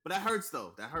that hurts,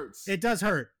 though. That hurts. It does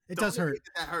hurt. It does hurt.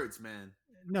 That hurts, man.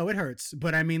 No, it hurts.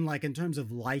 But I mean, like, in terms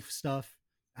of life stuff,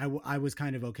 I was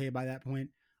kind of okay by that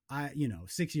point.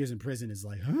 6 years in prison is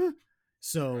like, huh?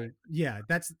 So right. Yeah,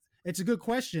 it's a good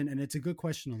question, and it's a good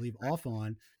question to leave off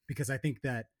on, because I think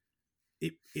that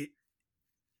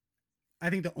I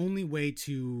think the only way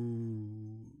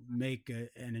to make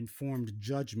an informed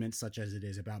judgment, such as it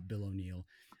is, about Bill O'Neal,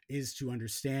 is to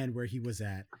understand where he was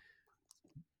at,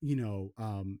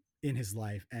 in his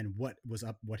life, and what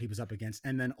he was up against,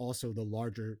 and then also the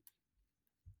larger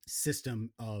system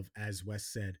of, as Wes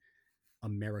said,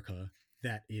 America,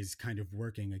 that is kind of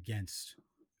working against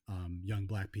young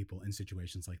Black people in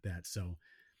situations like that. So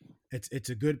it's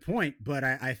a good point, but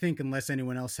I think, unless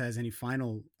anyone else has any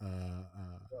final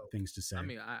things to say. I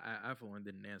mean, I for one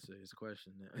didn't answer his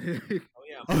question.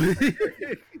 Oh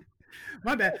yeah.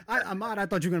 My bad. Ahmad, I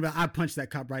thought you were gonna. I punched that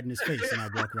cop right in his face, and I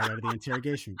walk right out of the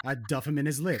interrogation. I duff him in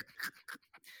his lip.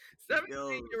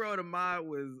 17-year-old Ahmad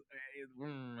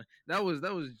that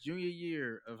was junior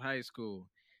year of high school.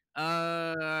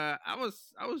 I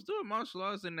was doing martial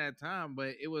arts in that time,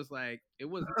 but it was like it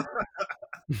wasn't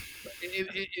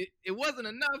it wasn't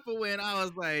enough for when I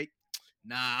was like,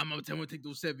 nah, I'm gonna take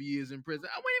those 7 years in prison.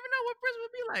 I wouldn't even know what prison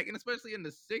would be like, and especially in the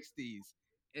 60s.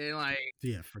 And like,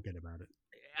 yeah, forget about it.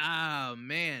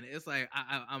 Man, it's like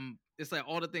I'm it's like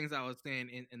all the things I was saying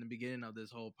in the beginning of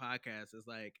this whole podcast is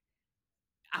like,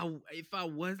 if I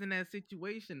was in that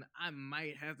situation, I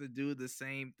might have to do the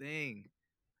same thing.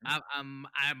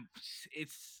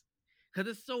 It's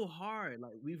because it's so hard.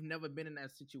 Like, we've never been in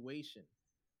that situation.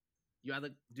 You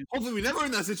either do. Hopefully, we're never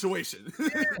in that situation.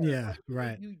 Yeah,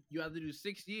 right. You either do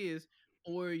 6 years,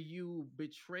 or you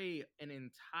betray an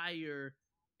entire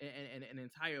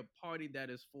party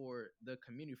that is for the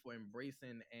community, for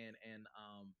embracing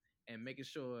and making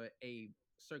sure a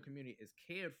certain community is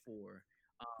cared for.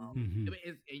 And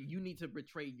you need to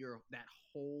betray that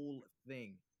whole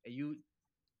thing, and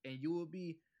you will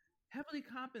be heavily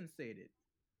compensated.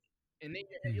 And then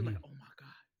you're like, oh my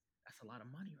God, that's a lot of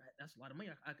money, right? That's a lot of money.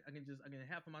 I can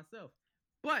have for myself.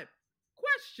 But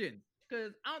question,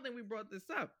 because I don't think we brought this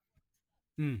up.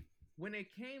 When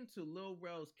it came to Lil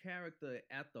Rel's character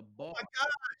at the bar, oh my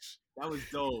gosh, that was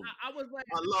dope. I was like,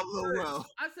 I love Lil Rel.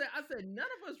 I said, none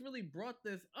of us really brought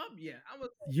this up yet. I was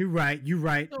like, you're right.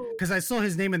 Because I saw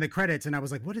his name in the credits, and I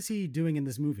was like, what is he doing in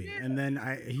this movie? Yeah. And then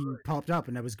he popped up,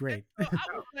 and that was great. So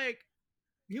I was like,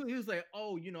 he was like,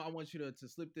 oh, I want you to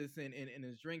slip this in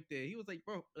his drink there. He was like,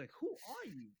 bro, like, who are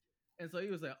you? And so he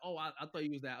was like, oh, I thought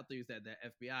you was that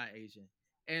FBI agent.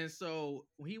 And so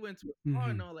when he went to a car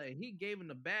and all that, he gave him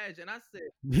the badge, and I said,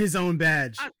 his own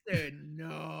badge. I said,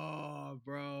 no,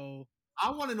 bro.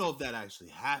 I want to know if that actually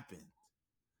happened.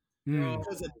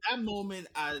 Because at that moment,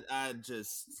 I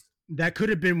just... That could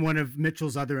have been one of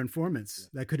Mitchell's other informants.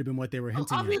 That could have been what they were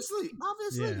hinting obviously,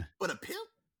 at. Yeah. But a pimp?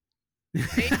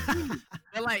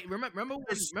 And like, remember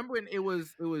when it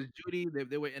was Judy,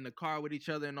 they were in the car with each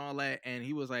other and all that, and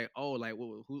he was like, oh, like,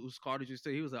 whose car did you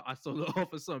say? He was like, I sold it off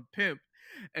for some pimp.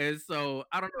 And so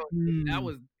I don't know, that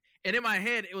was, and in my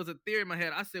head, it was a theory in my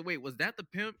head. I said, wait, was that the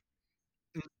pimp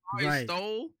who he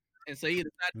stole? And so he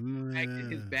decided to back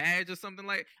his badge or something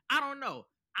like. I don't know.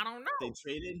 They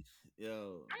traded.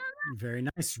 Yo, very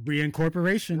nice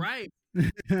reincorporation. Right. I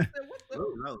didn't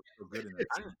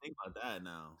think about that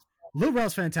now. Lil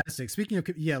Rel's fantastic. Speaking of,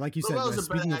 yeah, like you said, Lil Rel's a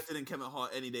better actor than Kevin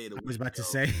Hart any day of the week. I was about to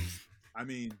say. I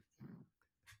mean,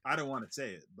 I don't want to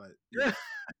say it, but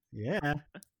yeah.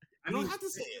 I don't have to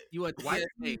say it. You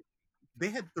they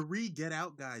had 3 Get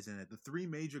Out guys in it. The 3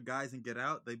 major guys in Get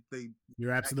Out. They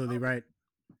You're absolutely right.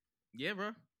 Yeah,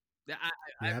 bro. You're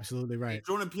absolutely right.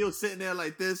 Jordan Peele sitting there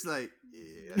like this, like,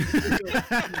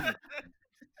 yeah.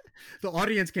 The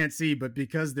audience can't see, but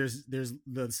because there's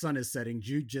the sun is setting,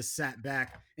 Jude just sat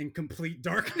back in complete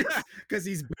darkness because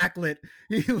he's backlit.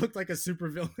 He looked like a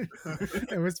supervillain.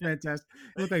 It was fantastic.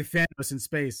 He looked like Thanos in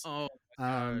space. Oh,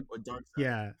 or Dark Side.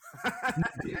 Yeah.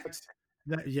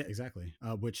 Yeah, exactly.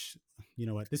 Which, you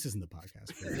know what? This isn't the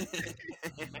podcast.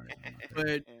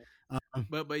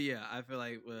 But yeah, I feel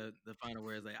like the final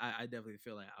word is like I definitely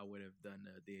feel like I would have done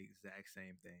the exact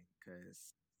same thing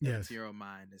because Zero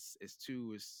Mind is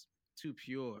too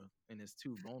pure and it's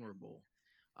too vulnerable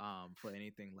for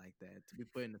anything like that to be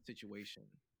put in a situation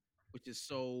which is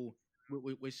so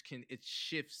it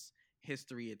shifts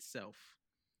history itself.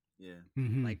 Yeah,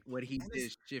 like what he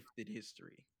did shifted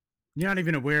history. You're not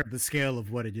even aware of the scale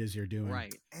of what it is you're doing,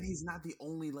 right? And he's not the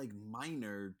only like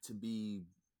minor to be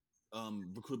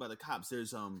recruited by the cops.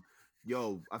 There's I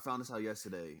found this out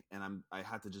yesterday, and I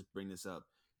had to just bring this up.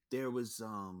 There was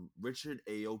Richard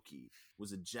Aoki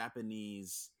was a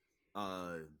Japanese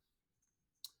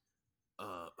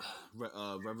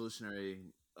revolutionary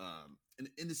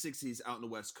in the 60s out in the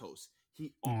West Coast.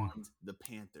 He armed the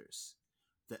Panthers.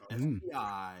 The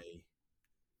FBI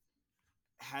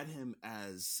had him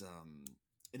as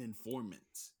an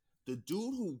informant. The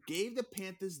dude who gave the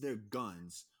Panthers their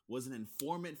guns was an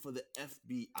informant for the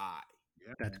FBI.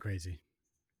 Yeah. That's crazy.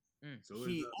 So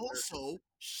he also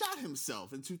shot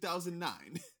himself in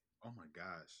 2009. Oh my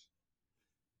gosh.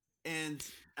 And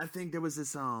I think there was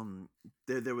this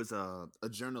there was a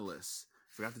journalist,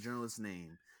 forgot the journalist's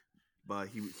name, but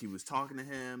he was talking to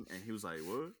him and he was like,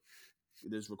 "What?"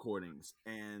 There's recordings,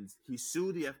 and he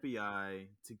sued the FBI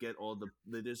to get all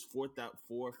there's 4,000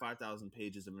 or 5,000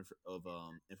 pages of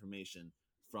information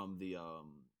from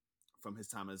from his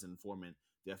time as an informant.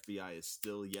 The FBI is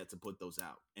still yet to put those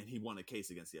out, and he won a case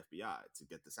against the FBI to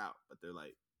get this out. But they're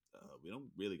like, we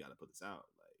don't really got to put this out.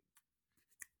 Like,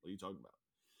 what are you talking about?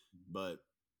 But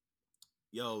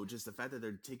just the fact that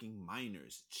they're taking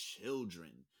minors,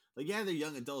 children, like, yeah, they're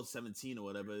young adults, 17 or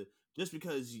whatever. Just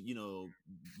because you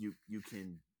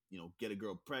can get a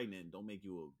girl pregnant, don't make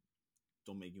you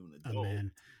an adult. Oh,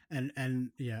 man.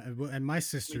 And yeah, and my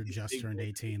sister just turned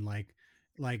 18. Like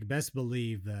best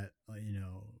believe that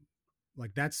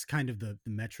like that's kind of the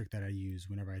metric that I use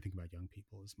whenever I think about young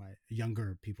people. Is my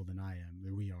younger people than I am.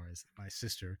 There we are. Is my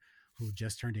sister who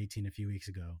just turned 18 a few weeks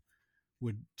ago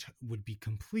would be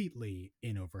completely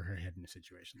in over her head in a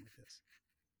situation like this.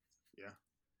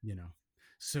 Yeah.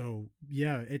 So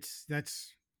yeah, it's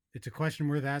a question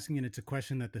worth asking, and it's a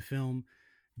question that the film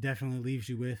definitely leaves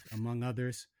you with, among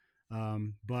others.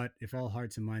 But if all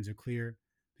hearts and minds are clear,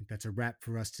 I think that's a wrap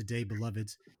for us today,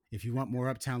 beloveds. If you want more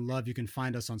Uptown love, you can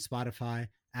find us on Spotify,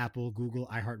 Apple, Google,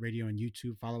 iHeartRadio, and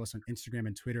YouTube. Follow us on Instagram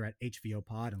and Twitter at HVO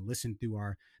Pod and listen through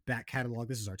our back catalog.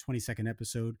 This is our 22nd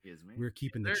episode. Yes, we're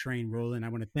keeping the train rolling. I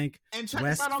want to thank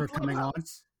Wes for coming on.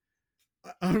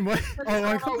 On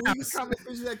Clubhouse.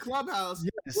 That Clubhouse.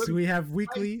 Yes, we have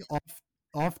weekly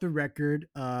off the record,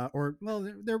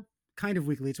 they're kind of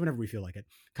weekly. It's whenever we feel like it.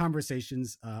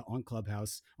 Conversations on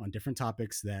Clubhouse on different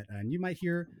topics and you might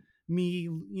hear me,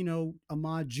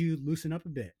 Ahmad, Jude, loosen up a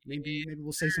bit. Maybe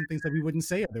we'll say some things that we wouldn't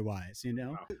say otherwise,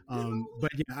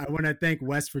 But yeah, I want to thank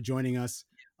Wes for joining us.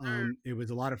 It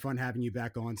was a lot of fun having you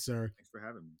back on, sir. Thanks for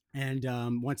having me.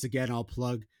 And once again, I'll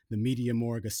plug the Media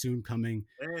Morgue, a soon coming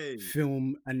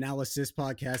film analysis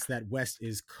podcast that Wes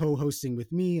is co-hosting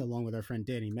with me, along with our friend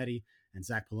Danny Meddy and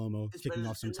Zach Palomo, kicking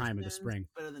off some time in the spring.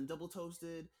 It's better than Double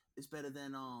Toasted. It's better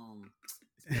than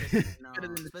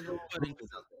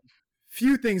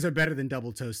Few things are better than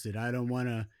Double Toasted. I don't want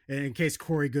to, in case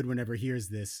Corey Goodwin ever hears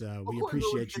this, we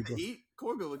appreciate you.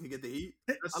 Corey Goodwin can get the heat.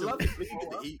 I love it. He can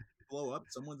get the heat. Blow up,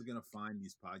 someone's gonna find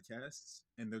these podcasts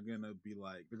and they're gonna be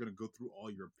like, they're gonna go through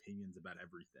all your opinions about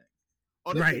everything.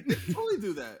 Oh, right. They totally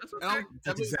do that.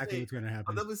 That's exactly what's gonna happen.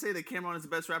 I'll definitely say that Cameron is the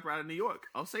best rapper out of New York.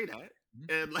 I'll say that.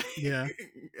 And like, yeah.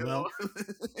 Well,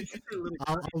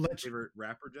 I'll let you. Favorite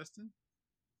rapper, Justin?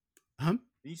 Huh?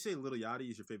 Did you say Lil Yachty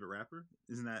is your favorite rapper?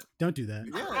 Isn't that? Don't do that.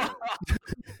 Yeah.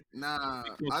 Nah,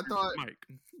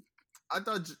 I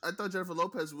thought Jennifer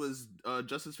Lopez was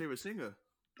Justin's favorite singer.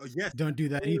 Oh yes. Don't do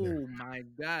that either. Oh my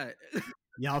god.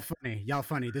 Y'all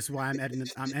funny. This is why I'm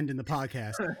ending the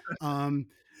podcast.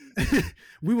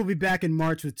 We will be back in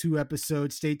March with 2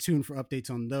 episodes. Stay tuned for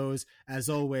updates on those. As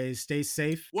always, stay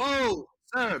safe. Whoa,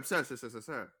 sir. Songs of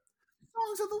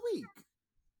the week.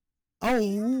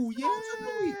 Oh yeah. Songs of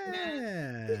the week,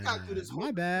 man. We got through this whole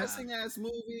depressing ass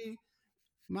movie.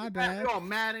 My bad. We're all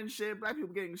mad and shit. Black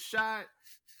people getting shot.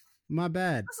 My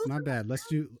bad. Let's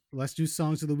do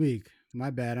songs of the week. My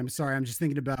bad. I'm sorry. I'm just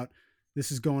thinking about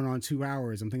this is going on 2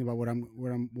 hours. I'm thinking about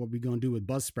what we gonna do with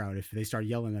Buzzsprout if they start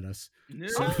yelling at us. Yeah.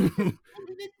 So,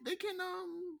 they can I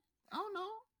don't know.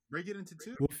 Break it into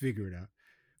two. we'll figure it out.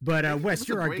 But Wes,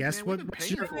 you're our guest.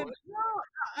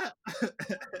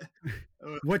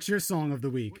 What's your song of the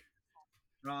week?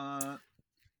 I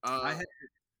had.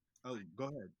 Oh, go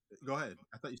ahead. Go ahead.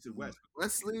 I thought you said Wes.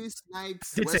 Wesley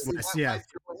Snipes. Did say Wes, yeah.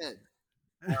 Go ahead.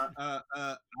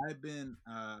 I've been.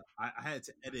 I had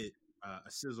to edit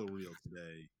a sizzle reel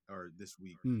today or this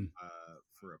week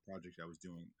for a project I was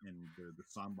doing, and the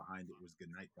song behind it was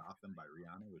 "Goodnight Gotham" by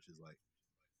Rihanna, which is like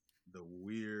the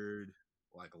weird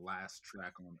last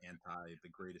track on Anti, the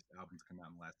greatest album to come out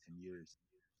in the last 10 years.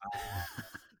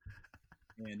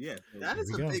 And yeah, that is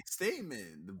a big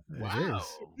statement. Wow,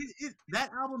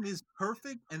 that album is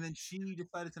perfect. And then she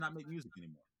decided to not make music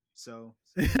anymore. So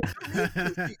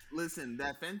listen,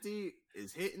 that Fenty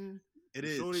is hitting. It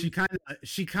is.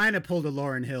 She kind of pulled a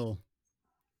Lauryn Hill.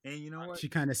 And you know what? She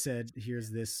kind of said, "Here's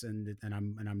this, and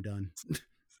I'm done."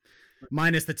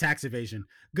 Minus the tax evasion.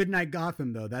 Goodnight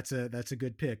Gotham, though. That's a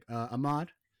good pick.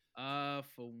 Ahmad?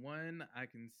 For one, I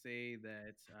can say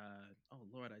that oh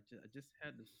Lord, I just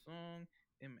had the song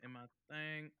in my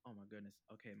thing. Oh my goodness.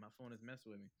 Okay, my phone is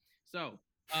messing with me. So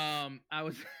I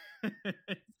was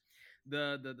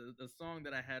the song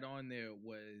that I had on there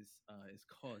was it's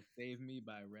called Save Me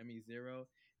by Remy Zero.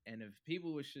 And if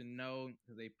people should know,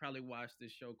 because they probably watched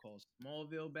this show called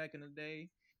Smallville back in the day,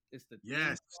 it's the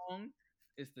theme song.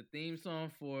 It's the theme song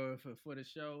for the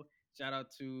show. Shout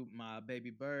out to my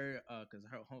baby Bird,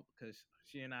 because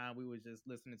she and we were just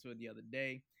listening to it the other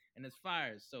day, and it's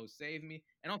fire. So Save Me,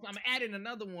 and also I'm adding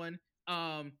another one,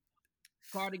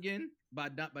 Cardigan by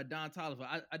Don Toliver.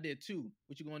 I did two.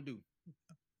 What you gonna do?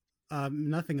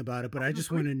 Nothing about it, but I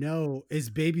just want to know: is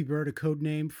Baby Bird a code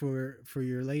name for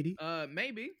your lady?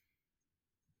 Maybe.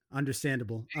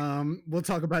 Understandable. We'll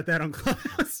talk about that on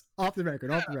Clubhouse off the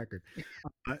record.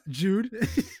 Jude.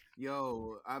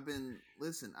 Yo, I've been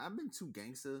too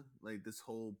gangster like this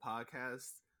whole podcast.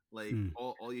 Like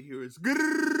all you hear is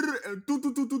and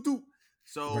do.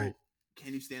 So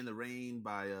Can You Stand the Rain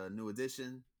by New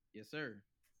Edition? Yes, sir.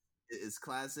 It's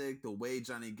classic. The way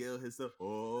Johnny Gill hits the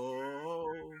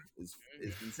it's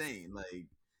insane. Like,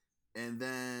 and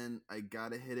then I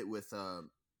gotta hit it with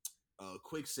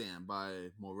Quicksand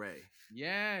by Moray.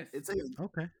 Yes. It's like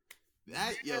okay.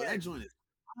 That joint is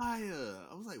fire.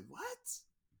 I was like, what?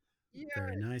 Yeah.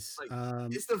 Very nice. Like,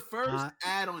 it's the first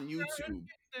ad on YouTube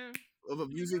of a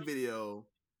music video.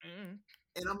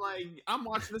 And I'm like, I'm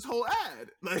watching this whole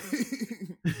ad. Like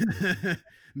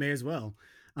may as well.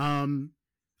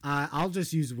 I'll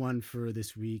just use one for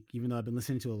this week, even though I've been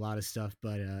listening to a lot of stuff,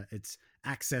 but it's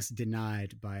Access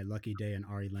Denied by Lucky Day and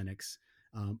Ari Lennox.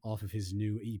 Off of his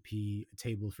new EP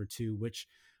Table for Two, which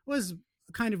was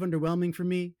kind of underwhelming for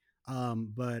me,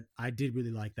 but I did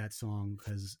really like that song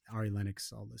because Ari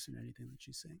Lennox, I'll listen to anything that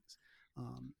she sings.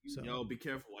 So yo, be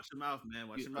careful, watch your mouth, man.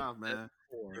 Watch your mouth, man.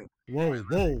 Whoa.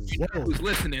 You know who's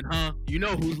listening, huh? You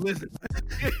know who's listening.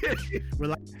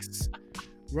 Relax.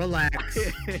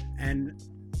 And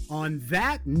on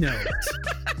that note,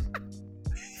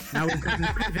 now we've gotten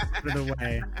that out of the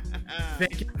way.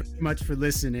 Thank you very much for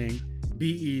listening.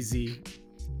 Be easy.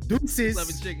 Deuces.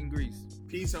 Loving chicken grease.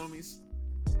 Peace, homies.